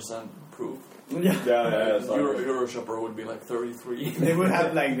 99% proof. Yeah. Euroshopper would be like 33. They would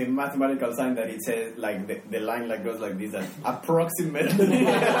have like the mathematical sign that it says like the line like goes like this, that approximately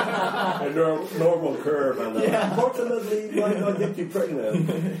a normal curve, and approximately might not get you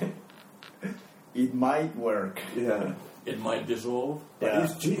pregnant. It might work. Yeah. It might dissolve. But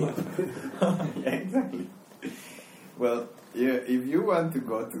it's cheap. Yeah, exactly. Well, yeah, if you want to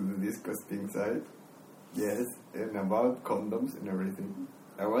go to the disgusting side, yes, and about condoms and everything,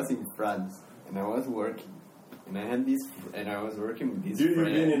 I was in France and I was working, and I had this, and I was working with this. You've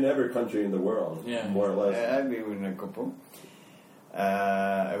been in every country in the world, more or less. I've been in a couple.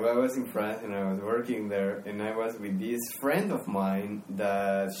 I was in France and I was working there, and I was with this friend of mine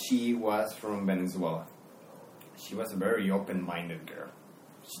that she was from Venezuela. She was a very open-minded girl.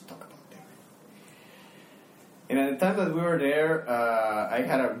 She talked about that. And at the time that we were there, I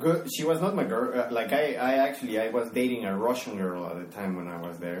had a good... She was not my girl. I was dating a Russian girl at the time when I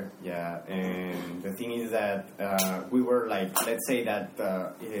was there. Yeah, and the thing is that we were like... Let's say that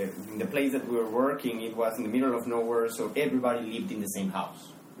in the place that we were working, it was in the middle of nowhere, so everybody lived in the same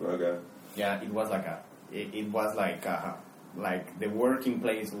house. Okay. Yeah, it was like like the working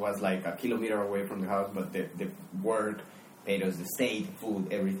place was like a kilometer away from the house, but the work paid us the state, food,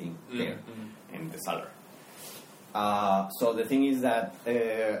 everything there, and the salary. So the thing is that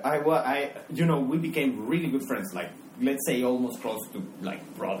we became really good friends. Like, let's say almost close to like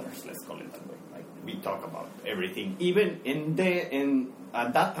brothers. Let's call it that way. Like, we talk about everything. Even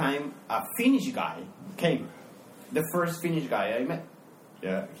at that time, a Finnish guy came. The first Finnish guy I met.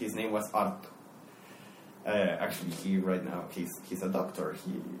 Yeah, his name was Arto. Actually, right now, he's a doctor.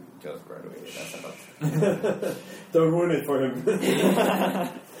 He just graduated as a doctor. Don't ruin it for him.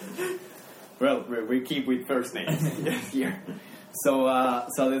 Well, we keep with first names here. So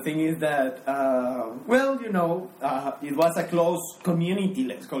the thing is that, it was a close community,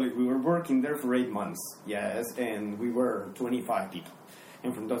 let's call it. We were working there for 8 months, yes, and we were 25 people.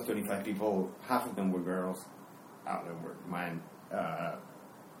 And from those 25 people, half of them were girls, they were men.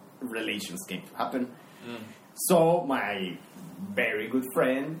 Relations came to happen. So my very good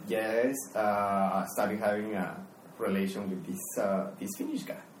friend, started having a relation with this Finnish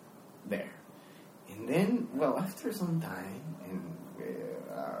guy there. And then, after some time, and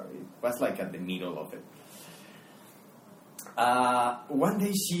it was like at the middle of it. One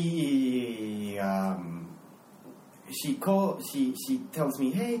day she tells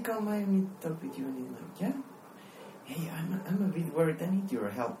me, "Hey, come, I need to talk with you." And I'm like, "Yeah. Hey, I'm a bit worried. I need your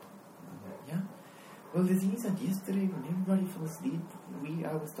help." I'm like, "Yeah. Well, the thing is that yesterday when everybody fell asleep,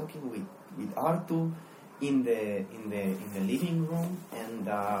 I was talking with Artu in the living room, and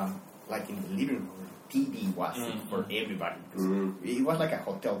like in the living room, the TV was for everybody. It was like a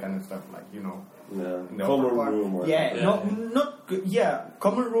hotel kind of stuff, like, in the common upper room. Part.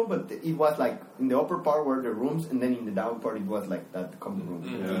 Common room, but it was like in the upper part were the rooms, and then in the down part it was like that common room, the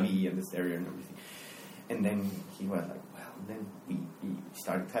TV and the stereo and everything. And then he was like, well, then we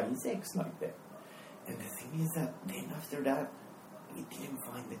started having sex like that. And the thing is that then after that, we didn't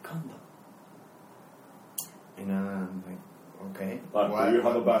find the condom. And I'm like, okay. Why you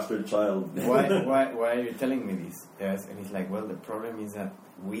have a bastard child? why are you telling me this? Yes, and he's like, well, the problem is that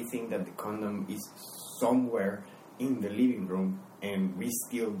we think that the condom is somewhere in the living room and we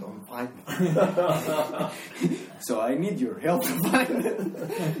still don't find it. So I need your help to find it.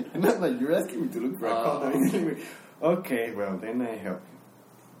 And I'm like, you're asking me to look for a condom. Okay, well, then I help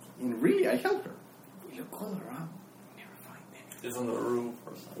you. And really, I help her. We look all around. It's on the roof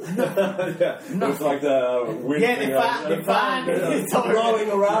or something. No. It's like the wind thing. The fan. It's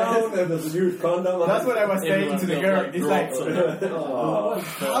rolling around and there's a huge condom. That's what I was saying to the girl. It's like,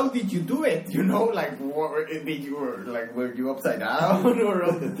 how did you do it? You know, like, did you were you upside down or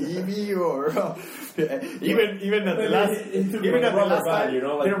on the TV or even at the last time, you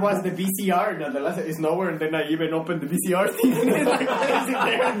know, like, there was the VCR and at the last it's nowhere, and then I even opened the VCR thing.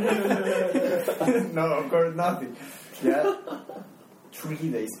 Like, no, of course nothing. Yeah. 3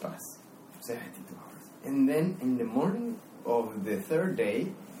 days pass. 72 hours. And then in the morning of the third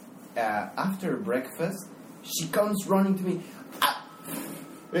day, after breakfast, she comes running to me. Ah!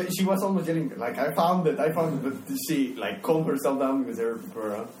 She was almost yelling, like, I found it, but she, like, calmed herself down because there were people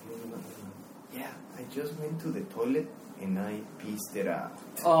around. Yeah, I just went to the toilet and I pissed it out.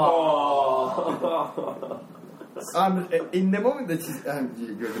 Oh. In the moment that she's...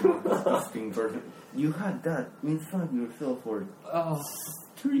 you're the most disgusting person. You had that inside yourself for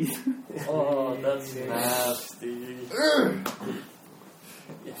 3 days. Oh, that's nasty.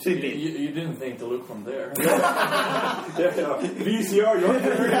 You didn't think to look from there. VCR, you're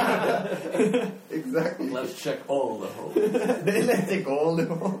there. Exactly. Let's check all the holes. Then let's check all the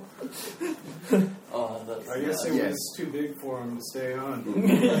holes. I guess it was too big for him to stay on.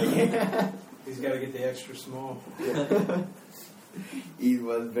 He's got to get the extra small. It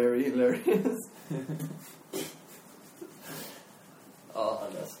was very hilarious. Oh,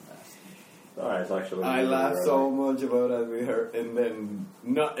 that's nasty. Alright, it's actually... I laughed so much about that with her, and then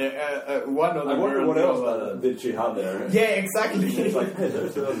one of the... I wonder what else did she have there. Yeah, exactly. It's like, hey,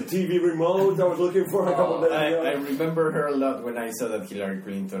 there's a TV remote I was looking for a couple days ago. I remember her a lot when I saw that Hillary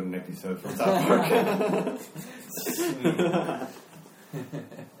Clinton episode from South Park.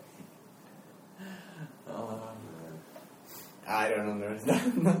 I don't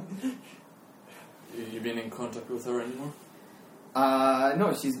understand. You been in contact with her anymore?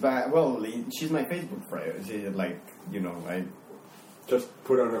 No, she's back. Well, she's my Facebook friend. She, like, you know, I just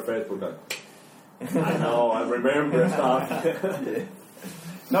put on her Facebook like, I know, I remember stuff. Yeah.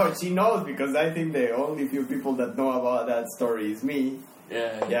 No, she knows because I think the only few people that know about that story is me.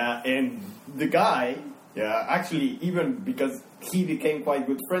 Yeah, and the guy. Yeah, actually, even because he became quite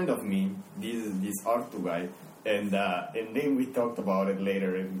good friend of me. This Artu guy, and then we talked about it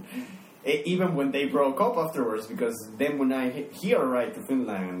later and. Even when they broke up afterwards, because then when he arrived to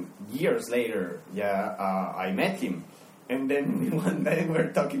Finland years later, I met him, and then one day we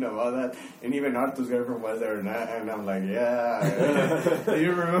were talking about that, and even Artu's girlfriend was there, and I'm like, do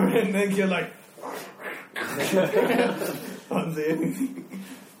you remember? And then he's like, don't say anything.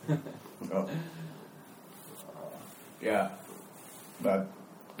 Oh. Yeah, but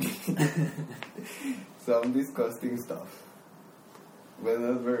some disgusting stuff. But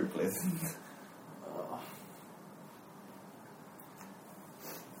that's very pleasant.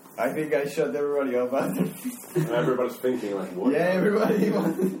 I think I shut everybody up after. Everybody's thinking like, what? Yeah, everybody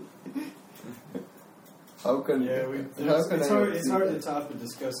wants. How can? Yeah, it's hard to top a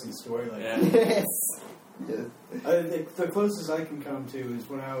disgusting story like that. Yes. Yes. The closest I can come to is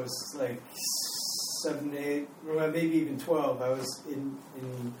when I was like 7, 8, or maybe even 12. I was in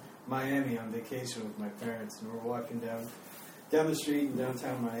Miami on vacation with my parents, and we were walking down the street in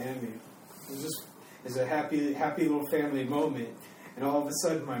downtown Miami. It's a happy little family moment, and all of a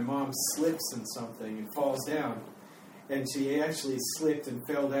sudden my mom slips in something and falls down, and she actually slipped and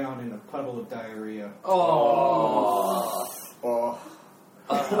fell down in a puddle of diarrhea. Oh.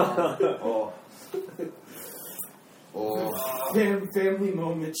 Family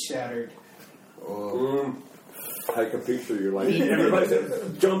moment shattered. I can picture you like everybody's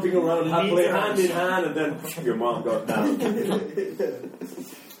jumping around happily, hand in hand, and then your mom got down.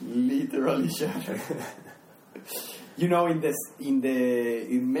 Literally shattered. You know, in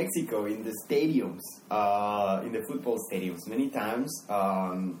Mexico, in the stadiums, in the football stadiums, many times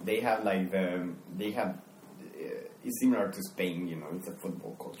they have it's similar to Spain. You know, it's a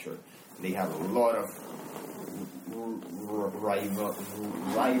football culture. They have a lot of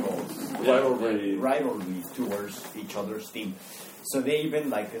rivalry towards each other's team. So they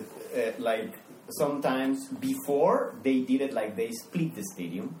even like sometimes before they did it like they split the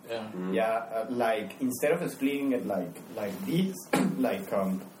stadium. Yeah. Like instead of splitting it like this, like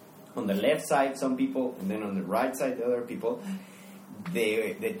on the left side some people and then on the right side the other people,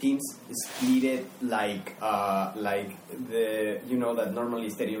 the teams split it like the that normally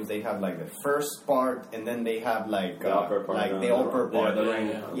stadiums they have like the first part and then they have like the upper part, the upper part. The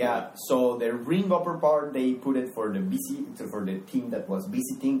ring. So the ring upper part they put it for the team that was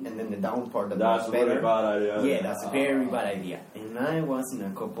visiting, and then the down part that was better. That's a really bad idea. Yeah, that's a very bad idea. And I was in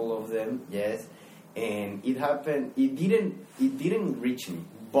a couple of them, yes, and it happened. It didn't reach me.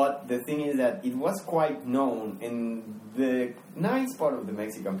 But the thing is that it was quite known, and the nice part of the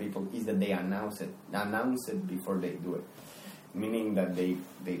Mexican people is that they announce it before they do it. Meaning that they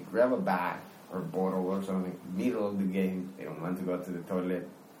grab a bag or bottle or something, middle of the game, they don't want to go to the toilet,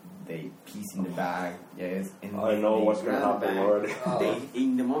 they piss in the bag, yes. And I know what's going to happen already.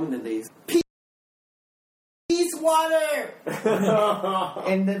 In the moment that they piss water!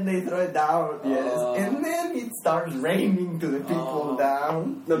 And then they throw it down, yes. And then it starts raining to the people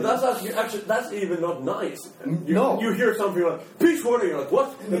down. No, that's actually that's even not nice. You hear something like peach water, you're like,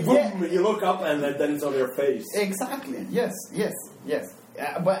 what? And boom, you look up and then it's on your face. Exactly. Yes.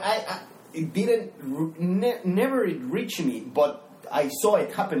 But it didn't never it reached me, but I saw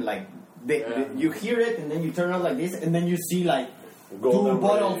it happen. Like you hear it and then you turn on like this and then you see like two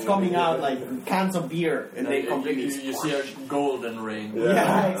bottles coming out, like cans of beer, and they completely... You see a golden ring.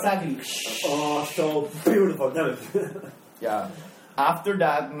 Yeah, exactly. Oh, so beautiful. Damn it. Yeah. After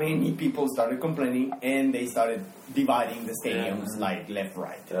that, many people started complaining, and they started dividing the stadiums, like, left,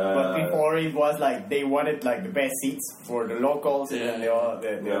 right. But before, it was like, they wanted, like, the best seats for the locals, and then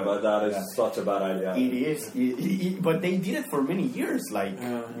but that is such a bad idea. It is. But they did it for many years, like,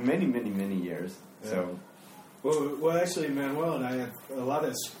 many years. So... Well, actually, Manuel and I have a lot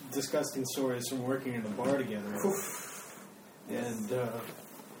of disgusting stories from working in the bar together. And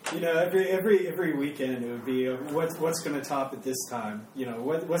every weekend it would be what's going to top it this time?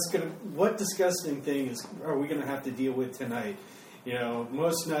 What disgusting thing are we going to have to deal with tonight?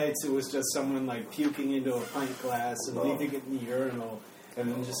 Most nights it was just someone like puking into a pint glass and leaving it in the urinal, and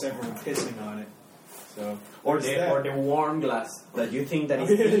then just everyone pissing on it. So, or the warm glass that you think that is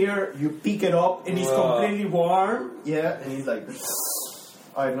here, you pick it up and it's completely warm. Yeah, and he's like,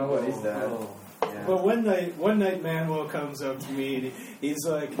 I know what is that. Yeah. But one night Manuel comes up to me and he's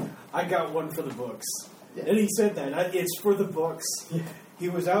like, I got one for the books. Yeah. And he said that it's for the books. Yeah. He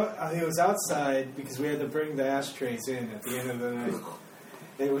was outside because we had to bring the ashtrays in at the end of the night.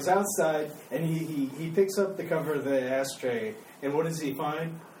 And it was outside, and he picks up the cover of the ashtray, and what does he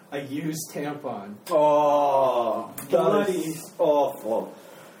find? A used tampon. Oh, that is awful.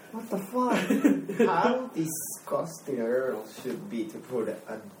 What the fuck? How disgusting a girl should be to put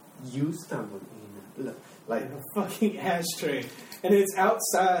a used tampon in a fucking ashtray. And it's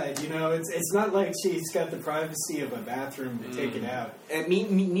outside, it's not like she's got the privacy of a bathroom to take it out.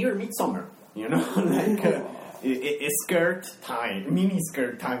 Near midsummer, like... It's skirt time, mini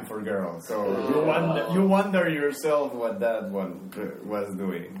skirt time for girls. So you wonder yourself what that one was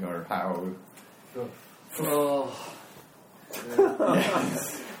doing or how.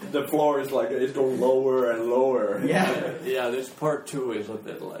 The floor is like it's going lower and lower. Yeah. This part 2 is a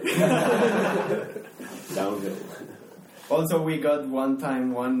bit like downhill. Also, we got one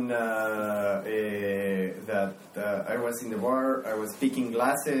time that I was in the bar. I was picking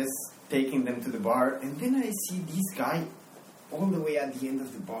glasses, taking them to the bar, and then I see this guy all the way at the end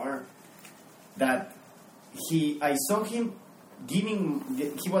of the bar that I saw him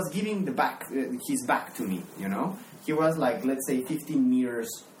he was giving his back to me, He was like, let's say 15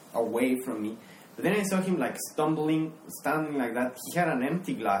 meters away from me. But then I saw him like standing like that. He had an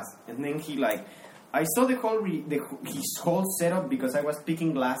empty glass, and then I saw his whole setup because I was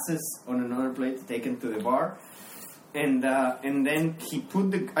picking glasses on another plate to take him to the bar. And then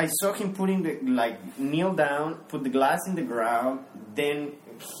I saw him kneel down, put the glass in the ground, then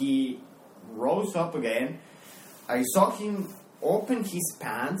he rose up again. I saw him open his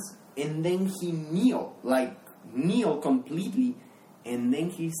pants, and then he kneel completely, and then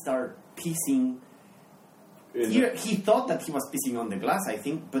he started pissing. He thought that he was pissing on the glass, I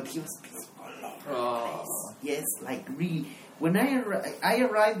think, but he was pissing all over the place. Yes, like really. When I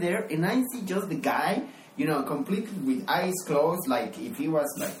arrived there, and I see just the guy, completely with eyes closed, like if he was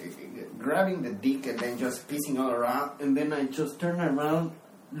like grabbing the dick and then just pissing all around. And then I just turn around,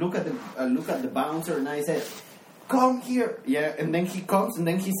 look at the bouncer, and I said, "Come here." Yeah, and then he comes, and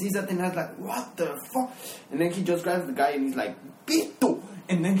then he sees that, and I was like, "What the fuck?" And then he just grabs the guy, and he's like, "Pito!"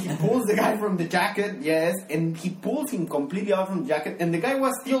 And then he pulls the guy from the jacket, yes, and he pulls him completely out from the jacket, and the guy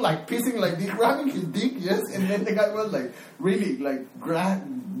was still like pissing like this, grabbing his dick, yes, and then the guy was like really like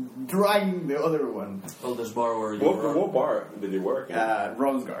dragging the other one. Well, this bar where you what bar did he work in?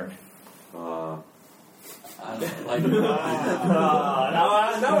 Rose Guard. And like, now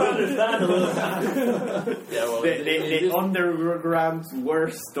I understand a little. yeah, well, the underground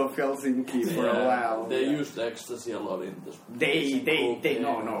worst of Helsinki for a while. They used ecstasy a lot in this. They used.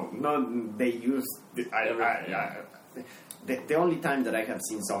 The only time that I have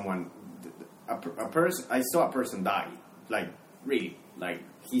seen someone, a person, I saw a person die, like really, like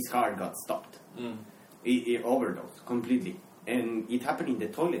his heart got stopped, it overdosed completely, and it happened in the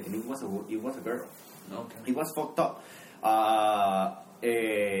toilet, and it was a girl. Okay. It was fucked up.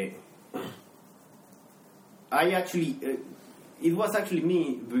 It was actually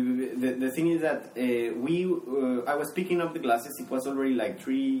me. The thing is that I was picking up the glasses. It was already like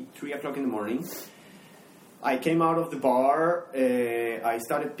 3 o'clock in the morning. I came out of the bar. I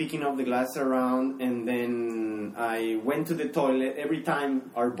started picking up the glass around, and then I went to the toilet. Every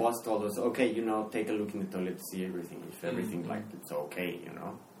time our boss told us, "Okay, take a look in the toilet to see everything. If everything like it's okay,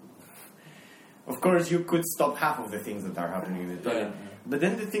 Of course, you could stop half of the things that are happening in the toilet. Yeah. But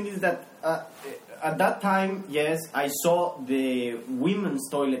then the thing is that at that time, yes, I saw the women's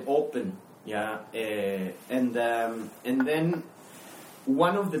toilet open. Yeah, and then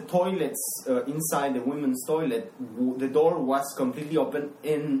one of the toilets inside the women's toilet, the door was completely open,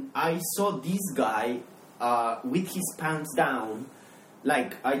 and I saw this guy with his pants down.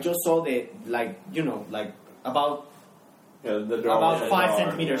 Like I just saw about. Yeah, about 5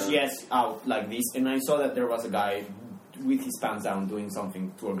 centimeters, yes, out like this, and I saw that there was a guy with his pants down doing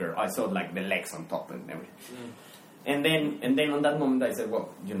something to a girl. I saw like the legs on top and everything. And then on that moment I said, well,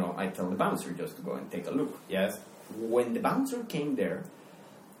 I tell the bouncer just to go and take a look. Yes. When the bouncer came there,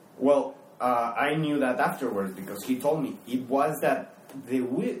 well, I knew that afterwards because he told me it was that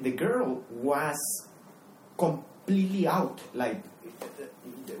the girl was completely out. Like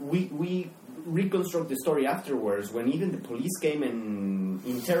we reconstruct the story afterwards when even the police came and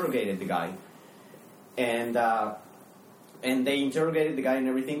interrogated the guy, and they interrogated the guy and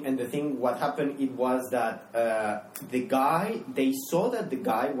everything. And the thing, what happened, it was that the guy,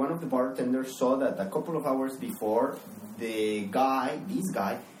 one of the bartenders saw that a couple of hours before, this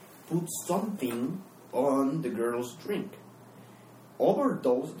guy put something on the girl's drink,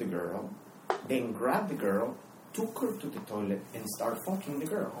 overdosed the girl, then grabbed the girl, took her to the toilet and started fucking the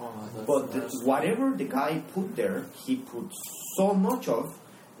girl. But whatever the guy put there, he put so much of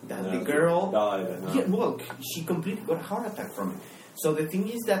that the girl died. She completely got a heart attack from it. So the thing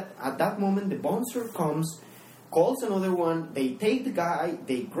is that at that moment the bouncer comes, calls another one, they take the guy,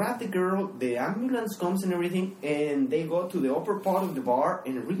 they grab the girl, the ambulance comes and everything, and they go to the upper part of the bar,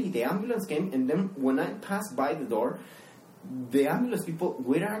 and really the ambulance came, and then when I passed by the door, the ambulance people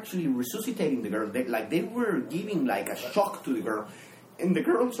were actually resuscitating the girl. They were giving like a shock to the girl, and the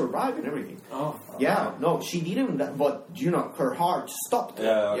girl survived and everything. No, she didn't. But her heart stopped.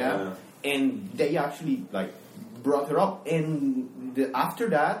 And they actually like brought her up. And after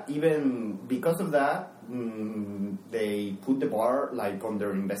that, even because of that, they put the bar like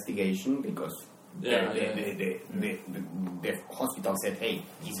under investigation because the hospital said, "Hey,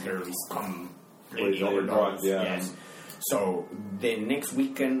 this girl is completely overdosed." Yes. So the next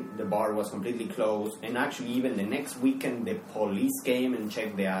weekend the bar was completely closed, and actually even the next weekend the police came and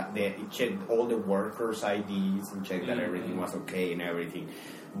checked checked all the workers' IDs and checked that everything was okay and everything.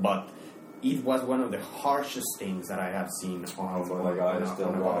 But it was one of the harshest things that I have seen on the guy is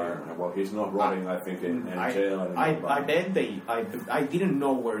still rotting. Well, he's not rotting, I think, in jail. I bet I didn't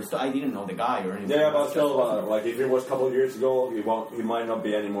know I didn't know the guy or anything. Yeah, but still, like if it was a couple of years ago, he might not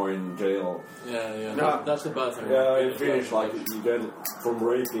be anymore in jail. Yeah. No, that's the bad thing. Yeah, in Finnish, like you get from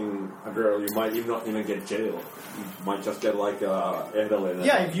raping a girl, you might even not even get jail. You might just get like ehdolinen.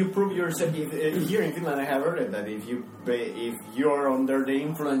 Yeah, if you prove yourself. Here in Finland, I have heard that if you're under the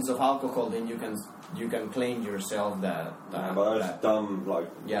influence of alcohol, then you can claim yourself that. But that's dumb. Like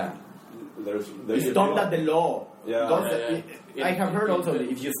it's dumb that the law. Yeah. I have heard also that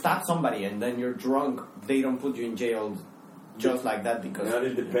if you stab somebody and then you're drunk, they don't put you in jail just like that because. Yeah,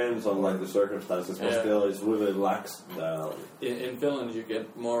 it depends on like the circumstances, but still, it's really lax. In Finland, you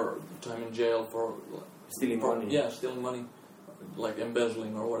get more time in jail for stealing money. Yeah, stealing money, like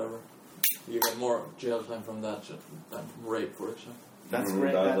embezzling or whatever. You get more jail time from that than from rape, for example. That's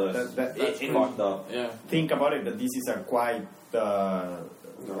great. That's fucked up. Yeah. Think about it. That this is a quite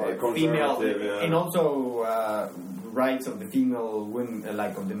female, and also rights of the female women,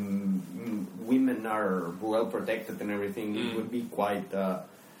 like of the women, are well protected and everything. It would be quite.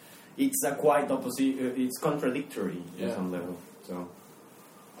 It's a quite opposite. It's contradictory on some level. So.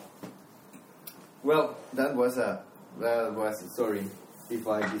 Well, that was a story. If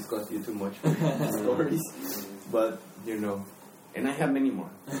I discuss you too much stories, but And I have many more.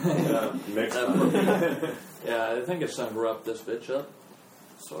 Next time. Yeah, I think it's time to wrap this bitch up.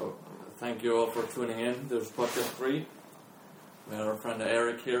 So, thank you all for tuning in. This was podcast 3. We had our friend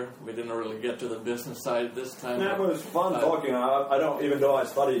Erik here. We didn't really get to the business side this time. Yeah, but it was fun talking. I don't, even though I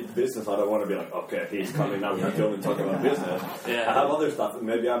studied business, I don't want to be like, okay, he's coming now. We have to only talk about business. Yeah. I have other stuff.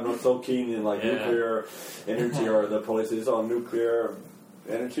 Maybe I'm not so keen in like nuclear energy or the policies on nuclear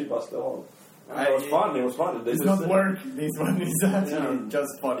energy, but still. It was fun. It was fun. It's not work. This one is actually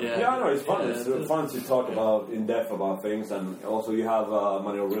just fun. Yeah, no, it's fun. It's fun to talk about in depth about things, and also you have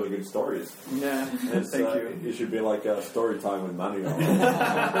Manuel really good stories. Yeah, thank you. It should be like a story time with Manuel.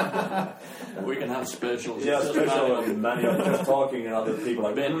 We can have specials. Yeah, special with Manuel just talking and other people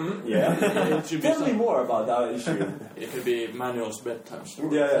like yeah. Tell me more about that issue. It could be Manuel's bedtime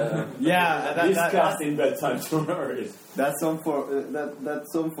story. Yeah. Discussing bedtime stories. That's some for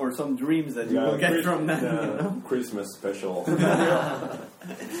some dreams that you will get from that. Yeah, you know? Christmas special.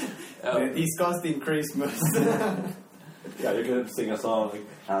 Disgusting Christmas. Yeah, you can sing a song like,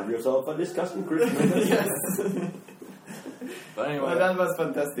 have yourself a disgusting Christmas. Yes. But anyway. Well, that was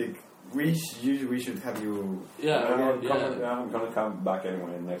fantastic. We should have you... I'm going to come back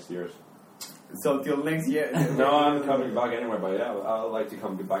anyway next year. So till next year? No, I'm coming back anyway, but yeah, I'd like to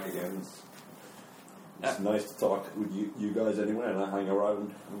come back again. It's nice to talk with you guys anyway, and I hang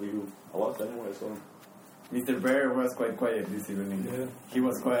around with you a lot anyway. So, Mr. Bear was quite quiet this evening. Yeah. He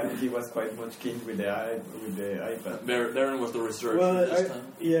was quite much keen with the iPad. Berin was the researcher this time.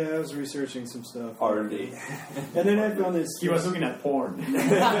 Yeah, I was researching some stuff. R&D. And then I found this. He was looking at porn.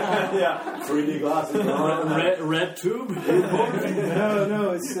 Yeah, 3D glasses. Red tube.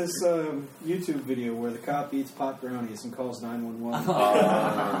 No, it's this YouTube video where the cop eats pot brownies and calls 911.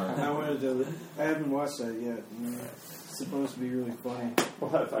 I haven't watched that yet. It's supposed to be really funny.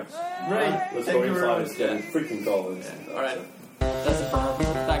 Well, thanks. Right. Let's go inside. It's getting freaking cold. All right. That's it for now.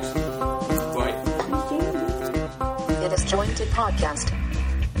 Thanks. Bye. It is Jointed Podcast.